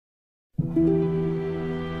Hello,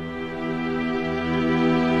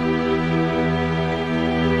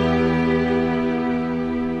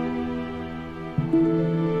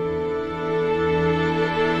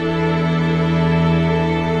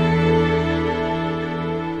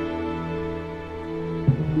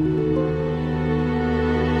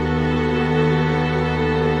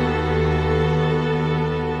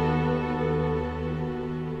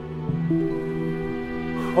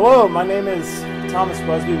 my name is Thomas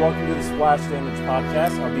Busby. Welcome to the Splash Damage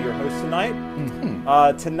Podcast. I'll be your host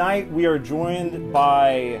tonight. Tonight we are joined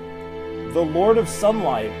by the Lord of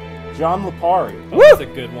Sunlight, John Lipari. Oh, that's a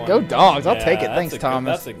good one. Go Dogs. I'll take it. Thanks,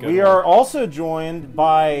 Thomas. That's a good We one. are also joined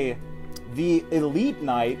by the Elite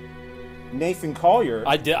Knight, Nathan Collier.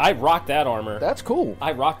 I rocked that armor. That's cool.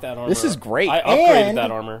 I rocked that armor. This is great. I upgraded And-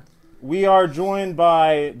 that armor. We are joined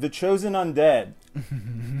by the Chosen Undead,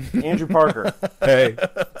 Andrew Parker. Hey.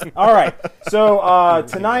 All right. So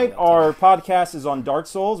tonight our podcast is on Dark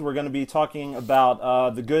Souls. We're going to be talking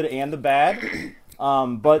about the good and the bad.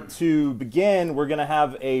 But to begin, we're going to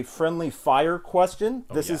have a friendly fire question.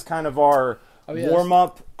 This is kind of our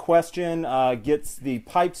warm-up question, gets the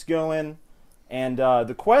pipes going. And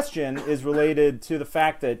the question is related to the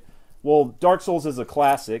fact that, well, Dark Souls is a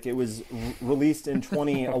classic. It was released in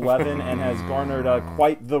 2011 and has garnered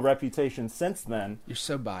quite the reputation since then. You're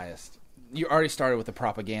so biased. You already started with the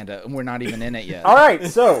propaganda, and we're not even in it yet. All right,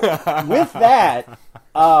 so with that,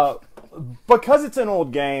 because it's an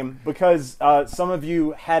old game, because some of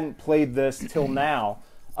you hadn't played this till now,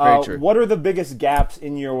 Very true. what are the biggest gaps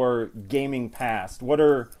in your gaming past? What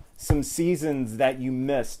are some seasons that you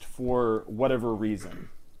missed for whatever reason?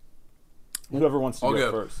 Whoever wants to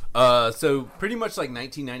go first. So pretty much like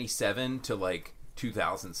 1997 to like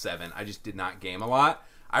 2007, I just did not game a lot.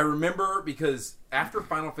 I remember because after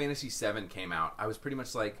Final Fantasy VII came out, I was pretty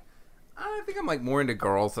much like, I think I'm like more into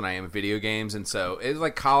girls than I am video games, and so it was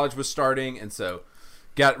like college was starting, and so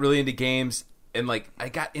got really into games, and like I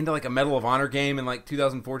got into like a Medal of Honor game in like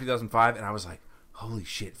 2004, 2005, and I was like, holy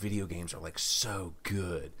shit, video games are like so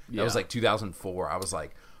good. That was like 2004. I was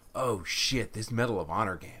like, oh shit, this Medal of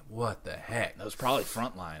Honor game, what the heck? That was probably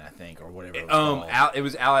Frontline, I think, or whatever it was called. It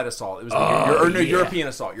was Allied Assault. It was European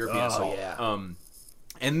Assault. European Assault. Yeah.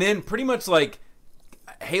 And then pretty much like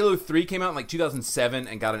Halo 3 came out in like 2007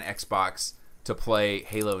 and got an Xbox to play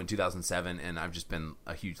Halo in 2007, and I've just been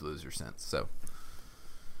a huge loser since. So,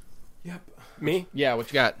 yep. Me? Yeah,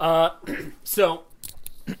 what you got? So,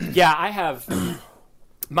 yeah, I have...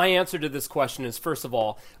 My answer to this question is, first of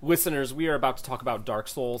all, listeners, we are about to talk about Dark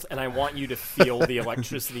Souls, and I want you to feel the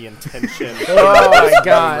electricity and tension my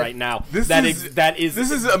God. right now. This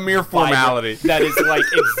is a mere formality. That is like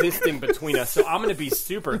existing between us. So I'm going to be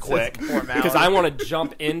super quick because I want to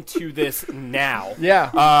jump into this now. Yeah.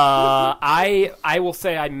 I will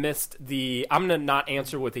say I missed the. I'm going to not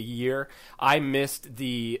answer with a year. I missed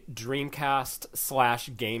the Dreamcast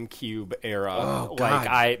 / GameCube era. Oh,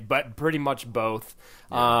 God. But pretty much both.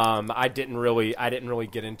 I didn't really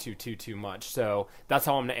get into too much. So that's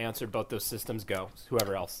how I'm going to answer both those systems. Go,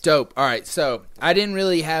 whoever else. Dope. All right, so I didn't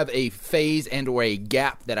really have a phase and or a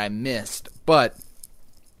gap that I missed, but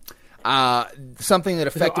something that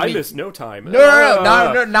affected me. I missed no time.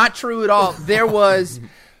 No, not true at all. There was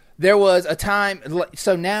a time.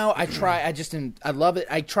 So now I love it.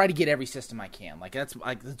 I try to get every system I can.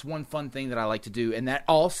 That's one fun thing that I like to do, and that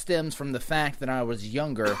all stems from the fact that I was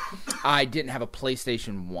younger. I didn't have a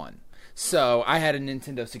PlayStation 1. So I had a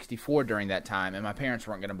Nintendo 64 during that time, and my parents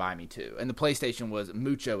weren't going to buy me two. And the PlayStation was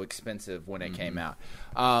mucho expensive when it came out.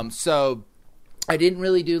 So I didn't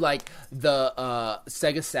really do like the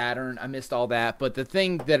Sega Saturn. I missed all that. But the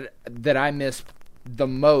thing that I missed the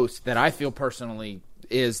most, that I feel personally,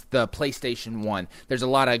 is the PlayStation 1. There's a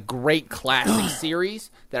lot of great classic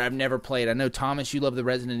series that I've never played. I know, Thomas, you love the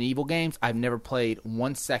Resident Evil games. I've never played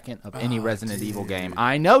 1 second of any Resident Evil game.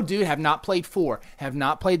 I know, dude. Have not played 4. Have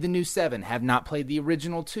not played the new 7. Have not played the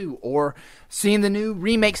original 2. Or seen the new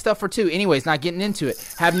remake stuff for 2. Anyways, not getting into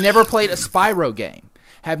it. Have never played a Spyro game.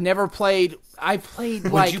 Have never played... I've played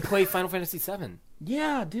Would you play Final Fantasy VII?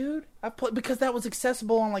 Yeah, dude. I played because that was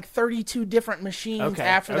accessible on like 32 different machines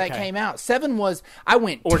after that came out. 7 was I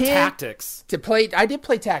went or 10 Tactics to play. I did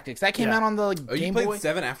play Tactics. That came out on the Game you played Boy.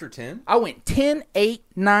 7 after 10? I went 10, 8,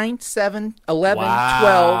 9, 7, 11,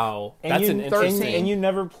 Wow. 12. That's an interesting. And you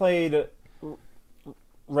never played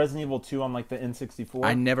Resident Evil 2 on like the N64?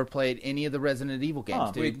 I never played any of the Resident Evil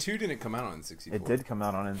games, dude. Wait, 2 didn't come out on N64. It did come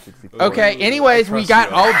out on N64. Okay. Anyways, we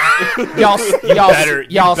got all y'all better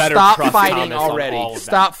stop trust fighting Thomas on all already. of that.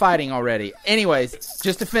 Stop fighting already. Anyways,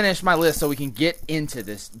 just to finish my list, so we can get into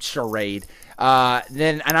this charade.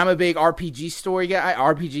 And I'm a big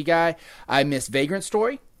RPG guy. I miss Vagrant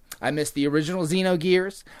Story. I missed the original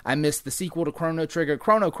Xenogears. I missed the sequel to Chrono Trigger,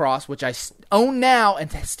 Chrono Cross, which I own now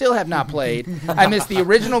and still have not played. I missed the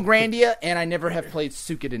original Grandia, and I never have played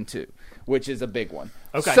Suikoden 2, which is a big one.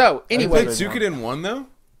 Okay. So, You anyway. played Suikoden 1, though?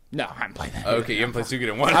 No, I haven't played that. Okay, you haven't played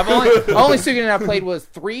Suikoden 1. Only Suikoden I played was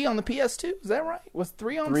 3 on the PS2. Is that right? Was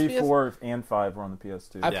 3 on 3, the PS2? 4, and 5 were on the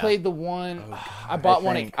PS2. I played the one. I bought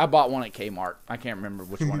one at Kmart. I can't remember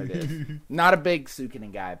which one it is. Not a big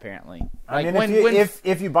Suikoden guy, apparently. I Like mean,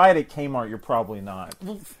 if you buy it at Kmart, you're probably not.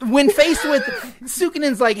 when faced with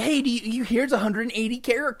Suikonen's like, hey, here's 180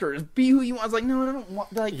 characters. Be who you want. I was like, no, I don't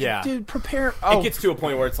want. Like, Yeah. dude, prepare. It gets to a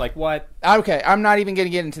point where it's like, what? Okay, I'm not even gonna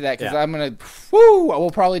get into that because Yeah. I'm gonna.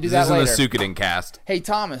 We'll probably do that This later. isn't the Suikoden cast. Hey,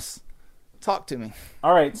 Thomas, talk to me.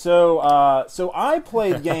 All right, so I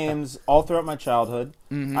played games all throughout my childhood.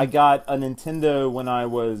 Mm-hmm. I got a Nintendo when I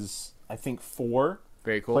was, I think, 4.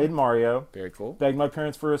 Very cool. Played Mario. Very cool. Begged my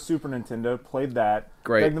parents for a Super Nintendo. Played that.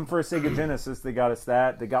 Great. Begged them for a Sega Genesis. They got us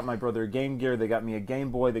that. They got my brother a Game Gear. They got me a Game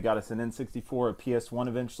Boy. They got us an N64, a PS1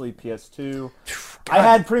 eventually, PS2. I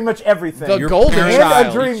had pretty much everything. The Your golden parents- child.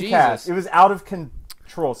 And a Dreamcast. Jesus. It was out of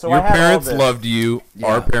control. So Your I had parents all this. loved you. Yeah.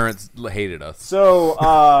 Our parents hated us.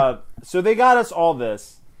 So, so they got us all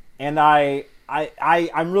this, and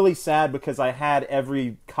I'm really sad because I had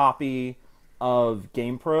every copy of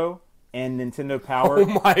GamePro and Nintendo Power, Oh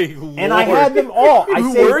my lord! and I had them all. I Who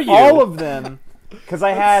were saved you? all of them because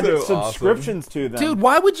I had so subscriptions to them. Dude,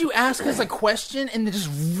 why would you ask us a question and then just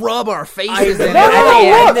rub our faces in it? No, at no, the no,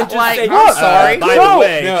 end? look, then just Like, say, I'm sorry. by the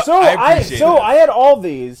way, No, so I I appreciate so that. I had all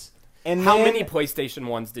these, and how then, many PlayStation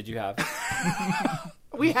 1s did you have?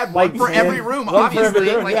 We had Like one for 10, every room, one for every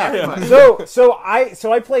obviously. room, Like yeah. everybody. So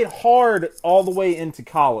I played hard all the way into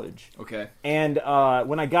college. Okay. And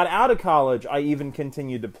when I got out of college, I even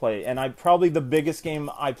continued to play. And probably the biggest game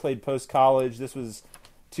I played post college, this was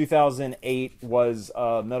 2008, was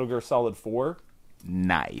Metal Gear Solid 4.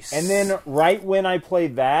 Nice. And then right when I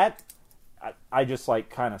played that, I just like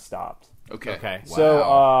kind of stopped. Okay. Okay. So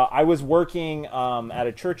Wow. I was working at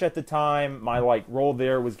a church at the time. My like role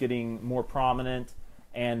there was getting more prominent,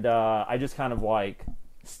 and I just kind of like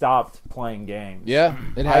stopped playing games. Yeah,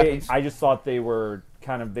 it happens. I just thought they were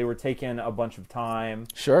taking a bunch of time.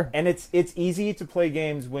 Sure. And it's easy to play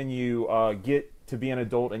games when you get to be an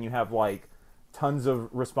adult and you have like tons of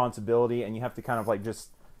responsibility and you have to kind of like just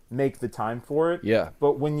make the time for it. Yeah.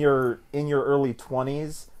 But when you're in your early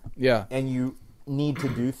 20s Yeah. and you need to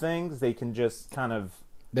do things, they can just kind of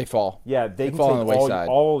They fall. they can fall take on the wayside.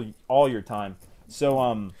 all your time.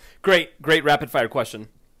 So Great rapid fire question.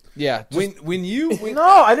 Yeah. just- When you no,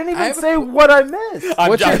 I didn't even have a say what I missed.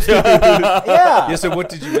 What's your- Yeah. yeah, so what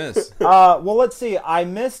did you miss? Well, let's see. I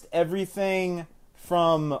missed everything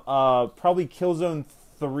from probably Killzone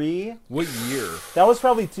 3. What year? That was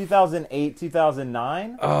probably 2008,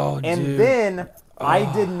 2009. Oh, and dude. then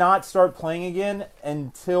I did not start playing again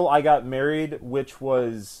until I got married, which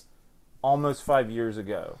was almost 5 years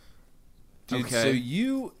ago. Dude, Okay.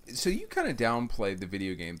 so you kind of downplayed the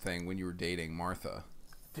video game thing when you were dating Martha.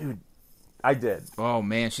 Dude, I did. Oh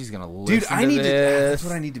man, she's gonna listen Dude, I to need to. this. That's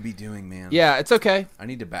what I need to be doing, man. Yeah, it's okay. I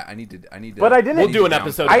need to. I need to. But I didn't. We'll do an down-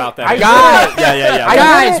 episode I- about that. I- Guys, yeah.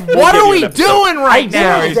 guys, didn't- what We'll are give we you an episode. doing right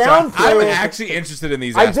now? didn't downplay I'm it. actually interested in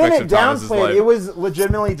these I aspects didn't of Thomas's downplay life. it. It was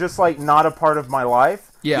legitimately just like not a part of my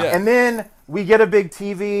life. Yeah. And then we get a big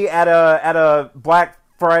TV at a Black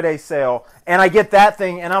Friday sale, and I get that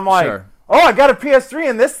thing, and I'm like, Sure. oh, I got a PS3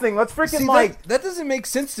 and this thing. Let's freaking See, like, that doesn't make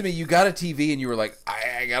sense to me. You got a TV and you were like,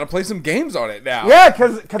 I got to play some games on it now. yeah,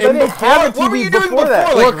 because I And didn't have a TV what were you doing before that.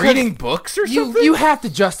 Like Well, 'cause reading books or something? You have to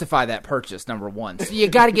justify that purchase, number one. So you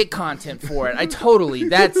got to get content for it.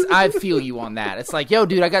 I feel you on that. It's like, yo,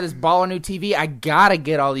 dude, I got this baller new TV. I gotta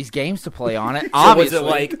get all these games to play on it. So was Obviously, it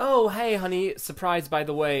like, oh, hey, honey, surprise, by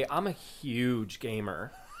the way, I'm a huge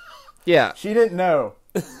gamer. yeah. She didn't know.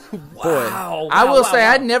 Wow. I will say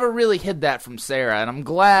wow. I never really hid that from Sarah, and I'm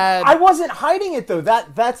glad. I wasn't hiding it though.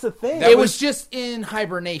 That's the thing. it was just in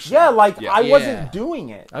hibernation. yeah, like Yeah. I Yeah. wasn't doing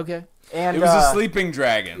it. Okay. And It was a sleeping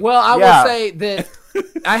dragon. Well, I Yeah. will say that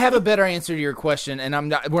I have a better answer to your question, and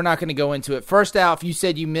we're not going to go into it. First off, you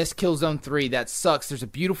said you missed Killzone 3. That sucks. There's a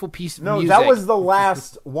beautiful piece of no, music. that was the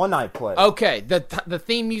last one I played. Okay, the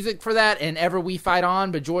theme music for that and Ever We Fight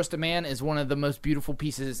On by Joyce DeMann is one of the most beautiful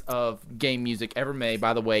pieces of game music ever made.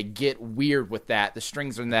 By the way, get weird with that. The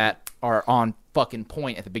strings on that are on fucking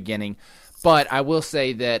point at the beginning. But I will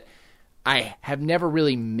say that I have never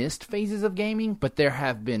really missed phases of gaming, but there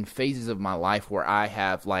have been phases of my life where I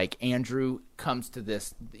have, like Andrew comes to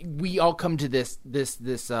this, we all come to this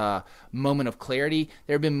moment of clarity.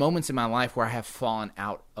 There have been moments in my life where I have fallen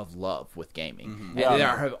out of love with gaming. Mm-hmm. And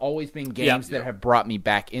there have always been games that have brought me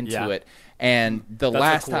back into it. And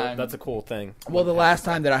That's a cool thing. Well, the last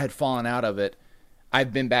time that I had fallen out of it,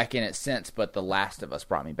 I've been back in it since, but The Last of Us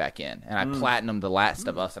brought me back in, and I platinumed The Last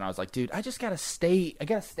of Us, and I was like, dude, I just gotta stay. I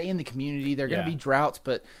gotta stay in the community. There are gonna be droughts,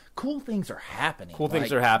 but cool things are happening. Cool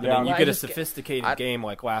things are happening. Yeah. You get a sophisticated game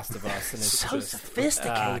like Last of Us, and it's So just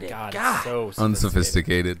sophisticated. God, God. so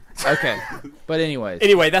Unsophisticated. Okay, but anyways,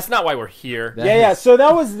 Anyway, that's not why we're here. Yeah. So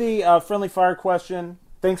that was the friendly fire question.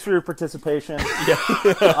 Thanks for your participation.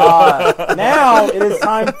 Now it is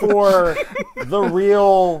time for the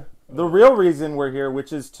real reason we're here,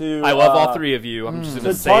 which is to I love all three of you. I'm just going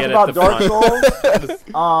to to say talk it about at the Dark front.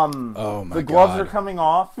 Souls. The gloves are coming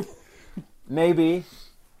off. Maybe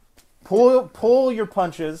pull your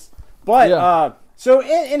punches. But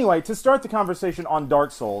anyway, to start the conversation on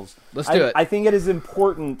Dark Souls, Let's do it. I think it is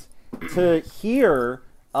important to hear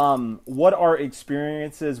what our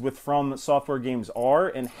experiences with From Software games are,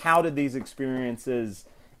 and how did these experiences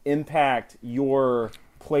impact your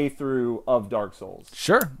playthrough of Dark Souls.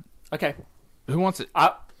 sure. Okay. Who wants it?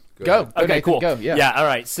 Go. Okay, Nathan, cool. Go. Yeah. All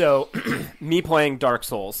right. So, me playing Dark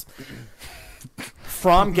Souls.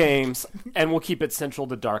 From games, and we'll keep it central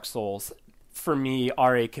to Dark Souls, for me,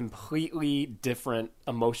 are a completely different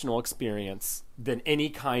emotional experience than any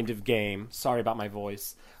kind of game. Sorry about my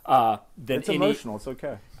voice. It's emotional. It's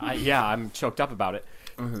okay. I'm choked up about it.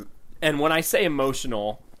 Mm-hmm. And when I say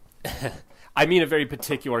emotional, I mean a very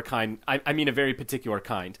particular kind. I mean a very particular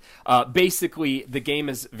kind. Basically, the game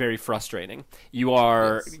is very frustrating.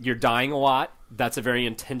 You're dying a lot. That's a very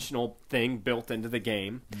intentional thing built into the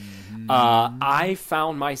game. Mm-hmm. I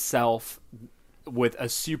found myself with a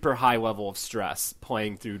super high level of stress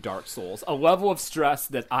playing through Dark Souls. A level of stress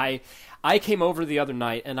that I came over the other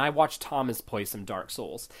night and I watched Thomas play some Dark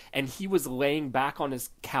Souls, and he was laying back on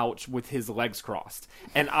his couch with his legs crossed.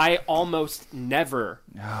 And I almost never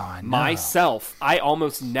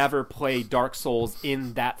play Dark Souls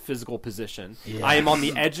in that physical position. Yeah. I am on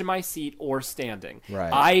the edge of my seat or standing.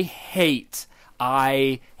 Right. I hate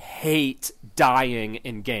dying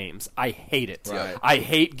in games. I hate it. Right. I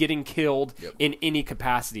hate getting killed in any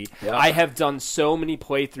capacity. Yep. I have done so many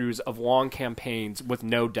playthroughs of long campaigns with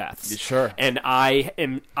no deaths. Sure. And I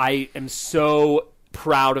am so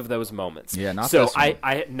proud of those moments. Yeah, not so this one.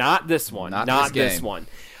 not this one. Not this game. one.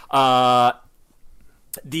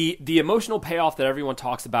 The emotional payoff that everyone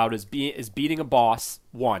talks about is beating a boss,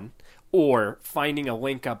 one, or finding a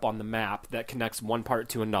link up on the map that connects one part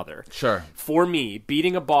to another. Sure. For me,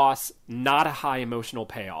 beating a boss, not a high emotional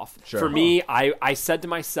payoff. Sure. For me, I said to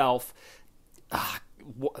myself,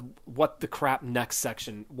 what the crap next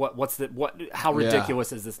section? How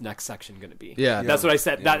ridiculous is this next section going to be? Yeah. That's what I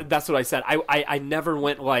said. That's what I said. I never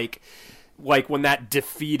went like when that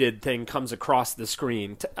defeated thing comes across the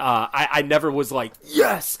screen, I never was like,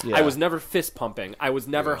 yes! Yeah. I was never fist pumping. I was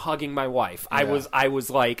never hugging my wife. Yeah. I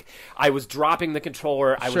was dropping the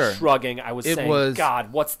controller. I was shrugging. I was saying,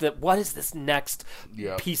 God, what is this next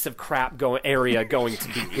piece of crap area going to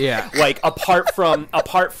be? Yeah. Like, apart from, I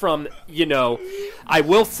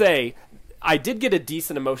will say, I did get a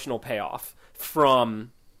decent emotional payoff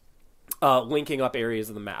from linking up areas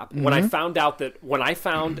of the map. Mm-hmm. When I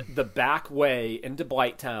found the back way into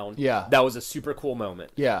Blighttown, that was a super cool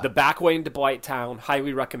moment. Yeah. The back way into Blighttown,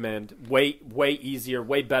 highly recommend. Way easier,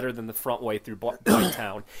 way better than the front way through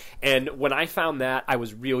Blighttown. And when I found that, I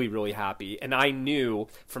was really, really happy. And I knew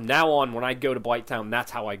from now on, when I go to Blighttown,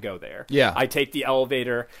 that's how I go there. Yeah. I take the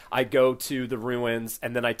elevator, I go to the ruins,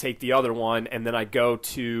 and then I take the other one, and then I go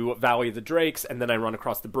to Valley of the Drakes, and then I run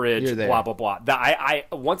across the bridge, blah, blah, blah.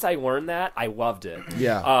 Once I learned that, I loved it.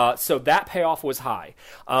 Yeah. So that payoff was high.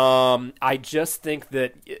 I just think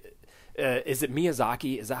that is it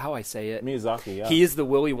Miyazaki? Is that how I say it? Miyazaki. Yeah. He is the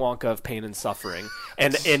Willy Wonka of pain and suffering.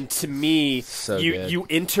 And to me, you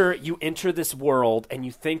enter this world and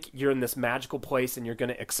you think you're in this magical place and you're going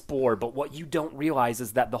to explore, but what you don't realize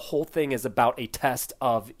is that the whole thing is about a test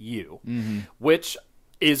of you, which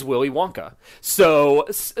is Willy Wonka. So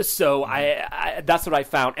I that's what I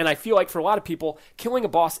found. And I feel like for a lot of people, killing a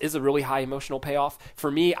boss is a really high emotional payoff.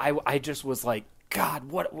 For me, I just was like,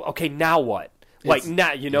 God, what? Okay, now what? Like,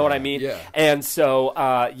 now, you know what I mean? Yeah. And so,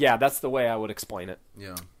 that's the way I would explain it.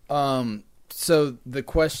 Yeah. So the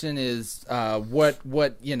question is, what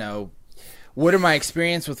are my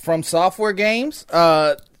experience with From Software games?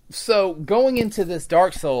 So going into this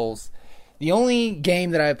Dark Souls, the only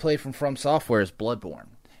game that I played from Software is Bloodborne.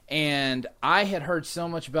 And I had heard so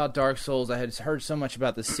much about Dark Souls. I had heard so much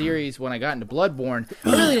about the series when I got into Bloodborne.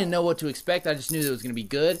 I really didn't know what to expect. I just knew that it was going to be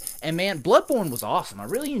good. And man, Bloodborne was awesome. I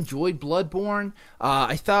really enjoyed Bloodborne.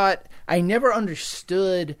 I thought I never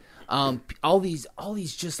understood all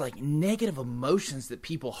these just like negative emotions that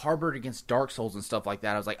people harbored against Dark Souls and stuff like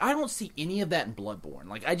that. I was like, I don't see any of that in Bloodborne.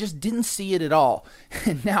 Like, I just didn't see it at all.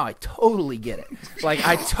 And now I totally get it. Like,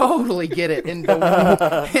 I totally get it in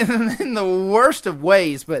the worst of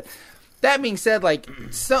ways. But that being said, like,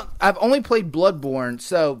 I've only played Bloodborne,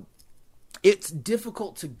 so it's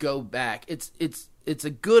difficult to go back. It's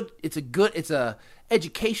a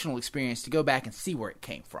educational experience to go back and see where it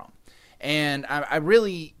came from. And I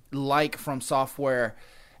really like From Software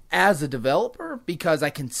as a developer because I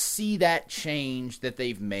can see that change that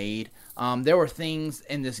they've made. There were things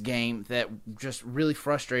in this game that just really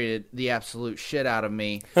frustrated the absolute shit out of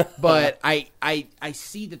me, but I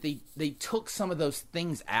see that they took some of those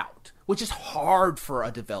things out, which is hard for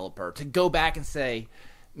a developer to go back and say,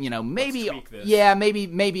 you know, maybe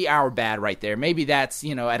our bad right there. Maybe that's,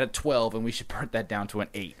 you know, at a 12 and we should put that down to an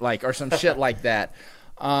 8, like, or some shit like that.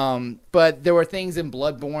 But there were things in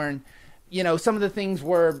Bloodborne, you know, some of the things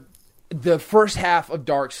were the first half of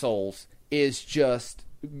Dark Souls is just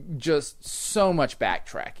so much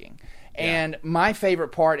backtracking. And my favorite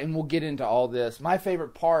part, and we'll get into all this, my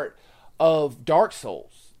favorite part of Dark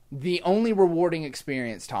Souls, the only rewarding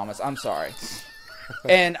experience, Thomas, I'm sorry.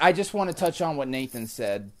 And I just want to touch on what Nathan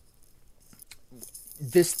said.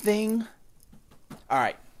 This thing, all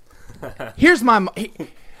right, here's my,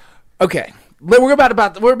 okay. We're about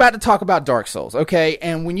to talk about Dark Souls, okay?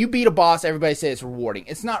 And when you beat a boss, everybody says it's rewarding.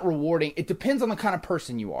 It's not rewarding. It depends on the kind of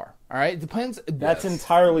person you are, all right? It depends. That's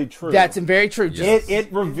entirely true. That's very true.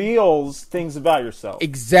 It reveals things about yourself.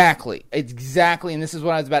 Exactly. And this is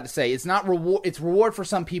what I was about to say. It's not reward. It's reward for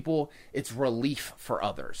some people. It's relief for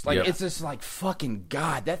others. Like, it's just like, fucking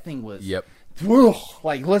God, that thing was... Yep.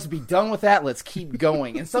 Like, let's be done with that. Let's keep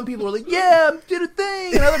going. And some people are like, yeah, did a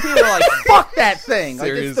thing. And other people are like, fuck that thing.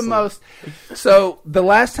 Like, it's the most. So the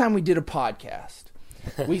last time we did a podcast,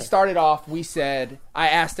 we started off, we said, I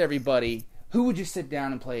asked everybody, who would you sit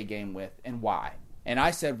down and play a game with and why? And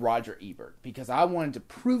I said Roger Ebert because I wanted to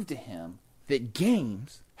prove to him that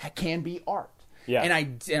games can be art. Yeah.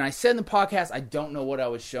 And I said in the podcast, I don't know what I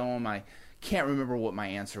would show him. I can't remember what my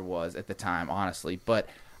answer was at the time, honestly, but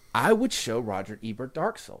I would show Roger Ebert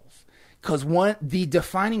Dark Souls. Because the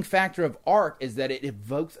defining factor of art is that it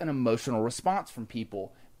evokes an emotional response from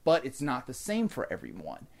people, but it's not the same for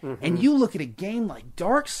everyone. Mm-hmm. And you look at a game like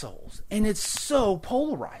Dark Souls, and it's so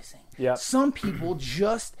polarizing. Yep. Some people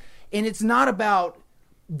just... And it's not about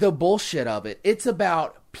the bullshit of it. It's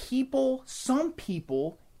about some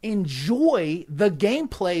people enjoy the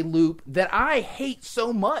gameplay loop that I hate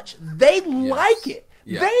so much. They like it.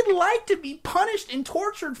 Yeah. They like to be punished and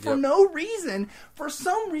tortured for no reason. For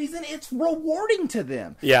some reason, it's rewarding to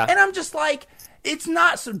them. Yeah. And I'm just like, it's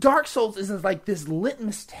not. So Dark Souls isn't like this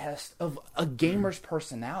litmus test of a gamer's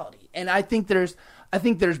personality. And I think there's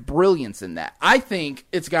brilliance in that. I think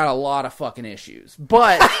it's got a lot of fucking issues.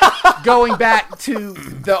 But going back to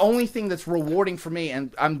the only thing that's rewarding for me,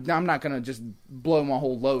 and I'm not going to just blow my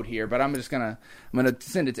whole load here, but I'm going to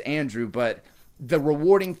send it to Andrew, but the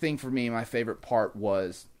rewarding thing for me, my favorite part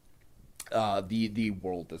was the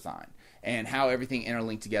world design and how everything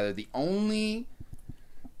interlinked together. The only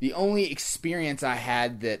experience I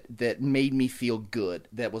had that made me feel good,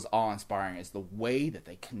 that was awe-inspiring, is the way that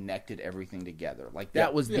they connected everything together. Like,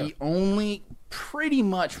 that was the only pretty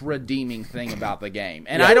much redeeming thing about the game.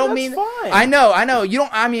 And I don't mean... Fine. I know. You don't...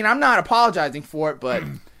 I mean, I'm not apologizing for it, but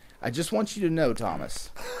I just want you to know, Thomas.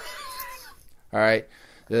 All right?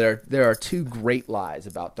 There are two great lies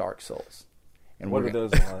about Dark Souls. And what are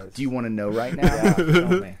those lies? Do you want to know right now? Yeah,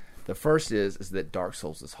 tell me. The first is that Dark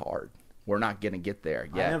Souls is hard. We're not going to get there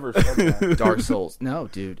yet. I never said that. Dark Souls. No,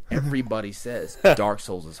 dude. Everybody says Dark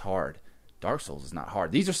Souls is hard. Dark Souls is not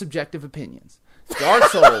hard. These are subjective opinions. Dark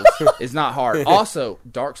Souls is not hard. Also,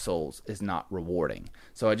 Dark Souls is not rewarding.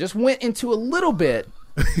 So I just went into a little bit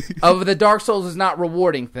of the Dark Souls is not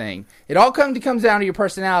rewarding thing. It all comes down to your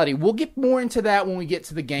personality. We'll get more into that when we get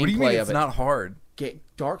to the gameplay of it. What do you mean it's not hard?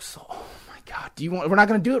 Dark Souls. Oh my God. We're not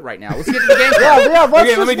going to do it right now. Let's get to the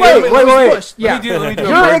gameplay. Let me wait. Yeah. Let me do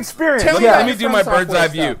your experience. Let me do my bird's eye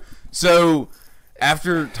view. So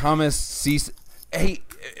after Thomas ceased, hey,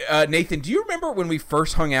 Nathan, do you remember when we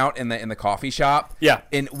first hung out in the coffee shop? Yeah.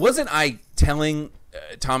 And wasn't I telling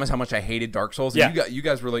Thomas how much I hated Dark Souls? And you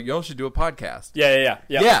guys were like, y'all should do a podcast. Yeah.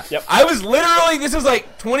 Yep. I was literally, this was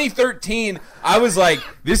like 2013. I was like,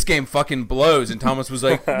 this game fucking blows. And Thomas was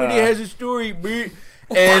like, but it has a story,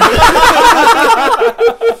 and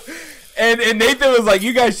And Nathan was like,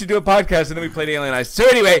 "You guys should do a podcast," and then we played Alien Ice. So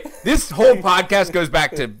anyway, this whole podcast goes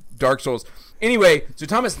back to Dark Souls. Anyway, so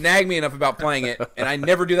Thomas nagged me enough about playing it, and I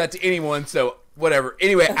never do that to anyone. So whatever.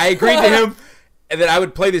 Anyway, I agreed to him and that I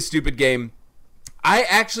would play this stupid game. I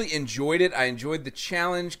actually enjoyed it. I enjoyed the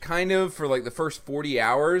challenge, kind of, for like the first 40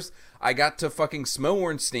 hours. I got to fucking Smo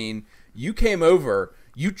Ornstein. You came over.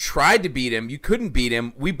 You tried to beat him. You couldn't beat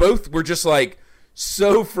him. We both were just like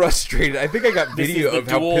so frustrated. I think I got video of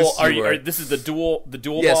how pissed you were. This is the dual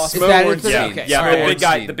Yes, boss. Smo Ornstein. Yeah, okay. Yeah, Smo the big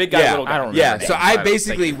guy, Ornstein. the big guy, Yeah. little guy. I don't Yeah, remember so names. I Thank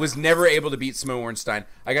basically you. was never able to beat Smo Ornstein.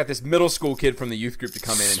 I got this middle school kid from the youth group to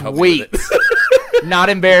come in and help me Sweet. with it. Not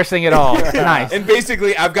embarrassing at all. Nice. And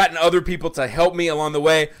basically, I've gotten other people to help me along the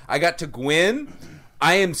way. I got to Gwen.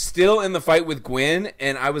 I am still in the fight with Gwen,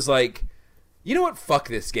 and I was like, you know what? Fuck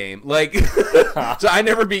this game. Like, so I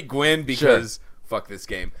never beat Gwen because fuck this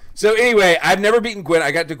game. So anyway, I've never beaten Gwen.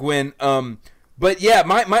 I got to Gwen. But yeah,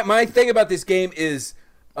 my thing about this game is,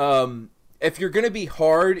 if you're gonna be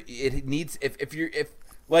hard, it needs if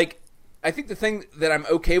I think the thing that I'm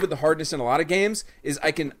okay with the hardness in a lot of games is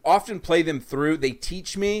I can often play them through. They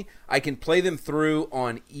teach me. I can play them through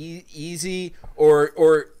on easy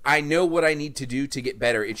or I know what I need to do to get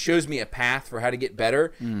better. It shows me a path for how to get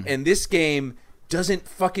better. And this game doesn't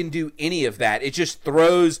fucking do any of that. It just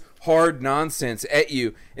throws hard nonsense at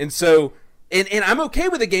you. And so and I'm okay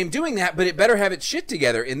with a game doing that, but it better have its shit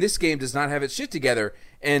together. And this game does not have its shit together.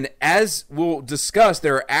 And as we'll discuss,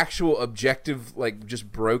 there are actual objective, like,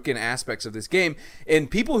 just broken aspects of this game.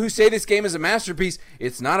 And people who say this game is a masterpiece,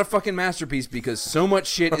 it's not a fucking masterpiece because so much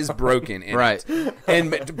shit is broken in Right. it.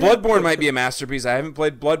 And Bloodborne might be a masterpiece. I haven't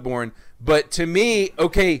played Bloodborne. But to me,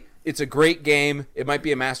 okay, it's a great game. It might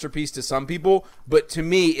be a masterpiece to some people. But to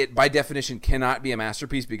me, it by definition cannot be a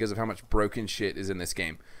masterpiece because of how much broken shit is in this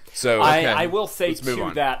game. So I will say, Let's move too,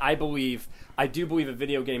 on. that I do believe a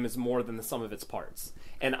video game is more than the sum of its parts.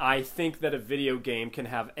 And I think that a video game can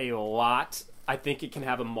have a lot. I think it can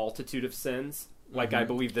have a multitude of sins, like I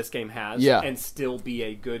believe this game has, Yeah. and still be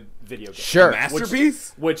a good video game. Sure.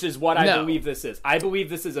 masterpiece? Which is what I No. believe this is. I believe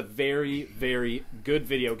this is a very, very good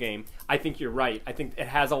video game. I think you're right. I think it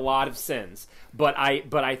has a lot of sins. But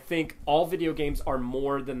I think all video games are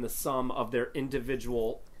more than the sum of their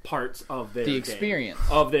individual parts of their The game, experience.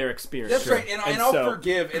 of their experience. That's right, and I'll so-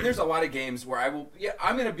 forgive. And there's a lot of games where I will. Yeah,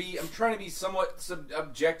 I'm trying to be somewhat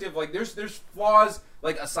objective. Like there's flaws.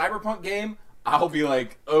 Like a Cyberpunk game, I'll be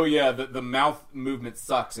like, oh yeah, the mouth movement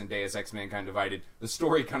sucks in Deus Ex: Mankind Divided. The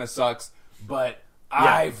story kind of sucks, but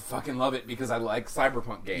I fucking love it because I like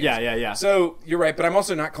Cyberpunk games. Yeah. So you're right, but I'm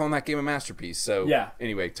also not calling that game a masterpiece. So Yeah.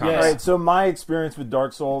 anyway, Thomas. All right, so my experience with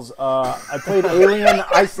Dark Souls, I played Alien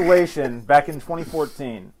Isolation back in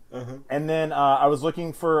 2014. And then I was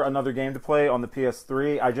looking for another game to play on the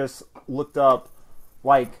PS3. I just looked up,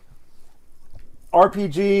 like,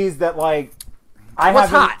 RPGs that, like, I What's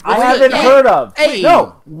haven't, hot? I What's haven't good? heard of. Hey.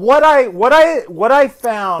 No, what I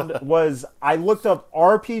found was I looked up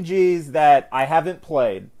RPGs that I haven't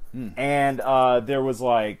played, and there was,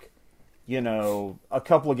 like, you know, a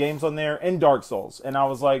couple of games on there, and Dark Souls. And I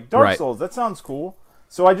was like, Dark Right. Souls, that sounds cool.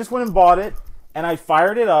 So I just went and bought it, and I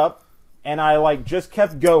fired it up, and I, like, just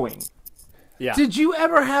kept going. Yeah. Did you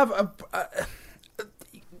ever have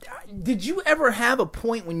a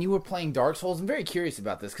point when you were playing Dark Souls? I'm very curious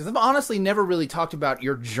about this because I've honestly never really talked about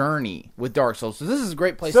your journey with Dark Souls. So this is a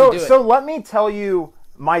great place to do it. So let me tell you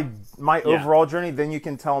my overall journey, then you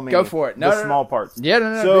can tell me Go for it. the small parts. Yeah,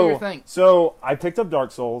 no, So, do your thing. So I picked up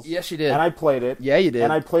Dark Souls. Yes, you did. And I played it. Yeah, you did.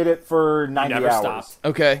 And I played it for 90 never hours. stopped.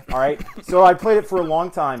 Okay. All right. So I played it for a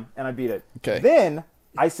long time, and I beat it. Okay. Then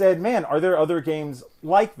I said, man, are there other games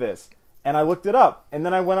like this? And I looked it up, and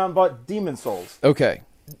then I went out and bought Demon Souls. Okay.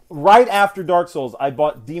 Right after Dark Souls, I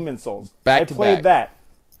bought Demon Souls. Back I to played back. that.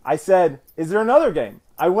 I said, is there another game?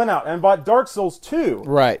 I went out and bought Dark Souls 2.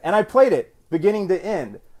 Right. And I played it beginning to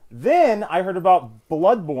end. Then I heard about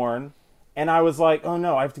Bloodborne, and I was like, oh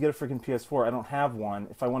no, I have to get a freaking PS4. I don't have one.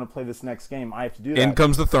 If I want to play this next game, I have to do that. In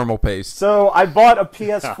comes the thermal paste. So I bought a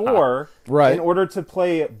PS4 Right. in order to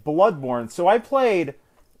play Bloodborne. So I played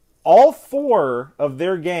all 4 of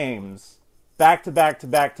their games back to back to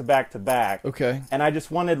back to back to back. Okay. And I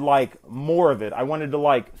just wanted, like, more of it. I wanted to,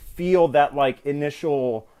 like, feel that, like,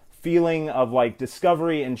 initial feeling of, like,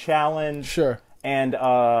 discovery and challenge. Sure. And,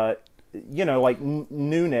 you know, like,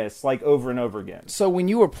 newness, like, over and over again. So when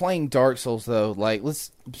you were playing Dark Souls, though, like,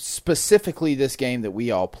 let's specifically this game that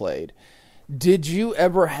we all played, did you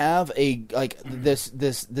ever have a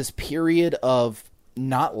this period of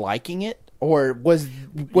not liking it, or was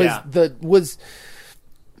Yeah.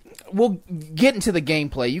 We'll get into the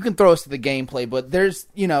gameplay. You can throw us to the gameplay, but there's,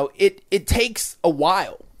 you know, it takes a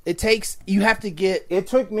while You have to get It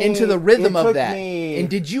took me into the rhythm it of took that. me- And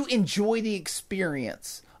did you enjoy the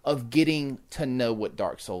experience of getting to know what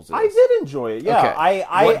Dark Souls is? I did enjoy it. Yeah, Okay.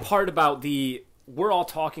 What part about we're all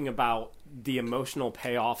talking about the emotional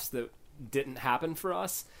payoffs that didn't happen for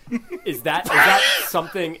us? Is that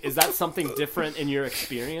something different in your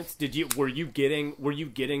experience? Were you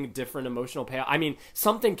getting different emotional payoff? I mean,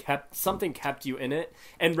 something kept you in it,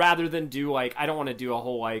 and rather than do I don't want to do a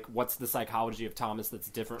whole what's the psychology of Thomas that's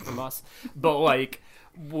different from us, but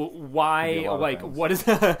why what is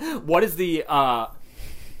the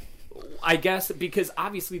I guess because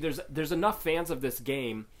obviously there's enough fans of this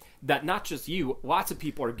game that not just you, lots of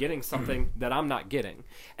people are getting something that I'm not getting.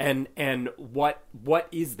 And what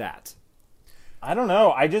is that? I don't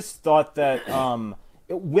know. I just thought that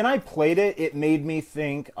when I played it, it made me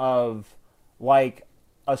think of like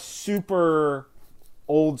a super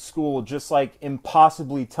old school, just like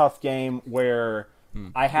impossibly tough game where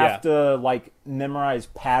I have to like memorize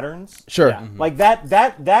patterns. Sure. Yeah. Like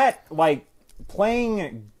that like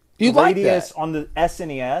playing You like Radius that. on the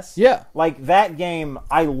SNES. Yeah. Like that game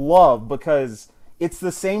I love because it's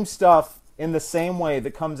the same stuff in the same way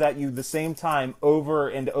that comes at you the same time over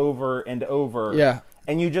and over and over. Yeah.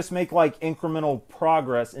 And you just make like incremental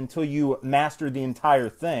progress until you master the entire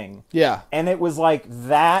thing. Yeah. And it was like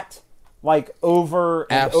that, like over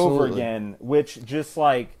and over Absolutely. again, which just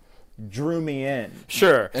like drew me in.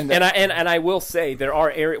 Sure, And and I will say there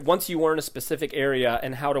are once you learn a specific area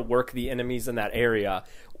and how to work the enemies in that area,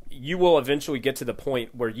 you will eventually get to the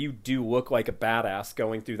point where you do look like a badass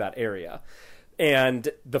going through that area. And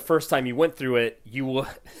the first time you went through it, you will.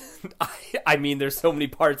 I mean, there's so many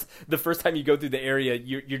parts. The first time you go through the area,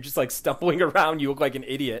 you're just like stumbling around. You look like an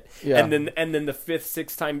idiot. Yeah. And then the fifth,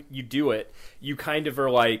 sixth time you do it, you kind of are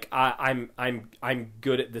like, I'm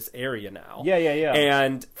good at this area now. Yeah.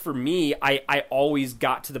 And for me, I always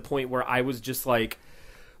got to the point where I was just like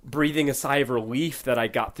breathing a sigh of relief that I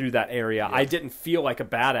got through that area. I didn't feel like a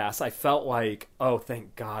badass. I felt like, oh,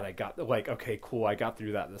 thank God I got okay, cool, I got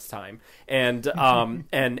through that this time. And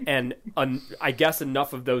I guess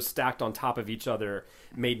enough of those stacked on top of each other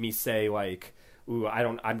made me say like, ooh,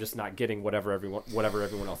 I'm just not getting whatever everyone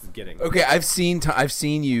else is getting. Okay, I've seen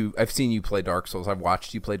you play Dark Souls. I've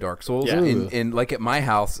watched you play Dark Souls Yeah. in like at my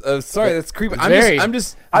house. Sorry, that's creepy. I've Very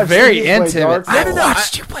very seen you play intimate. Dark Souls. I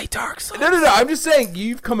watched you play Dark Souls. No. I'm just saying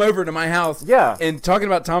you've come over to my house, Yeah. and talking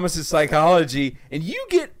about Thomas's psychology, and you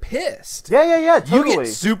get pissed. Yeah, totally. You get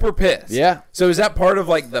super pissed. Yeah. So is that part of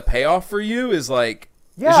like the payoff for you? Is like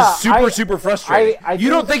Yeah, it's just super I- super frustrating. I you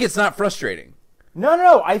don't think- think it's not frustrating?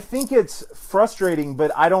 No, I think it's frustrating,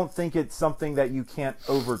 but I don't think it's something that you can't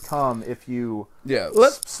overcome if you Yeah.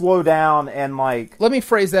 slow down and like Let me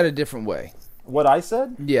phrase that a different way. what I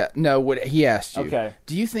said. Yeah, no, what he asked you. Okay.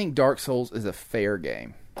 Do you think Dark Souls is a fair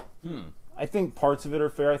game? I think parts of it are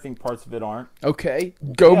fair. I think parts of it aren't. Okay.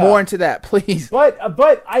 Go Yeah. more into that, please. But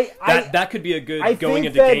I That could be a good I going think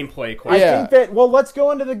into that- gameplay I question. Yeah. think that let's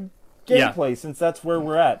go into the Yeah. gameplay since that's where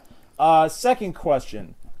we're at. Second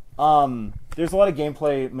question. There's a lot of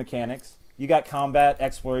gameplay mechanics. You got combat,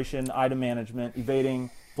 exploration, item management, evading,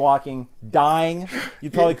 blocking, dying.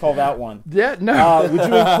 You'd probably call that one. Yeah, no. Would you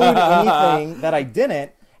include anything that I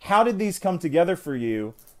didn't? How did these come together for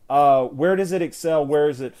you? Where does it excel? Where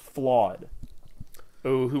is it flawed?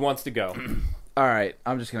 Ooh, who wants to go? All right,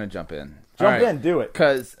 I'm just going to jump in. Jump in, do it.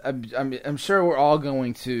 Because I'm sure we're all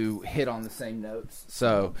going to hit on the same notes.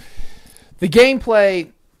 So, the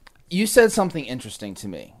gameplay, you said something interesting to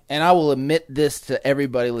me, and I will admit this to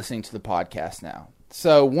everybody listening to the podcast now.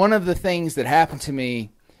 So, one of the things that happened to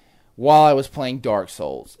me while I was playing Dark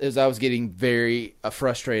Souls is I was getting very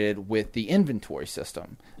frustrated with the inventory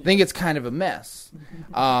system. I think it's kind of a mess.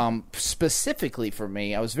 Specifically for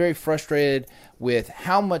me, I was very frustrated with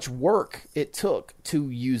how much work it took to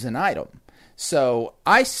use an item. So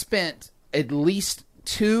I spent at least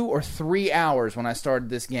 2 or 3 hours when I started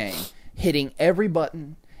this game hitting every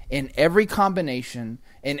button in every combination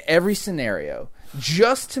in every scenario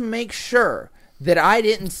just to make sure that I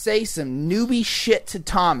didn't say some newbie shit to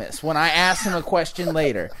Thomas when I asked him a question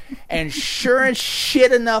later. And sure as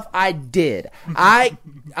shit enough, I did. I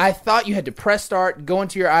thought you had to press start, go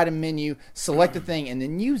into your item menu, select a thing, and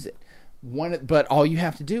then use it. But all you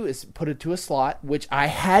have to do is put it to a slot, which I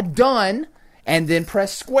had done, and then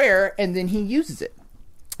press square, and then he uses it.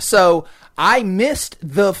 So I missed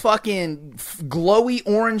the fucking glowy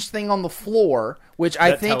orange thing on the floor, which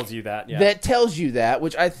I think tells you that, yeah. that tells you that,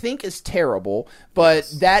 which I think is terrible.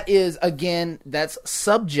 But that is, again, that's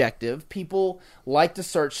subjective. People like to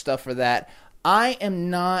search stuff for that. I am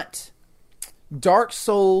not Dark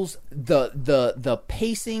Souls, the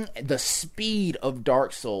pacing, the speed of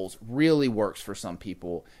Dark Souls really works for some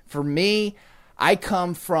people. For me, I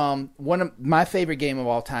come from one of my favorite game of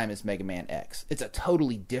all time is Mega Man X. It's a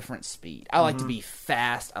totally different speed. I like to be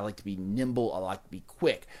fast. I like to be nimble. I like to be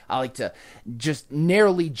quick. I like to just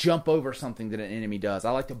narrowly jump over something that an enemy does.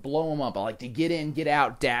 I like to blow them up. I like to get in, get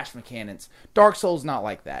out, dash mechanics. Dark Souls not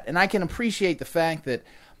like that. And I can appreciate the fact that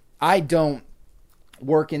I don't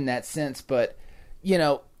work in that sense, but you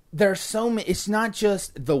know, there's so many. It's not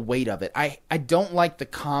just the weight of it. I don't like the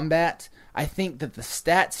combat. I think that the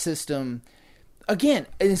stat system, again,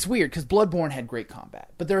 and it's weird because Bloodborne had great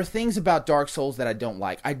combat, but there are things about Dark Souls that I don't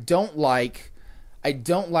like. I don't like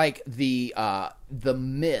the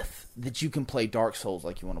myth that you can play Dark Souls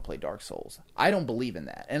like you want to play Dark Souls. I don't believe in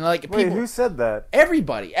that. And like, Wait, who said that?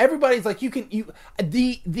 Everybody's like,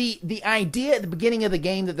 the idea at the beginning of the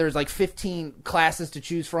game that there's like 15 classes to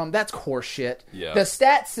choose from, that's horse shit. Yeah. The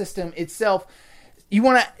stat system itself,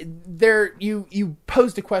 you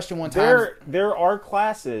posed a question one time. There are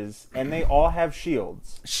classes, and they all have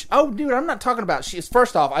shields. Oh, dude, I'm not talking about shields.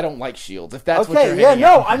 First off, I don't like shields. If that's what Okay, you're yeah, hitting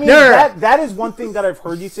no, at. I mean, No. that is one thing that I've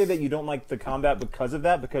heard you say, that you don't like the combat because of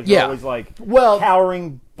that, because you're Yeah. always like Well,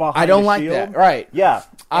 cowering behind I don't a like shield. that, right. Yeah.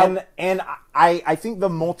 And I think the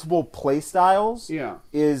multiple play styles Yeah.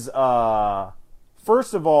 is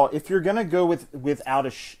first of all, if you're gonna go without a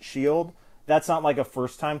shield, that's not like a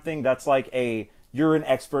first time thing. That's like you're an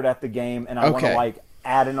expert at the game, and I want to Okay. like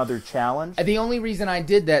add another challenge. The only reason I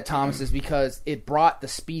did that, Thomas, is because it brought the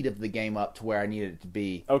speed of the game up to where I needed it to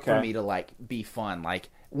be for me to like be fun. Like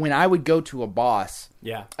when I would go to a boss,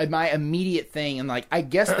 Yeah. my immediate thing, and like I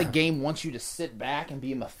guess the game wants you to sit back and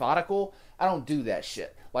be methodical. I don't do that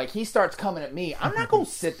shit. Like he starts coming at me, I'm not gonna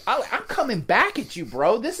sit. I'm coming back at you,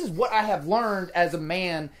 bro. This is what I have learned as a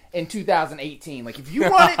man in 2018. Like if you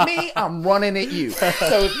run at me, I'm running at you. So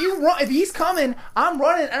if he's coming, I'm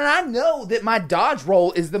running, and I know that my dodge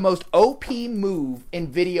roll is the most OP move in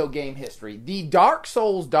video game history. The Dark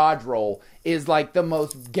Souls dodge roll is like the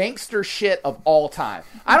most gangster shit of all time.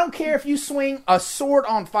 I don't care if you swing a sword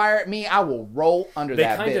on fire at me, I will roll under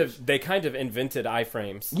that bitch. They kind of invented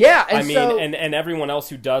iframes. Yeah, and I mean, so- and everyone else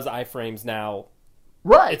who does iframes now,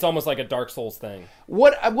 Right. it's almost like a Dark Souls thing.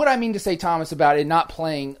 What I mean to say, Thomas, about it not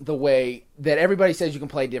playing the way that everybody says you can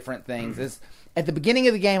play different things is at the beginning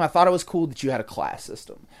of the game, I thought it was cool that you had a class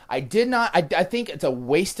system. I did not. I think it's a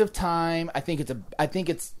waste of time. I think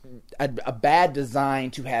it's a bad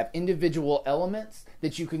design to have individual elements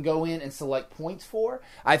that you can go in and select points for.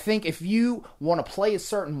 I think if you want to play a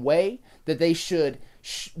certain way, that they should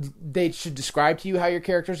describe to you how your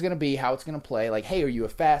character is going to be, how it's going to play. Like, hey, are you a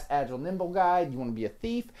fast, agile, nimble guy? Do you want to be a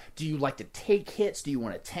thief? Do you like to take hits? Do you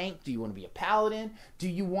want to tank? Do you want to be a paladin? Do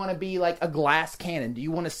you want to be like a glass cannon? Do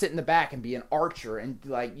you want to sit in the back and be an archer and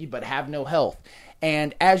but have no health?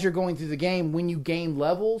 And as you're going through the game, when you gain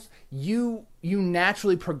levels, you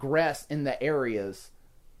naturally progress in the areas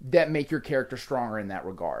that make your character stronger in that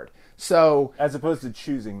regard. So, as opposed to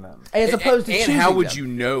choosing them. as opposed to and choosing how would them. you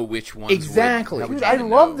know which ones? Exactly. How would Dude, you I even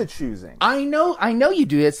love know? the choosing. I know you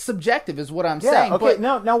do. It's subjective, is what I'm Yeah, saying. okay,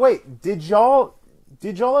 But now wait. Did y'all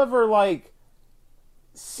ever like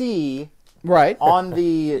see right on the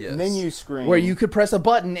Yes. menu screen where you could press a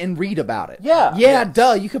button and read about it? Yeah. yeah,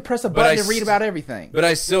 duh. You could press a button I and read s- about everything. But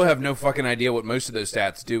I still have no fucking idea what most of those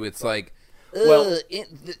stats do. It's like, Well-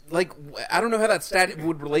 I don't know how that stat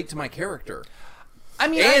would relate to my character. I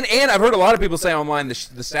mean, And I've heard a lot of people say online the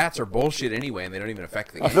stats are bullshit anyway, and they don't even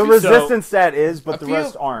affect the game. the resistance stat is, but the few-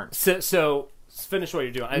 rest aren't. So finish what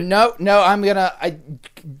you're doing. no. I'm gonna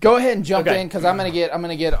go ahead and jump Okay. in because I'm gonna get. For I'm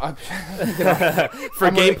gonna-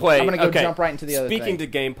 gameplay, I'm gonna go okay. jump right into the other Speaking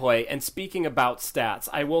thing. to gameplay and speaking about stats,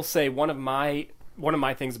 I will say one of my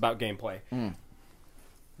things about gameplay.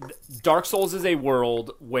 Dark Souls is a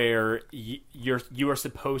world where you are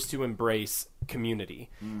supposed to embrace community,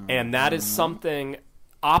 and that is something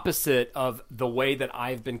opposite of the way that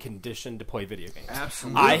I've been conditioned to play video games.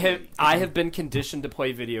 Absolutely. I have been conditioned to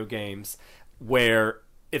play video games where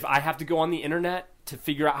if I have to go on the internet to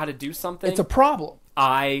figure out how to do something, It's a problem.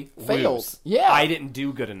 I Failed. lose. Yeah. I didn't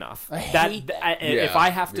do good enough. If Yeah, I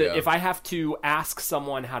have to ask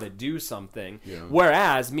someone how to do something,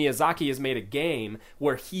 whereas Miyazaki has made a game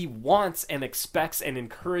where he wants and expects and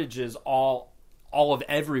encourages all of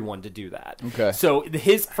everyone to do that. Okay. So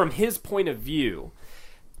from his point of view,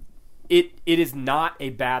 it is not a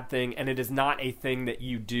bad thing, and it is not a thing that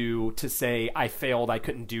you do to say, I failed, I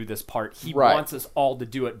couldn't do this part. He Right. wants us all to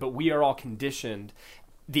do it, but we are all conditioned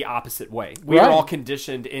the opposite way. We Right. are all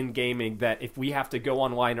conditioned in gaming that if we have to go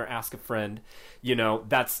online or ask a friend,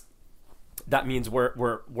 that's that means we're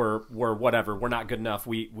whatever. We're not good enough.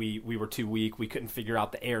 We were too weak. We couldn't figure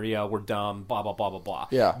out the area. We're dumb. Blah blah blah blah blah.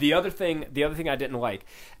 Yeah. The other thing I didn't like.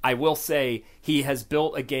 I will say he has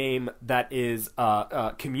built a game that is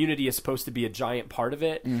community is supposed to be a giant part of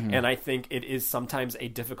it, and I think it is sometimes a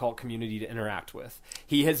difficult community to interact with.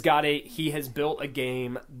 He has built a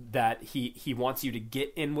game that he wants you to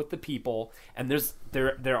get in with the people, and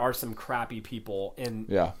there are some crappy people in.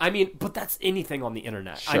 Yeah. I mean, but that's anything on the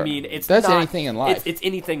internet. Sure. I mean, That's anything in life. It's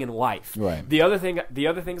anything in life. Right. The other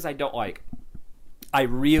things I don't like. I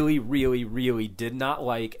really, really, really did not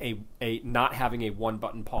like a not having a one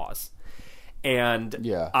button pause. And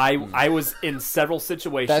Yeah. I was in several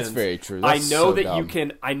situations. That's very true. That's I know so that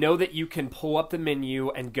dumb. I know that you can pull up the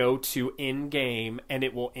menu and go to in game, and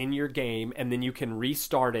it will end your game, and then you can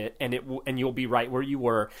restart it, and you'll be right where you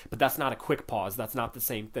were. But that's not a quick pause. That's not the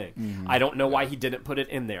same thing. I don't know why he didn't put it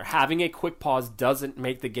in there. Having a quick pause doesn't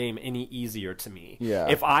make the game any easier to me. Yeah.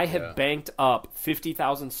 If I had banked up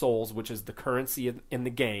 50,000 souls, which is the currency in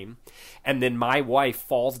the game, and then my wife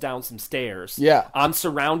falls down some stairs, Yeah. I'm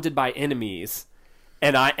surrounded by enemies.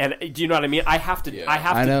 And do you know what I mean? I have to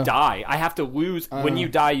I know. die. I have to lose. When you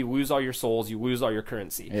die, you lose all your souls. You lose all your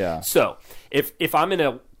currency. Yeah. So if I'm in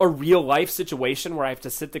a real life situation where I have to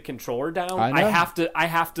sit the controller down, I know. I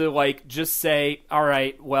have to like just say, all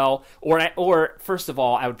right, well, or first of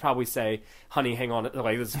all, I would probably say, honey, hang on,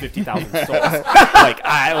 like this is 50,000 souls.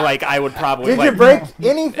 I would probably. Did you break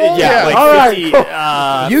anything? Yeah, like all 50,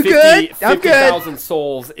 right. You good? I'm good. 50,000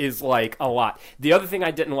 souls is like a lot. The other thing I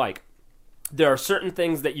didn't like, there are certain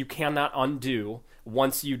things that you cannot undo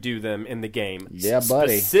once you do them in the game. Yeah,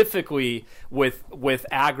 buddy. Specifically with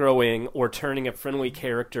aggroing or turning a friendly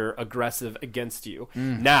character aggressive against you.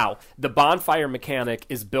 Now, the bonfire mechanic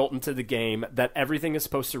is built into the game that everything is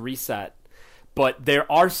supposed to reset. But there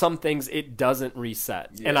are some things it doesn't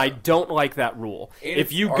reset, and I don't like that rule. And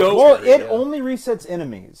if you it's go, Well, arbitrary. it only resets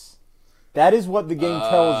enemies. That is what the game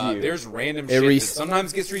tells you. There's random It shit that resets.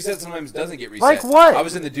 sometimes gets reset, sometimes doesn't get reset. Like what? I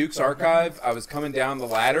was in the Duke's archive. I was coming down the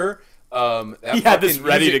ladder. That he had this fucking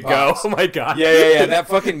ready to music go. box. Oh my god! Yeah. That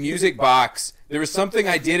fucking music box. There was something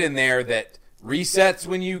I did in there that resets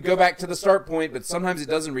when you go back to the start point, but sometimes it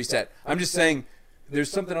doesn't reset. I'm just saying, there's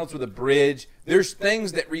something else with a bridge. There's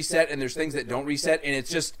things that reset and there's things that don't reset, and it's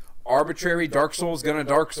just arbitrary. Dark Souls gonna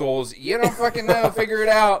Dark Souls. You don't fucking know. Figure it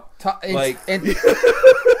out.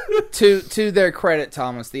 To their credit,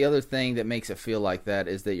 Thomas, the other thing that makes it feel like that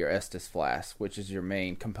is that your Estus Flask, which is your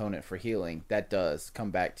main component for healing, that does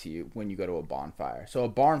come back to you when you go to a bonfire. So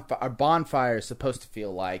a bonfire is supposed to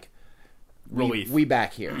feel like Relief. We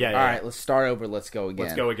back here. Yeah, All yeah. right, let's start over. Let's go again.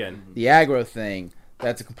 Let's go again. The aggro thing,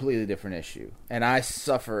 that's a completely different issue. And I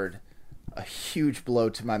suffered a huge blow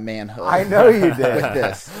to my manhood. I know you did. With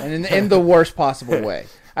this, and in the worst possible way.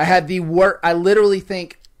 I literally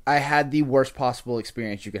think I had the worst possible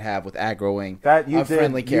experience you could have with aggroing a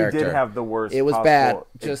friendly character. You did have the worst. It was possible bad.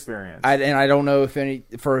 Just experience. and I don't know if any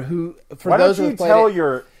for Why those don't who you played tell it,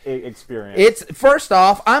 your experience? It's first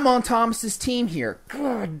off, I'm on Thomas's team here.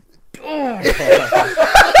 God. Oh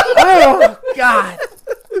God.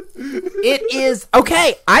 It is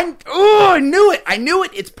okay. I knew it. I knew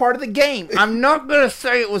it. It's part of the game. I'm not gonna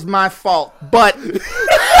say it was my fault, but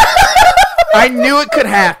I knew it could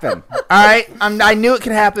happen. All right, I knew it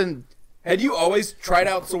could happen. Had you always tried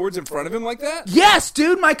out swords in front of him like that? Yes,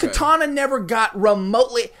 dude. My katana never got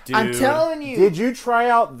remotely. I'm Dude. telling you. Did you try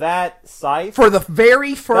out that scythe? For the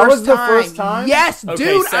very first time. That was the first time? Yes, Okay,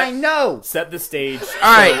 dude. set- I know. Set the stage.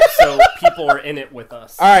 All right. So people are in it with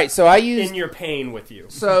us. All right, so I used In your pain with you.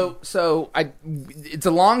 it's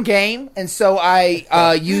a long game, and so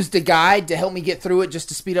I used a guide to help me get through it, just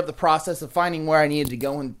to speed up the process of finding where I needed to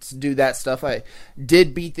go and to do that stuff. I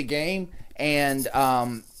did beat the game, and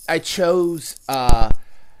I chose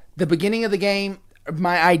the beginning of the game.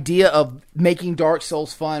 My idea of making Dark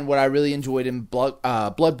Souls fun, what I really enjoyed in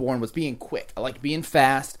Bloodborne, was being quick. I like being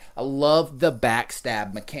fast. I love the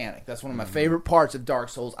backstab mechanic. That's one of my favorite parts of Dark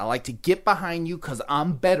Souls. I like to get behind you because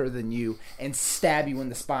I'm better than you and stab you in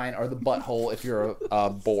the spine or the butthole if you're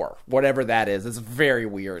a boar. Whatever that is. It's very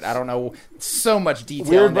weird. I don't know. So much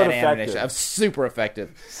detail Weird in that but effective. animation. It's super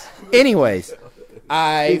effective. Anyways,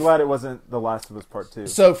 Be glad it wasn't The Last of Us Part 2.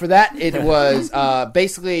 so for that, it was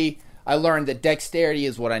basically I learned that dexterity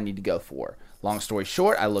is what I need to go for. Long story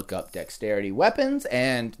short, I look up dexterity weapons,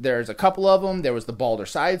 and there's a couple of them. There was the Baldur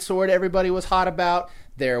Side Sword everybody was hot about.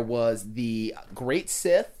 There was the Great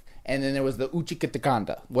Sith, and then there was the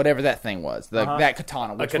Uchikitakanda, whatever that thing was, that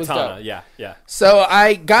katana, A which was katana. dope. Yeah. So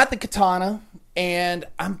I got the katana, and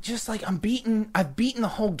I'm just like, I've beaten the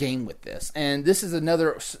whole game with this. And this is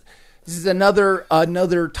this is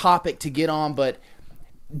another topic to get on, but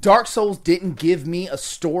Dark Souls didn't give me a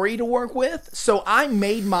story to work with, so I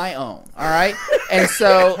made my own. All right, and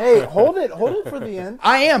so Hey, hold it for the end.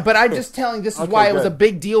 I am, but I'm just telling. This is Okay, why it was a good.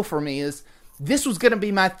 big deal for me. Is this was going to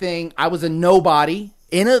be my thing? I was a nobody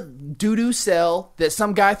in a doo-doo cell that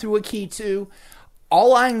some guy threw a key to.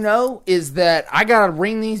 All I know is that I got to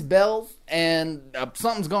ring these bells, and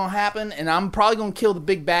something's going to happen, and I'm probably going to kill the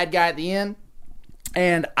big bad guy at the end.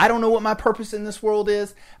 And I don't know what my purpose in this world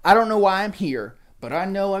is. I don't know why I'm here. But I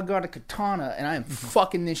know I got a katana, and I am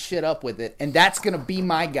fucking this shit up with it, and that's going to be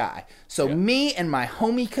my guy. So me and my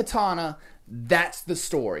homie katana, that's the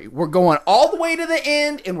story. We're going all the way to the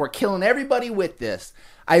end, and we're killing everybody with this.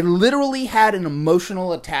 I literally had an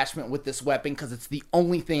emotional attachment with this weapon because it's the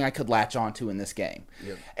only thing I could latch onto in this game.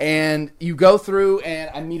 Yep. And you go through,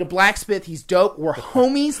 and I meet a blacksmith. He's dope. We're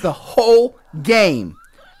homies the whole game.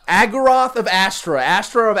 Agaroth of Astra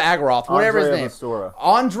of Agaroth, whatever Andre his of name. Astora.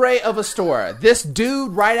 Andre of Astora. This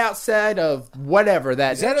dude right outside of whatever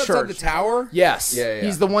that Is that church. outside the tower? Yes. Yeah.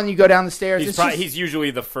 He's the one you go down the stairs. He's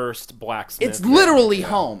usually the first blacksmith. It's literally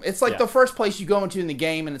home. It's like Yeah. the first place you go into in the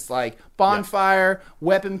game, and it's like bonfire,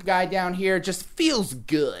 weapon guy down here. Just feels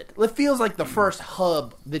good. It feels like the first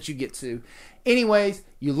hub that you get to. Anyways,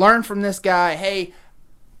 you learn from this guy. Hey,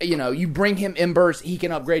 you bring him embers. He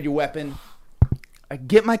can upgrade your weapon. I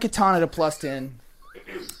get my katana to plus 10.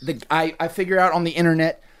 I figure out on the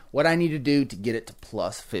internet what I need to do to get it to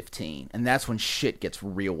plus 15. And that's when shit gets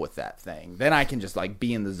real with that thing. Then I can just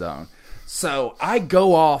be in the zone. So I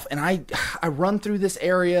go off and I run through this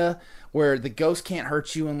area where the ghost can't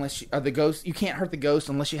hurt you unless you can't hurt the ghost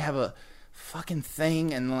unless you have a fucking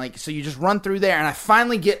thing, and so you just run through there, and I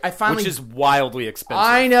finally which is wildly expensive.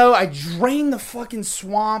 I know. I drain the fucking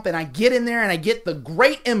swamp, and I get in there, and I get the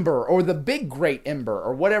Great Ember, or the Big Great Ember,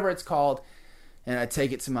 or whatever it's called, and I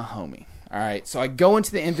take it to my homie. All right, so I go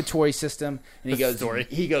into the inventory system, and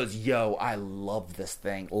he goes, yo, I love this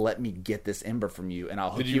thing. Let me get this ember from you, and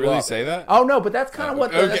I'll hook Did you you really up. say that? Oh no, but that's kind of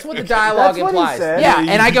what that's what the Okay. dialogue That's what he implies. said. Yeah,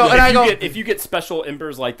 and I go, If you get special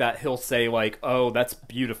embers like that, he'll say "Oh, that's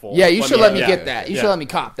beautiful." yeah, you should let me yeah. get that. You Yeah. should let me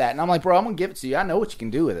cop that. And I'm like, bro, I'm going to give it to you. I know what you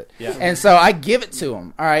can do with it. Yeah. And so I give it to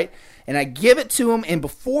him, all right? And I give it to him, and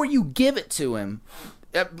before you give it to him,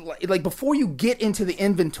 before you get into the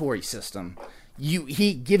inventory system,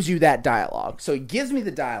 he gives you that dialogue. So he gives me the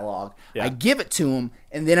dialogue, Yeah. I give it to him,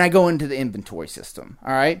 and then I go into the inventory system,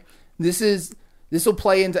 all right? This will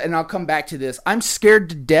play into, and I'll come back to this. I'm scared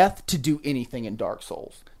to death to do anything in Dark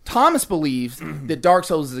Souls. Thomas believes that Dark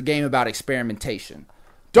Souls is a game about experimentation.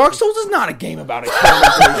 Dark Souls is not a game about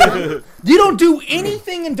experimentation. You don't do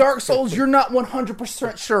anything in Dark Souls you're not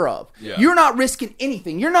 100% sure of. Yeah. You're not risking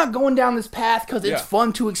anything. You're not going down this path because it's Yeah.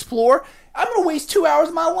 fun to explore. I'm going to waste 2 hours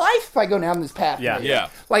of my life if I go down this path. Yeah. Yeah.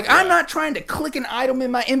 I'm not trying to click an item in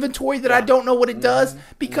my inventory that I don't know what it does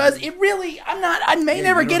because it really, I may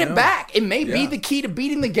never get it back. It may be Yeah. the key to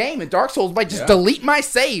beating the game, and Dark Souls might just delete my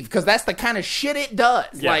save because that's the kind of shit it does.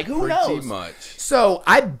 Yeah, who Pretty knows? much. So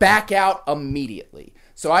I back out immediately.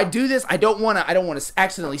 So I do this. I don't want to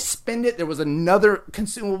accidentally spend it. There was another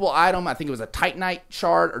consumable item. I think it was a Titanite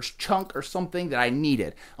shard or chunk or something that I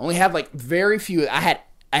needed. I only have very few. I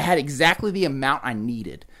had exactly the amount I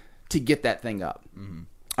needed to get that thing up. Mm-hmm.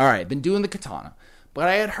 All right, been doing the katana, but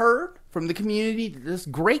I had heard from the community that this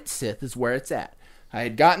Great Sith is where it's at. I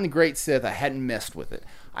had gotten the Great Sith. I hadn't messed with it.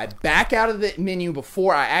 I back out of the menu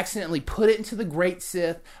before I accidentally put it into the Great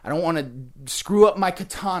Sith. I don't want to screw up my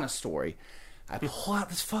katana story. I pull out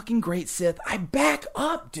this fucking Great Sith. I back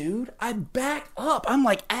up, dude. I back up. I'm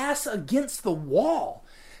like ass against the wall.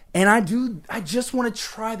 And I just want to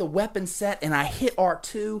try the weapon set, and I hit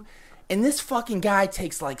R2, and this fucking guy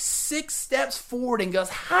takes 6 steps forward and goes,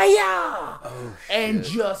 hiya! And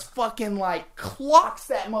just fucking clocks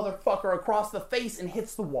that motherfucker across the face and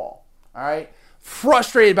hits the wall. All right?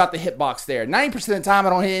 Frustrated about the hitbox there. 90% of the time I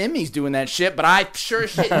don't hit enemies doing that shit, but I sure as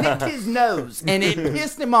shit nicked his nose, and it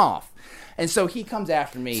pissed him off. And so he comes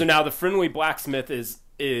after me. So now the friendly blacksmith is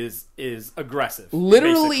aggressive.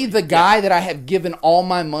 Literally, basically. the guy that I have given all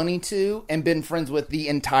my money to and been friends with the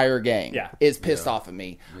entire game is pissed off at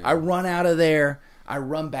me. Yeah. I run out of there. I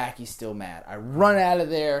run back. He's still mad. I run out of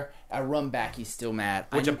there. I run back. He's still mad.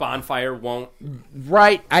 Which a bonfire won't.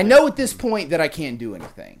 Right. I know at this point that I can't do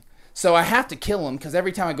anything. So I have to kill him because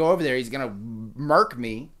every time I go over there, he's going to murk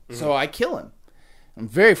me. Mm-hmm. So I kill him. I'm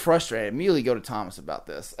very frustrated. I immediately go to Thomas about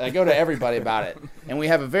this. I go to everybody about it. And we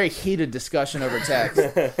have a very heated discussion over text.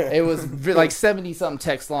 It was 70-something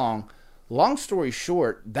text long. Long story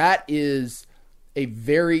short, that is a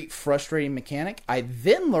very frustrating mechanic. I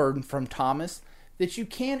then learned from Thomas that you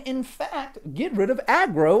can, in fact, get rid of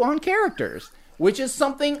aggro on characters, which is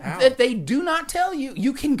something that they do not tell you.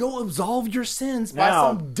 You can go absolve your sins by Now-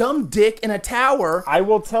 some dumb dick in a tower. I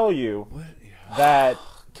will tell you that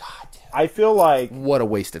I feel like What a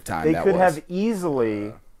waste of time they that could was. have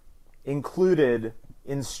easily included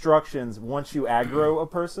instructions once you aggro a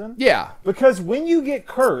person. Yeah. Because when you get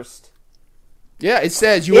cursed, Yeah, it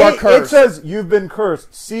says you are it cursed. says you've been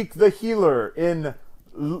cursed. Seek the healer in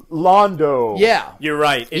Londo. Yeah. You're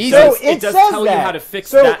right. It Easy. does, So it it does says tell that. you how to fix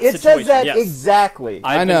so that it situation. says that yes. exactly.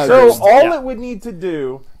 I know. So Dude. all Yeah. it would need to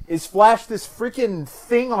do is flash this freaking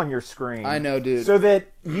thing on your screen. I know, dude. So that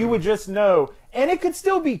you would just know. And it could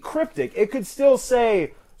still be cryptic. It could still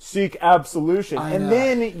say, seek absolution. I And know.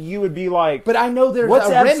 then you would be like, But I know there's what's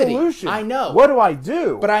a remedy. absolution? I know. What do I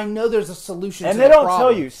do? But I know there's a solution and to they the don't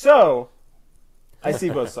problem. tell you. So, I see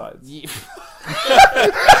both sides.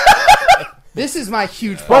 This is my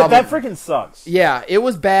huge But problem. that freaking sucks. Yeah, it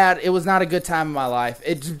was bad. It was not a good time in my life.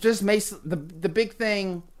 It just makes the big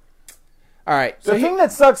thing. All right, so The thing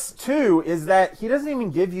that sucks too is that he doesn't even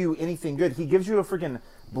give you anything good. He gives you a freaking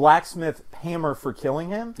blacksmith hammer for killing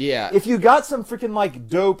him. Yeah. If you got some freaking like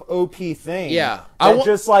dope OP thing, Yeah. that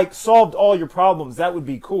just like solved all your problems, that would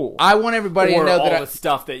be cool. I want everybody or to know all that. the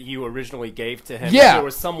stuff that you originally gave to him. Yeah. There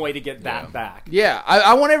was some way to get that back.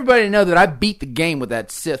 I want everybody to know that I beat the game with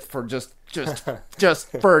that Sith for just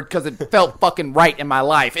because it felt fucking right in my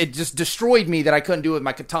life. It just destroyed me that I couldn't do it with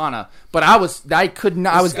my katana. But I could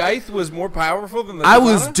not. I was Scythe was more powerful than the I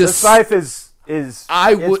was katana? the scythe is it's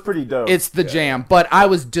pretty dope. It's the jam, but I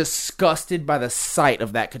was disgusted by the sight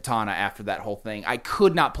of that katana after that whole thing. I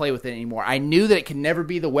could not play with it anymore. I knew that it could never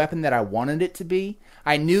be the weapon that I wanted it to be.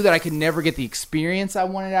 I knew that I could never get the experience I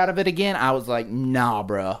wanted out of it again. I was like, nah,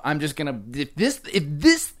 bro. I'm just gonna if this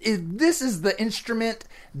is the instrument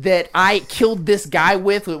that I killed this guy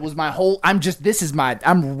with. It was my whole. I'm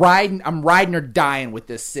riding or dying with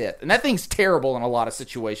this Sith, and that thing's terrible in a lot of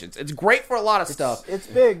situations. It's great for a lot of stuff. It's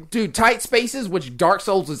big. Dude, tight spaces, which Dark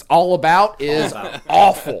Souls is all about, is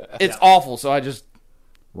awful. It's awful. So I just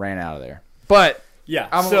ran out of there. But Yeah.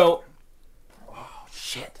 I'm so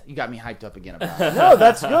shit, you got me hyped up again about it. No,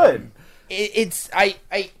 that's good.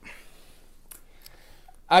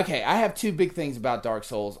 Okay, I have two big things about Dark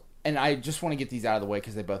Souls, and I just want to get these out of the way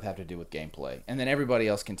because they both have to do with gameplay. And then everybody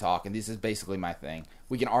else can talk, and this is basically my thing.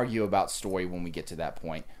 We can argue about story when we get to that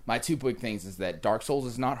point. My two big things is that Dark Souls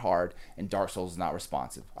is not hard, and Dark Souls is not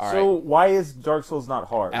responsive. All right. So why is Dark Souls not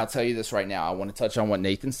hard? I'll tell you this right now. I want to touch on what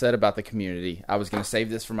Nathan said about the community. I was going to save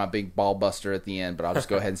this for my big ball buster at the end, but I'll just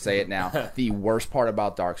go ahead and say it now. The worst part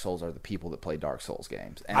about Dark Souls are the people that play Dark Souls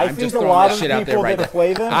games. And I I'm think just a throwing lot that of shit out there people right that now.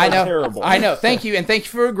 play them I are know. terrible. I know. Thank you, and thank you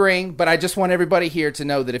for agreeing, but I just want everybody here to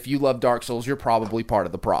know that if you love Dark Souls, you're probably part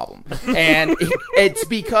of the problem. And it's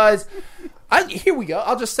because... here we go.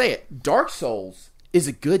 I'll just say it. Dark Souls is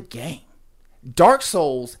a good game. Dark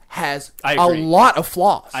Souls has I a agree. lot of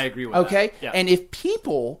flaws. I agree with that. Okay? Yeah. And if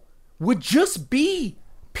people would just be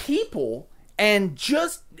people and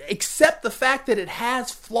just accept the fact that it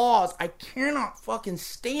has flaws, I cannot fucking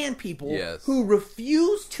stand people Yes. who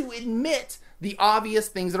refuse to admit the obvious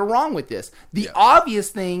things that are wrong with this. The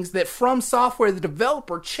obvious things that From Software, the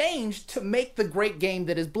developer, changed to make the great game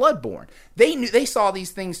that is Bloodborne. They saw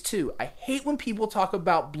these things too. I hate when people talk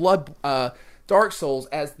about Dark Souls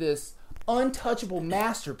as this untouchable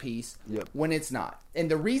masterpiece when it's not.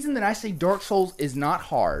 And the reason that I say Dark Souls is not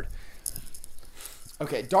hard.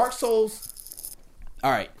 Okay, Dark Souls.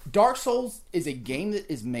 All right, Dark Souls is a game that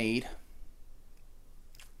is made.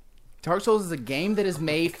 Dark Souls is a game that is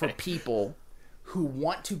made for people who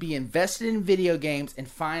want to be invested in video games and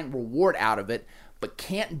find reward out of it, but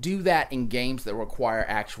can't do that in games that require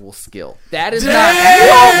actual skill. That is not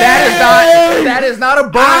a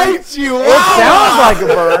burn. It sounds like a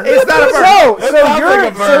burn. It's not a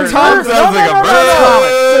burn.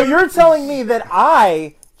 So you're telling me that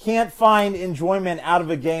I can't find enjoyment out of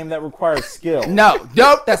a game that requires skill. Nope,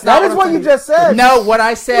 that's That not is what I'm you saying. just said. No, what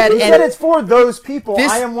I said. You said it's for those people.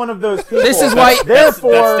 This- I am one of those people. This is why-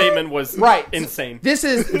 Therefore, that statement was Right. insane. This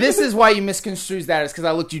is why you misconstrues that is because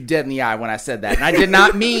I looked you dead in the eye when I said that, and I did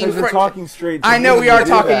not mean. Because we're talking straight to I know me we to are do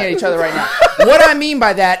talking that. at each other right now. What I mean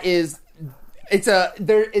by that is,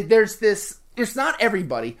 there's this. It's not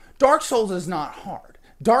everybody. Dark Souls is not hard.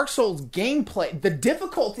 Dark Souls gameplay, the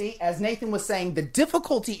difficulty, as Nathan was saying, the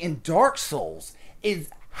difficulty in Dark Souls is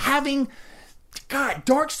having. God,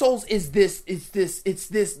 Dark Souls is this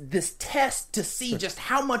test to see just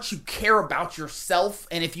how much you care about yourself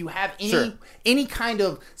and if you have any kind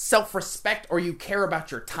of self-respect or you care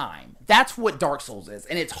about your time. That's what Dark Souls is.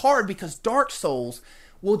 And it's hard because Dark Souls,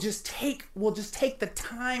 will just take the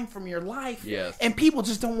time from your life, Yes. and people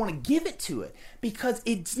just don't want to give it to it because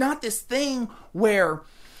it's not this thing where,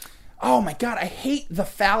 oh my God, I hate the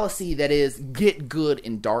fallacy that is get good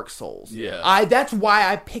in Dark Souls. Yeah. That's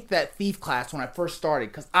why I picked that thief class when I first started,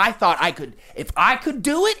 because I thought if I could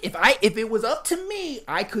do it, if it was up to me,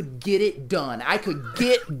 I could get it done. I could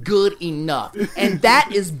get good enough. And that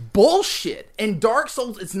is bullshit. In Dark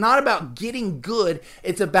Souls, it's not about getting good.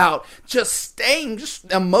 It's about just staying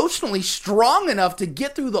emotionally strong enough to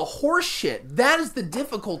get through the horse shit. That is the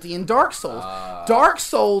difficulty in Dark Souls. Dark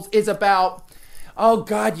Souls is about, oh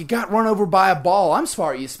God, you got run over by a ball. I'm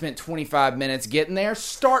sorry you spent 25 minutes getting there.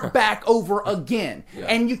 Start back over again.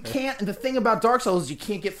 And you can't, the thing about Dark Souls is you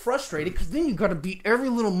can't get frustrated because then you got to beat every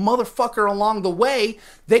little motherfucker along the way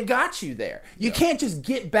that got you there. You can't just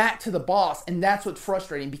get back to the boss, and that's what's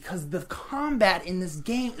frustrating because the combat in this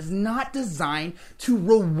game is not designed to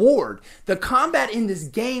reward. The combat in this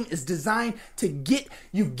game is designed to get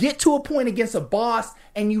to a point against a boss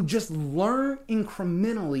and you just learn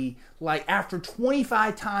incrementally. Like after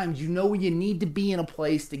 25 times, you know where you need to be in a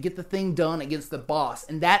place to get the thing done against the boss.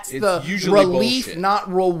 And that's the usually relief, bullshit.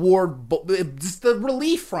 not reward. Just the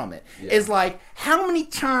relief from it is like, how many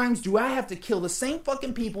times do I have to kill the same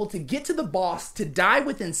fucking people to get to the boss, to die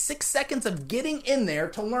within 6 seconds of getting in there,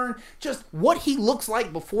 to learn just what he looks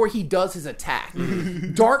like before he does his attack?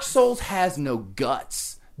 Dark Souls has no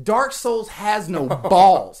guts. Dark Souls has no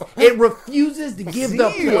balls. It refuses to give the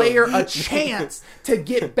player a chance to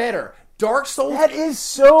get better. Dark Souls... That is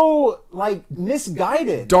so, like,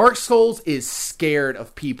 misguided. Dark Souls is scared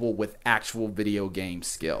of people with actual video game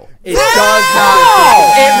skill. It does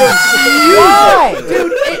not... It refuses...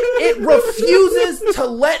 Dude, it refuses to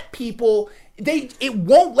let people... It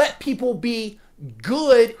won't let people be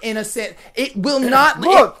good in a sense. It will not...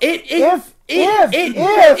 Look, if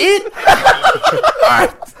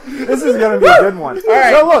this is going to be a good one. All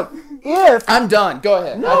right. So look, if I'm done. Go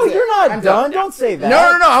ahead. no, That's it. you're not I'm done. Don't say that. No.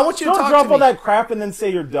 I want you to Don't talk drop to all me. that crap and then say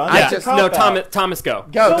you're done. Yeah. That's a No, cop-out. Thomas, go.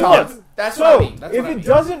 Go, So Thomas. look, That's so what I mean. That's if what I it mean.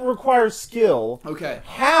 doesn't require skill, Okay.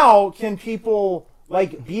 how can people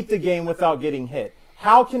like beat the game without getting hit?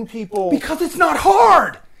 How can people? Because it's not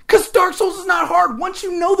hard. Because Dark Souls is not hard. Once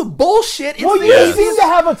you know the bullshit, it's well, the you easiest. seem to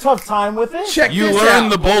have a tough time with it. Check You this learn out.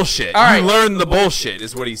 the bullshit. All right. You learn the bullshit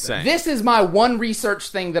is what he's saying. This is my one research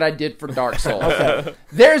thing that I did for Dark Souls.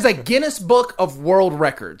 There's a Guinness Book of World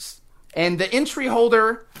Records, and the entry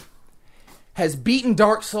holder has beaten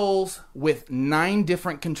Dark Souls with 9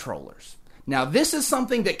 different controllers. Now, this is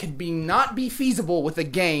something that could not be feasible with a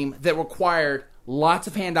game that required lots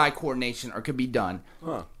of hand-eye coordination or could be done.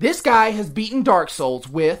 This guy has beaten Dark Souls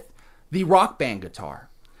with the Rock Band guitar,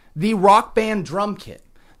 the Rock Band drum kit,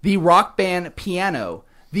 the Rock Band piano,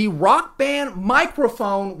 the Rock Band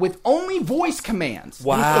microphone with only voice commands,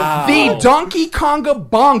 Wow. the Donkey Konga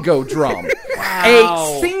bongo drum,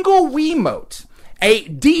 a single Wiimote, a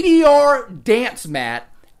DDR dance mat,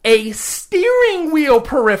 a steering wheel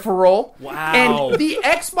peripheral, Wow. and the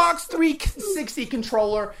Xbox 360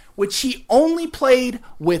 controller, which he only played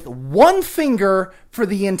with one finger for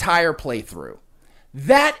the entire playthrough.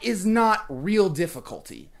 That is not real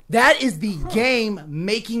difficulty. That is the game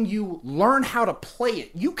making you learn how to play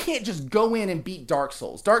it. You can't just go in and beat Dark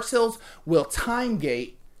Souls. Dark Souls will time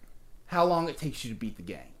gate how long it takes you to beat the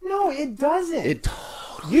game. No, it doesn't. It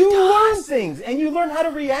totally You does. learn things and you learn how to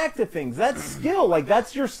react to things. That's skill. Like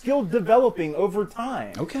that's your skill developing over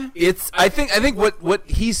time. Okay. I think what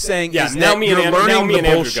he's saying Yeah, is now that me and you're Andrew- now learning me the and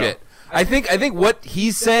Andrew bullshit. go. I think what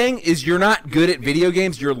he's saying is you're not good at video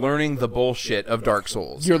games. You're learning the bullshit of Dark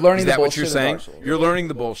Souls. You're learning Is the that what you're bullshit of saying? Dark Souls. You're learning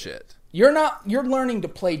the bullshit. You're learning to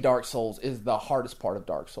play Dark Souls is the hardest part of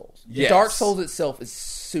Dark Souls. Yes. Dark Souls itself is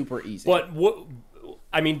super easy. But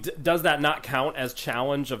does that not count as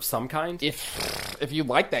challenge of some kind? If you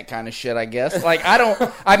like that kind of shit, I guess. Like I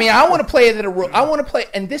want to play it I want to play,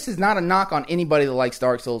 and this is not a knock on anybody that likes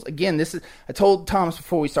Dark Souls. Again, I told Thomas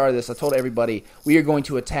before we started this, I told everybody we are going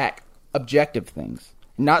to attack objective things,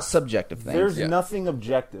 not subjective things. There's nothing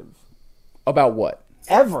objective. About what?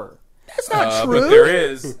 Ever. That's not true. But there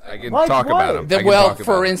is. I can Like talk what? about him. Well,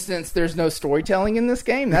 for instance, there's no storytelling in this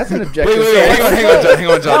game. That's an objective. Wait, thing. hang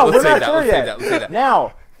on, John. No, Let's we're say not that. sure Let's yet. say that. Let's say that.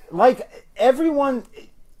 Now, like everyone.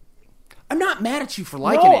 I'm not mad at you for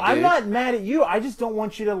liking No, it, dude. I'm not mad at you. I just don't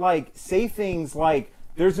want you to like say things like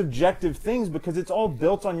there's objective things because it's all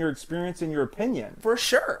built on your experience and your opinion. For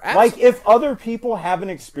sure. Like if other people have an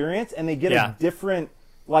experience and they get Yeah. a different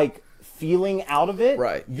like feeling out of it,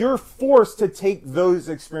 Right. you're forced to take those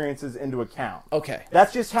experiences into account. Okay.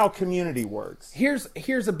 That's just how community works. Here's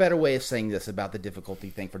a better way of saying this about the difficulty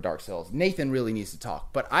thing for Dark Souls. Nathan really needs to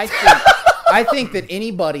talk, but I think I think that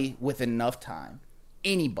anybody with enough time,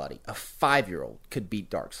 anybody, a 5-year-old could beat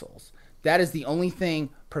Dark Souls. That is the only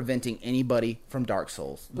thing preventing anybody from Dark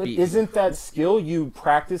Souls. But isn't that skill? You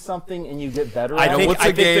practice something and you get better I at think, it? what's I a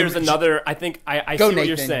think game- there's another. I think I Go, see what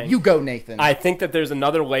you're Nathan. saying. You go, Nathan. I think that there's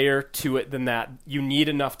another layer to it than that. You need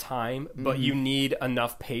enough time, but you need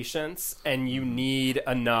enough patience, and you need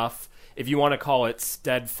enough, if you want to call it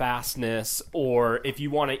steadfastness, or if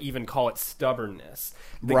you want to even call it stubbornness.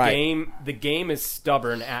 The game is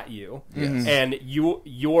stubborn at you, and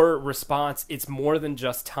your response, it's more than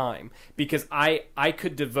just time, because I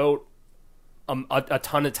could devote a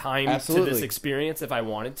ton of time Absolutely. to this experience if I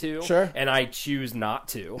wanted to, Sure. and I choose not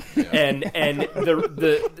to. And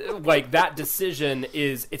the like, that decision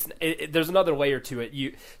is there's another layer to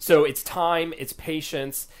it. So it's time, it's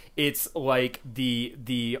patience, it's like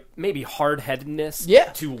the maybe hard-headedness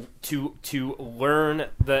to learn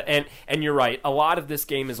and you're right, a lot of this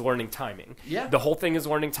game is learning timing. Yeah. The whole thing is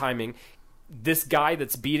learning timing. This guy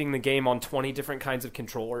that's beating the game on 20 different kinds of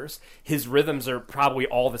controllers, his rhythms are probably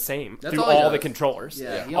all the same That's through all he all the does. controllers.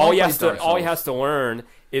 Yeah, he All only he plays has to Dark all he Souls. has to learn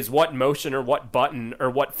is what motion or what button or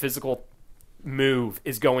what physical move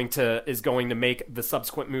is going to make the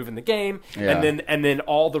subsequent move in the game, Yeah. and then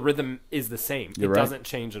all the rhythm is the same. You're it right. doesn't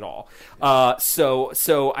change at all.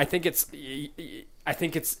 So I think it's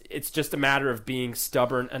just a matter of being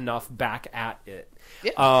stubborn enough back at it.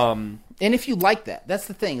 Yeah. And if you like that, that's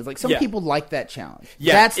the thing. It's like some Yeah. people like that challenge.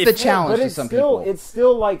 Yeah, That's if- the challenge But to it's some still people. it's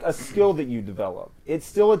still like a skill that you develop. It's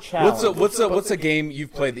still a challenge. What's a game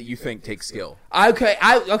you've played that you think takes skill?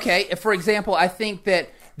 Okay. For example, I think that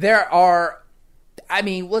there are,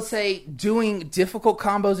 let's say doing difficult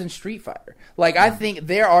combos in Street Fighter. Like, I think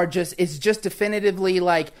there are it's just definitively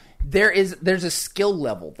like there's a skill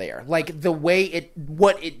level there. Like the way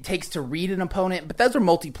what it takes to read an opponent, but those are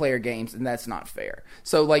multiplayer games and that's not fair.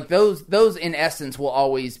 So like those in essence will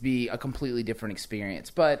always be a completely different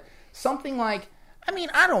experience. But something like, I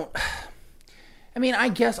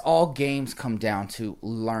guess all games come down to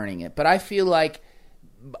learning it, but I feel like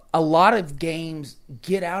a lot of games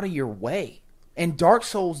get out of your way, and Dark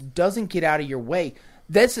Souls doesn't get out of your way.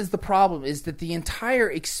 This is the problem, is that the entire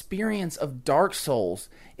experience of Dark Souls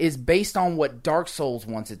is based on what Dark Souls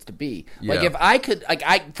wants it to be. Yeah. Like, if I could,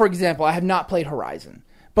 for example, I have not played Horizon,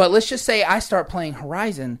 but let's just say I start playing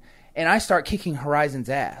Horizon and I start kicking Horizon's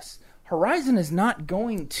ass. Horizon is not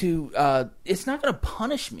going to, it's not going to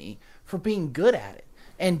punish me for being good at it.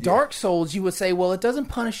 And Dark Souls, you would say, well, it doesn't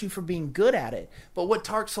punish you for being good at it. But what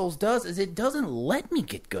Dark Souls does is it doesn't let me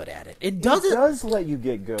get good at it. It doesn't. It does let you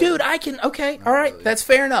get good. Dude, okay, all right, that's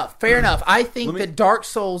fair enough. Fair enough. I think that Dark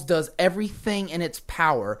Souls does everything in its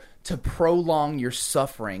power to prolong your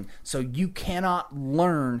suffering, so you cannot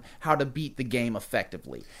learn how to beat the game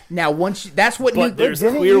effectively. Now, that's what. But there's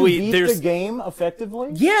Didn't clearly you beat the game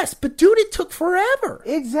effectively? Yes, but dude, it took forever.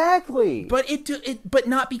 Exactly. But but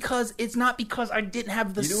not because I didn't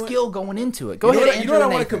have the know what? skill going into it. Go You know ahead, what, Andrew. you know what I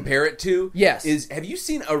and want to Nathan. compare it to? Yes. Is, have you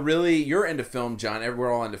seen a really? You're into film, John.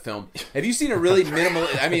 We're all into film. Have you seen a really minimal?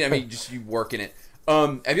 I mean, just you work in it.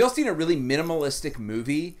 Have you all seen a really minimalistic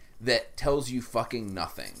movie that tells you fucking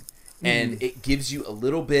nothing? And it gives you a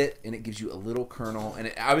little bit, and it gives you a little kernel.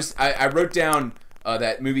 And I wrote down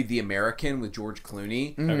that movie, The American, with George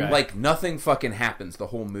Clooney. Okay. Like, nothing fucking happens the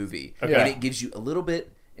whole movie, Okay. and it gives you a little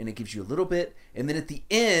bit, and it gives you a little bit, and then at the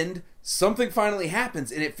end, something finally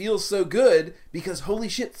happens, and it feels so good because holy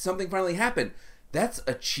shit, something finally happened. That's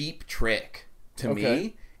a cheap trick to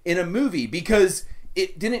me in a movie, because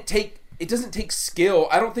it doesn't take skill.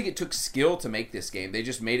 I don't think it took skill to make this game. They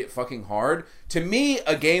just made it fucking hard. To me,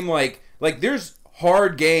 a game like there's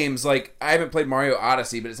hard games, like I haven't played Mario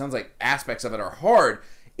Odyssey, but it sounds like aspects of it are hard.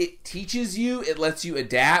 It teaches you, it lets you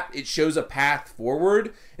adapt, it shows a path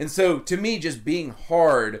forward. And so to me, just being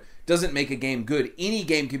hard doesn't make a game good. Any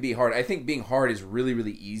game can be hard. I think being hard is really,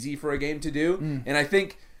 really easy for a game to do. And I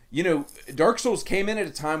think, Dark Souls came in at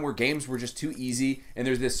a time where games were just too easy, and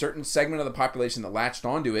there's this certain segment of the population that latched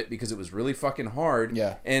onto it because it was really fucking hard.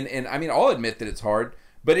 Yeah. And I mean, I'll admit that it's hard.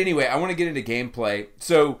 But anyway, I want to get into gameplay.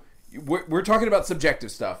 So we're talking about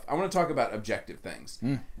subjective stuff. I want to talk about objective things.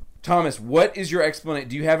 Thomas, what is your explanation?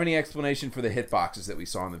 Do you have any explanation for the hitboxes that we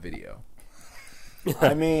saw in the video?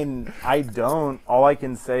 I mean, I don't. All I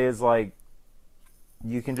can say is, like,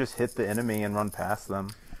 you can just hit the enemy and run past them.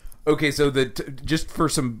 Okay, so just for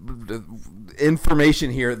some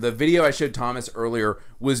information here, the video I showed Thomas earlier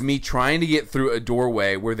was me trying to get through a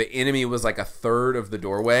doorway where the enemy was like a third of the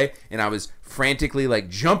doorway, and I was frantically like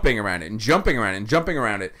jumping around it and jumping around it and jumping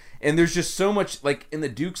around it. And there's just so much, like, in the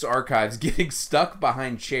Duke's archives, getting stuck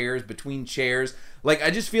behind chairs, between chairs. Like,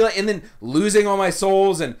 I just feel like, and then losing all my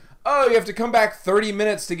souls, and oh, you have to come back 30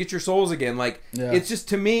 minutes to get your souls again. Like, Yeah. it's just,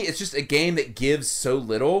 to me, it's just a game that gives so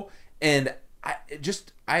little. And I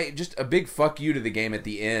just a big fuck you to the game at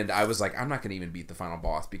the end. I was like, I'm not going to even beat the final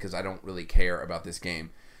boss because I don't really care about this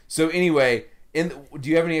game. So anyway, do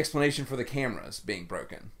you have any explanation for the cameras being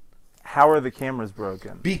broken? How are the cameras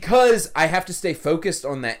broken? Because I have to stay focused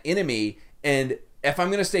on that enemy, and if I'm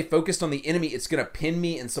going to stay focused on the enemy, it's going to pin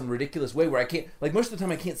me in some ridiculous way where I can't, like, most of the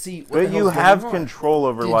time I can't see what the But you hell's have going on. control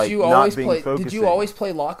over, Did like, you not always being play? focusing. Did you always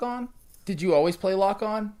play lock on? Did you always play lock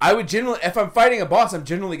on? I would generally, if I'm fighting a boss, I'm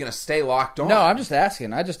generally going to stay locked on. No, I'm just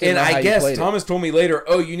asking. I just didn't And know how I you guess played Thomas told me later,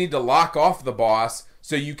 oh, you need to lock off the boss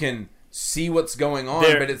so you can see what's going on.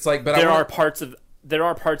 But it's like, but there I are want, parts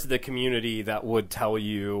of the community that would tell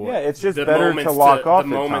you. Yeah, it's just the better to moments lock off The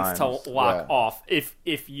at moments times. to lock Yeah. off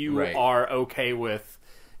if you Right. are okay with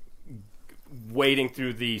wading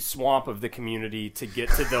through the swamp of the community to get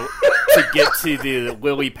to the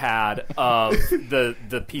lily pad of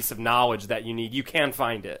the piece of knowledge that you need. You can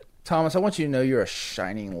find it. Thomas, I want you to know you're a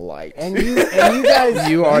shining light. And you guys,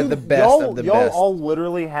 You are the best y'all, of the y'all best. all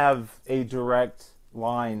literally have a direct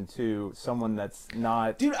line to someone that's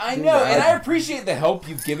not. dude, I know, and I appreciate the help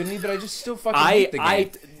you've given me, but I just still fucking hate the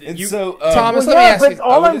game. And you- so, Thomas, Well, let me yeah, ask but you-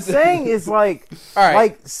 all I I'm would- saying is like, All right.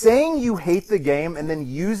 like saying you hate the game and then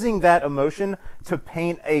using that emotion to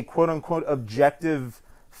paint a quote unquote objective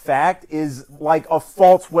fact is like a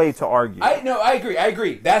false way to argue. I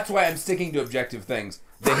agree. That's why I'm sticking to objective things.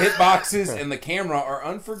 The hitboxes and the camera are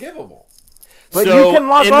unforgivable. but So, you can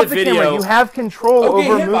lock in off the the camera. video- You have control Okay,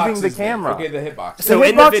 over hitboxes moving the then. camera. Okay, the hitboxes. So the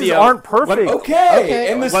in the hitboxes video- aren't perfect. Okay,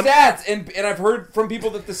 and the What- stats, and I've heard from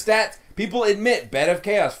people that the stats, people admit Bed of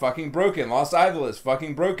Chaos fucking broken, Lost Idol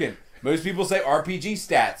fucking broken. Most people say RPG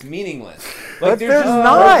stats meaningless. Like But they're there's just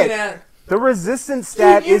not. broken at. The resistance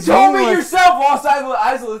stat Dude, you is told me meaningless. yourself Lost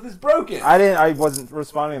Idol is broken. I wasn't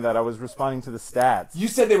responding to that. I was responding to the stats. You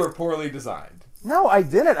said they were poorly designed. No, I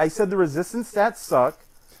didn't. I said the resistance stats suck.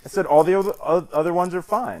 I said all the other ones are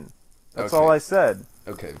fine. That's Okay. all I said.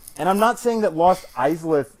 Okay. And I'm not saying that Lost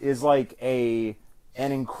Izalith is like an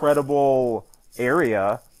incredible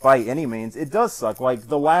area by any means. It does suck. Like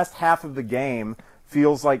the last half of the game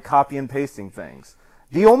feels like copy and pasting things.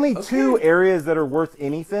 The only two areas that are worth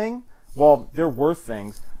anything, well, they're worth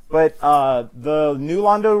things, but the New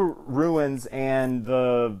Londo ruins and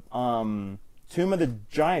the Tomb of the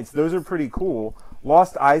Giants, those are pretty cool.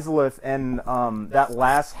 Lost Izalith and that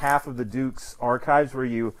last half of the Duke's archives where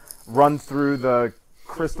you run through the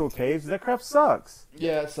crystal caves, that crap sucks.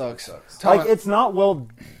 Yeah, it sucks. Like, it's not well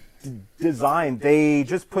designed. They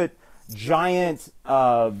just put giant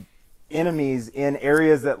enemies in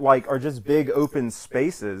areas that like are just big open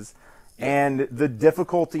spaces, and the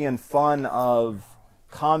difficulty and fun of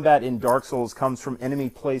combat in Dark Souls comes from enemy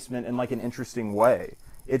placement in like an interesting way.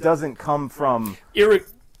 It doesn't come from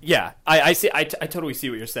Yeah, I see. I totally see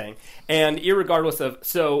what you're saying. And irregardless of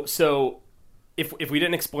so if we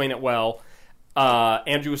didn't explain it well,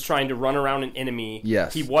 Andrew was trying to run around an enemy.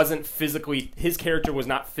 Yes. He wasn't physically. His character was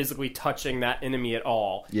not physically touching that enemy at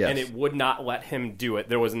all. Yes. And it would not let him do it.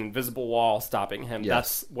 There was an invisible wall stopping him.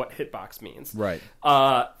 Yes. That's what hitbox means. Right.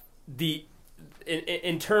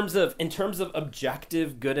 In terms of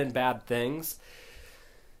objective good and bad things.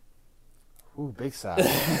 ooh, big sigh.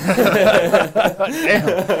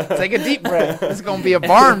 Damn. Take a deep breath. This is going to be a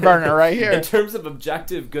barn burner right here. In terms of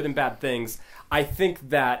objective good and bad things, I think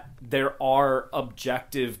that there are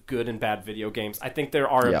objective good and bad video games. I think there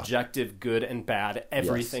are Yeah. objective good and bad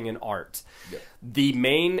everything in art. The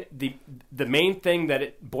main thing that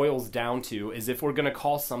it boils down to is if we're going to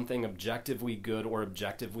call something objectively good or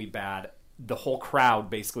objectively bad, the whole crowd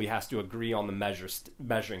basically has to agree on the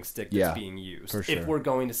measuring stick that's Yeah, being used. for sure. If we're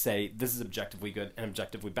going to say this is objectively good and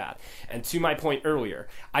objectively bad. And to my point earlier,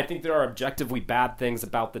 I think there are objectively bad things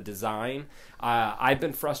about the design. I've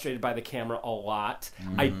been frustrated by the camera a lot.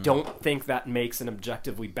 I don't think that makes an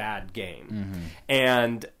objectively bad game.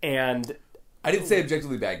 And I didn't say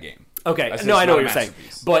objectively bad game. okay, I said no, it's I know not what a you're saying.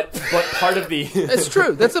 masterpiece. But part of the It's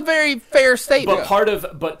true. That's a very fair statement.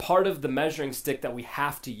 But part of the measuring stick that we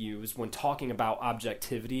have to use when talking about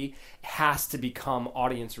objectivity has to become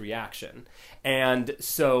audience reaction. And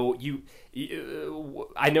so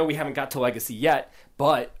I know we haven't got to Legacy yet,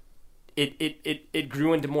 but it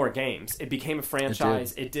grew into more games. It became a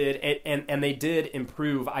franchise. It did. And they did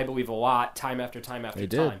improve, I believe, a lot time after time after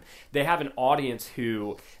They time. did. They have an audience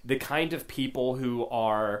who, the kind of people who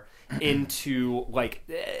are, into like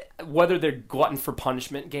whether they're glutton for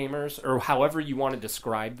punishment gamers or however you want to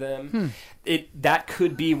describe them, that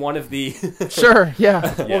could be one of the Sure,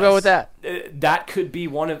 yeah, we'll go with that. that could be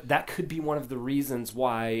one of the reasons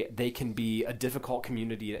why they can be a difficult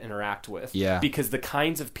community to interact with. Yeah. Because the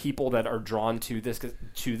kinds of people that are drawn to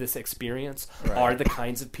this experience are the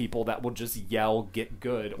kinds of people that will just yell "get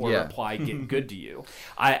good" or reply "get good" to you.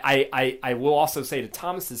 I will also say, to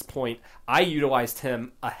Thomas's point, I utilized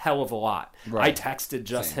him a hell of a lot. Right. I texted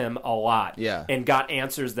just him a lot, and got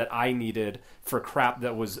answers that I needed for crap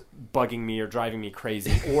that was bugging me or driving me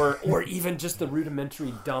crazy, or even just the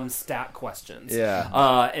rudimentary dumb stat questions.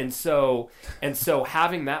 And so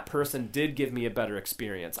having that person did give me a better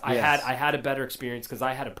experience. I had a better experience because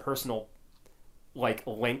I had a personal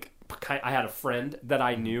link. I had a friend that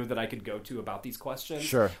I knew that I could go to about these questions.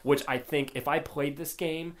 Sure. Which I think if I played this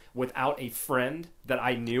game without a friend that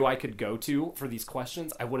I knew I could go to for these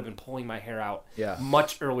questions, I would have been pulling my hair out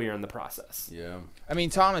much earlier in the process. Yeah. I mean,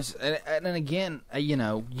 Thomas, and again,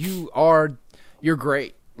 you're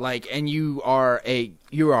great. And you are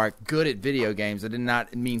good at video games. I did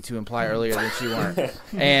not mean to imply earlier that you weren't.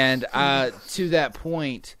 And to that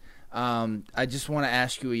point, I just want to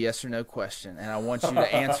ask you a yes or no question, and I want you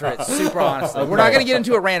to answer it super honestly. We're not going to get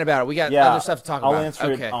into a rant about it. We got other stuff to talk about. I'll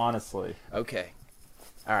answer it honestly. Okay.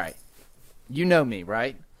 All right. You know me,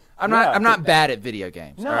 right? I'm not bad at video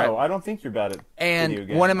games. No, right? I don't think you're bad at video games.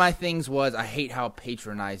 And one of my things was I hate how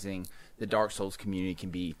patronizing the Dark Souls community can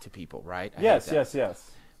be to people, right? Yes.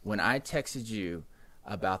 When I texted you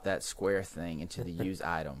about that square thing into the use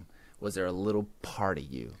item, was there a little part of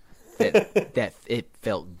you that it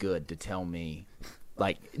felt good to tell me?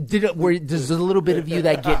 There's a little bit of you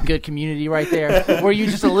that get good community right there? Were you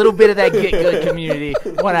just a little bit of that get good community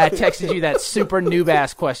when I texted you that super noob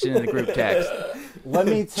ass question in the group text? Let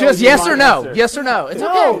me tell just you yes my or no. answer. Yes or no. It's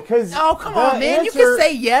No, okay. 'cause Oh, come on, the man. You answer- can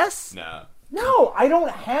say yes. No, I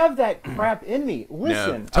don't have that crap in me.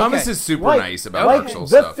 Listen, Thomas Okay. is super like- nice about like, Dark Souls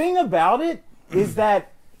the stuff. thing about it is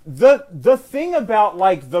that the thing about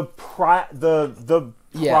the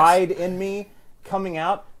pride in me coming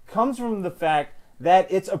out comes from the fact that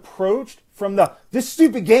it's approached from this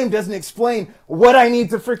stupid game doesn't explain what I need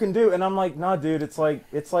to freaking do, and I'm like, nah, dude, it's like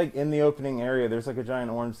in the opening area, there's a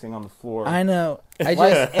giant orange thing on the floor. I know.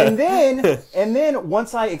 And then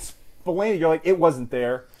once I explained it, you're like, it wasn't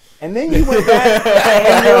there. And then you went back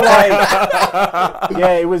and you're like,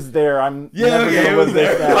 yeah, it was there. I'm never okay, gonna it was live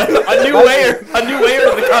this there. down. a new layer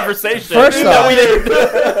of the conversation. First that off- we didn't.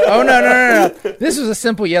 Oh, no. This was a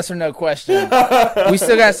simple yes or no question. We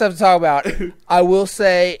still got stuff to talk about. I will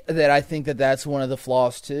say that I think that that's one of the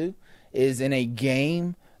flaws, too, is in a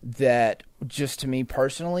game that, just to me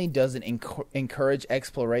personally, doesn't encourage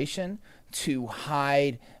exploration to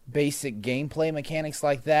hide basic gameplay mechanics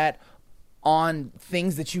like that on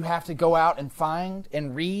things that you have to go out and find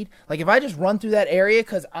and read. Like, if I just run through that area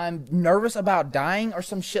because I'm nervous about dying or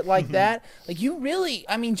some shit like that, you really,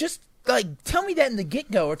 just, tell me that in the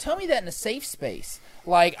get-go or tell me that in a safe space.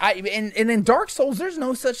 And in Dark Souls, there's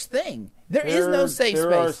no such thing. There is no safe space.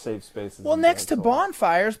 There are safe spaces. Well, in next to Dark Souls.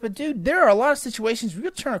 bonfires, but, dude, there are a lot of situations where you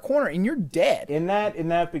turn a corner and you're dead. In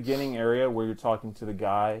that beginning area where you're talking to the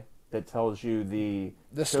guy that tells you the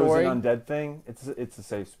story? chosen undead thing, it's a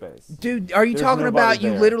safe space. Dude, are you There's talking nobody about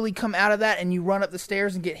you there. literally come out of that and you run up the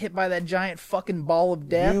stairs and get hit by that giant fucking ball of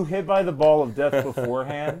death? You hit by the ball of death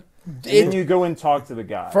beforehand, and then you go and talk to the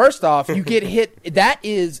guy. First off, you get hit. That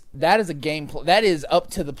is a game. That is up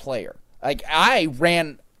to the player. I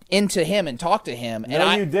ran into him and talked to him. No,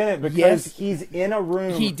 and you didn't, because Yes. he's in a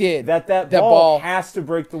room. He did. That That ball ball- has to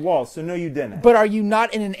break the wall. So no, you didn't. But are you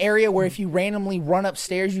not in an area where if you randomly run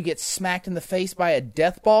upstairs, you get smacked in the face by a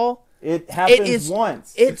death ball? it happens It is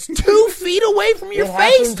once. It's 2 feet away from your It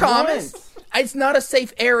face, happens Thomas. once. It's not a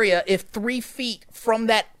safe area if 3 feet from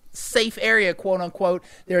that safe area, quote unquote,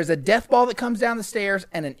 there's a death ball that comes down the stairs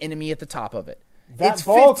and an enemy at the top of it. That It's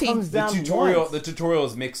ball 15 comes The down tutorial, once. the tutorial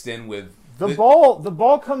is mixed in with The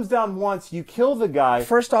ball comes down once. You kill the guy.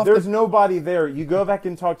 First off, there's nobody there. You go back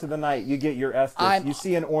and talk to the knight. You get your Estus. You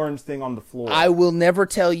see an orange thing on the floor. I will never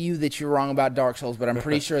tell you that you're wrong about Dark Souls, but I'm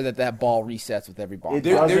pretty sure that ball resets with every ball. It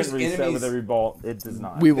There- doesn't there's reset enemies- with every ball. It does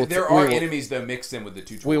not. There are enemies though mixed in with the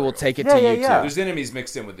tutorial. We will take it Yeah, to yeah, you yeah. too. There's enemies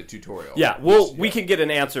mixed in with the tutorial. Yeah, we can get an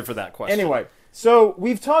answer for that question. Anyway, so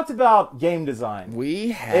we've talked about game design We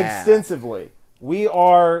have extensively. We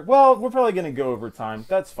are, well, we're probably going to go over time.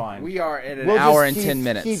 That's fine. We are at an We'll hour just and 10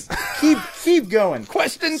 minutes. Keep going.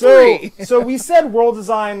 Question So, 3. so we said world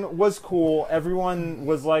design was cool. Everyone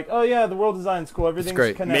was like, "Oh yeah, the world design's cool. Everything's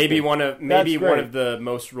great. connected." Maybe one That's one great. of the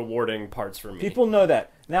most rewarding parts for me. People know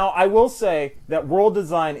that. Now, I will say that world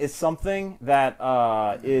design is something that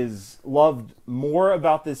is loved more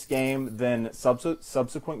about this game than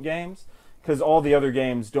subsequent games, because all the other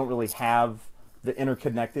games don't really have the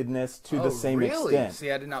interconnectedness to the same extent. See,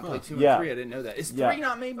 I did not play 2 Yeah. and 3. I didn't know that. Is 3 Yeah.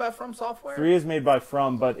 not made by From Software? 3 is made by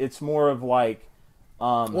From, but it's more of like,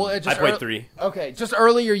 Well, I played 3. Okay, just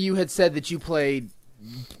earlier you had said that you played.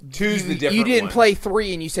 Two's the different You didn't one. play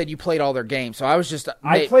 3, and you said you played all their games. So I was just.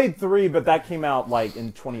 I played 3, but that came out like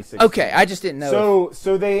in 2016. Okay, I just didn't know.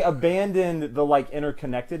 So they abandoned the like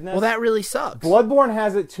interconnectedness. Well, that really sucks. Bloodborne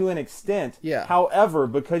has it to an extent. Yeah. However,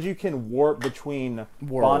 because you can warp between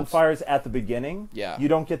Worlds. bonfires at the beginning, Yeah. you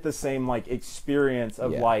don't get the same like experience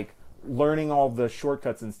of Yeah. like learning all the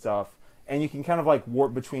shortcuts and stuff. And you can kind of like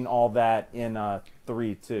warp between all that in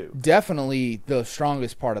 3 too. Definitely the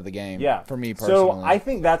strongest part of the game. Yeah. For me personally. So I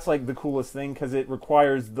think that's like the coolest thing because it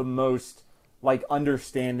requires the most like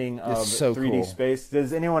understanding of It's so 3D cool. space.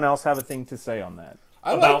 Does anyone else have a thing to say on that?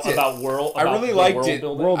 I about liked it. about world. I about really the liked world it.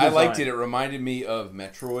 building. World I liked design. it. It reminded me of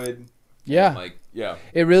Metroid. Yeah. Like, yeah.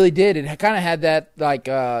 It really did. It kind of had that like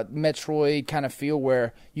Metroid kind of feel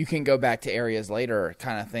where you can go back to areas later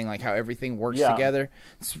kind of thing, like how everything works Yeah. together.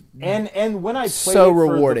 It's, And when I played So it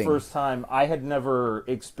for rewarding. the first time, I had never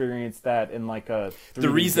experienced that in like a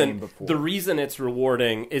 3D game before. The reason it's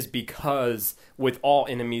rewarding is because with all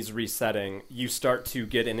enemies resetting, you start to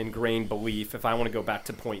get an ingrained belief. If I want to go back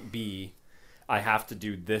to point B, I have to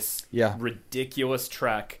do this Yeah. ridiculous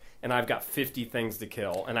trek, and I've got 50 things to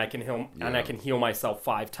kill, and I can heal myself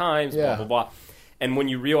 5 times. Blah Yeah. blah blah. And when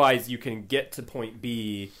you realize you can get to point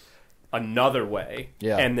B another way,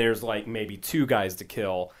 Yeah. and there's like maybe 2 guys to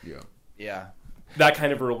kill, yeah. that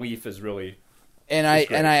kind of relief is really. And I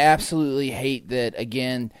absolutely hate that.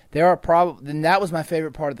 Again, there are and that was my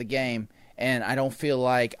favorite part of the game, and I don't feel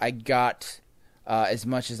like I got as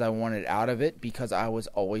much as I wanted out of it because I was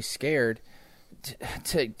always scared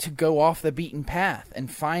to go off the beaten path and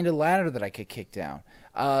find a ladder that I could kick down.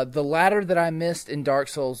 The ladder that I missed in Dark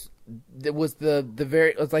Souls, that was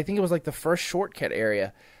I think it was like the first shortcut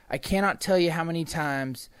area. I cannot tell you how many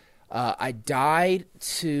times I died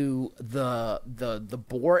to the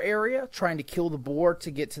boar area, trying to kill the boar to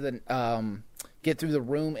get to the get through the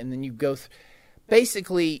room, and then you go.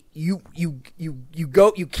 Basically, you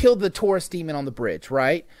kill the Taurus demon on the bridge,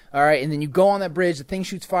 right? All right, and then you go on that bridge. The thing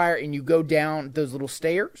shoots fire, and you go down those little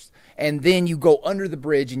stairs, and then you go under the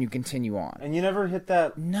bridge, and you continue on. And you never hit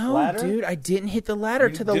that No, ladder? dude, I didn't hit the ladder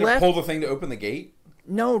to the Did left. it pull the thing to open the gate?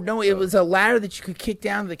 No, it was a ladder that you could kick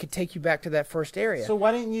down that could take you back to that first area. So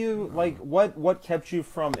why didn't you, like, what kept you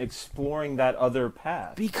from exploring that other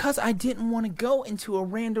path? Because I didn't want to go into a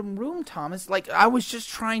random room, Thomas. Like, I was just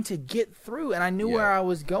trying to get through, and I knew where I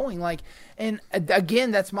was going. Like, and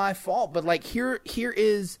again, that's my fault. But like, here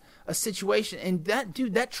is a situation, and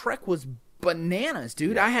that trek was bananas,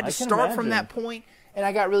 dude. I had to I can start from imagine. that point, and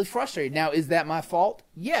I got really frustrated. Now, is that my fault?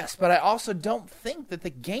 Yes, but I also don't think that the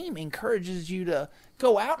game encourages you to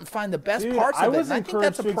go out and find the best Dude, parts I of it. was And I think encouraged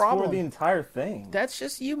that's a to explore problem. the entire thing. That's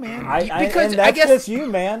just you, man. And that's just you,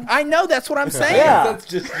 man. I know that's what I'm saying. Yeah. That's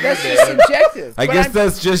just That's just subjective. I But guess I'm-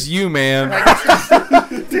 that's just you, man.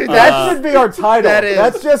 dude, That should be our title. that is-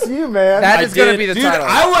 That's just you, man. that I is going to did- be the Dude, title.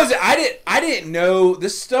 I didn't know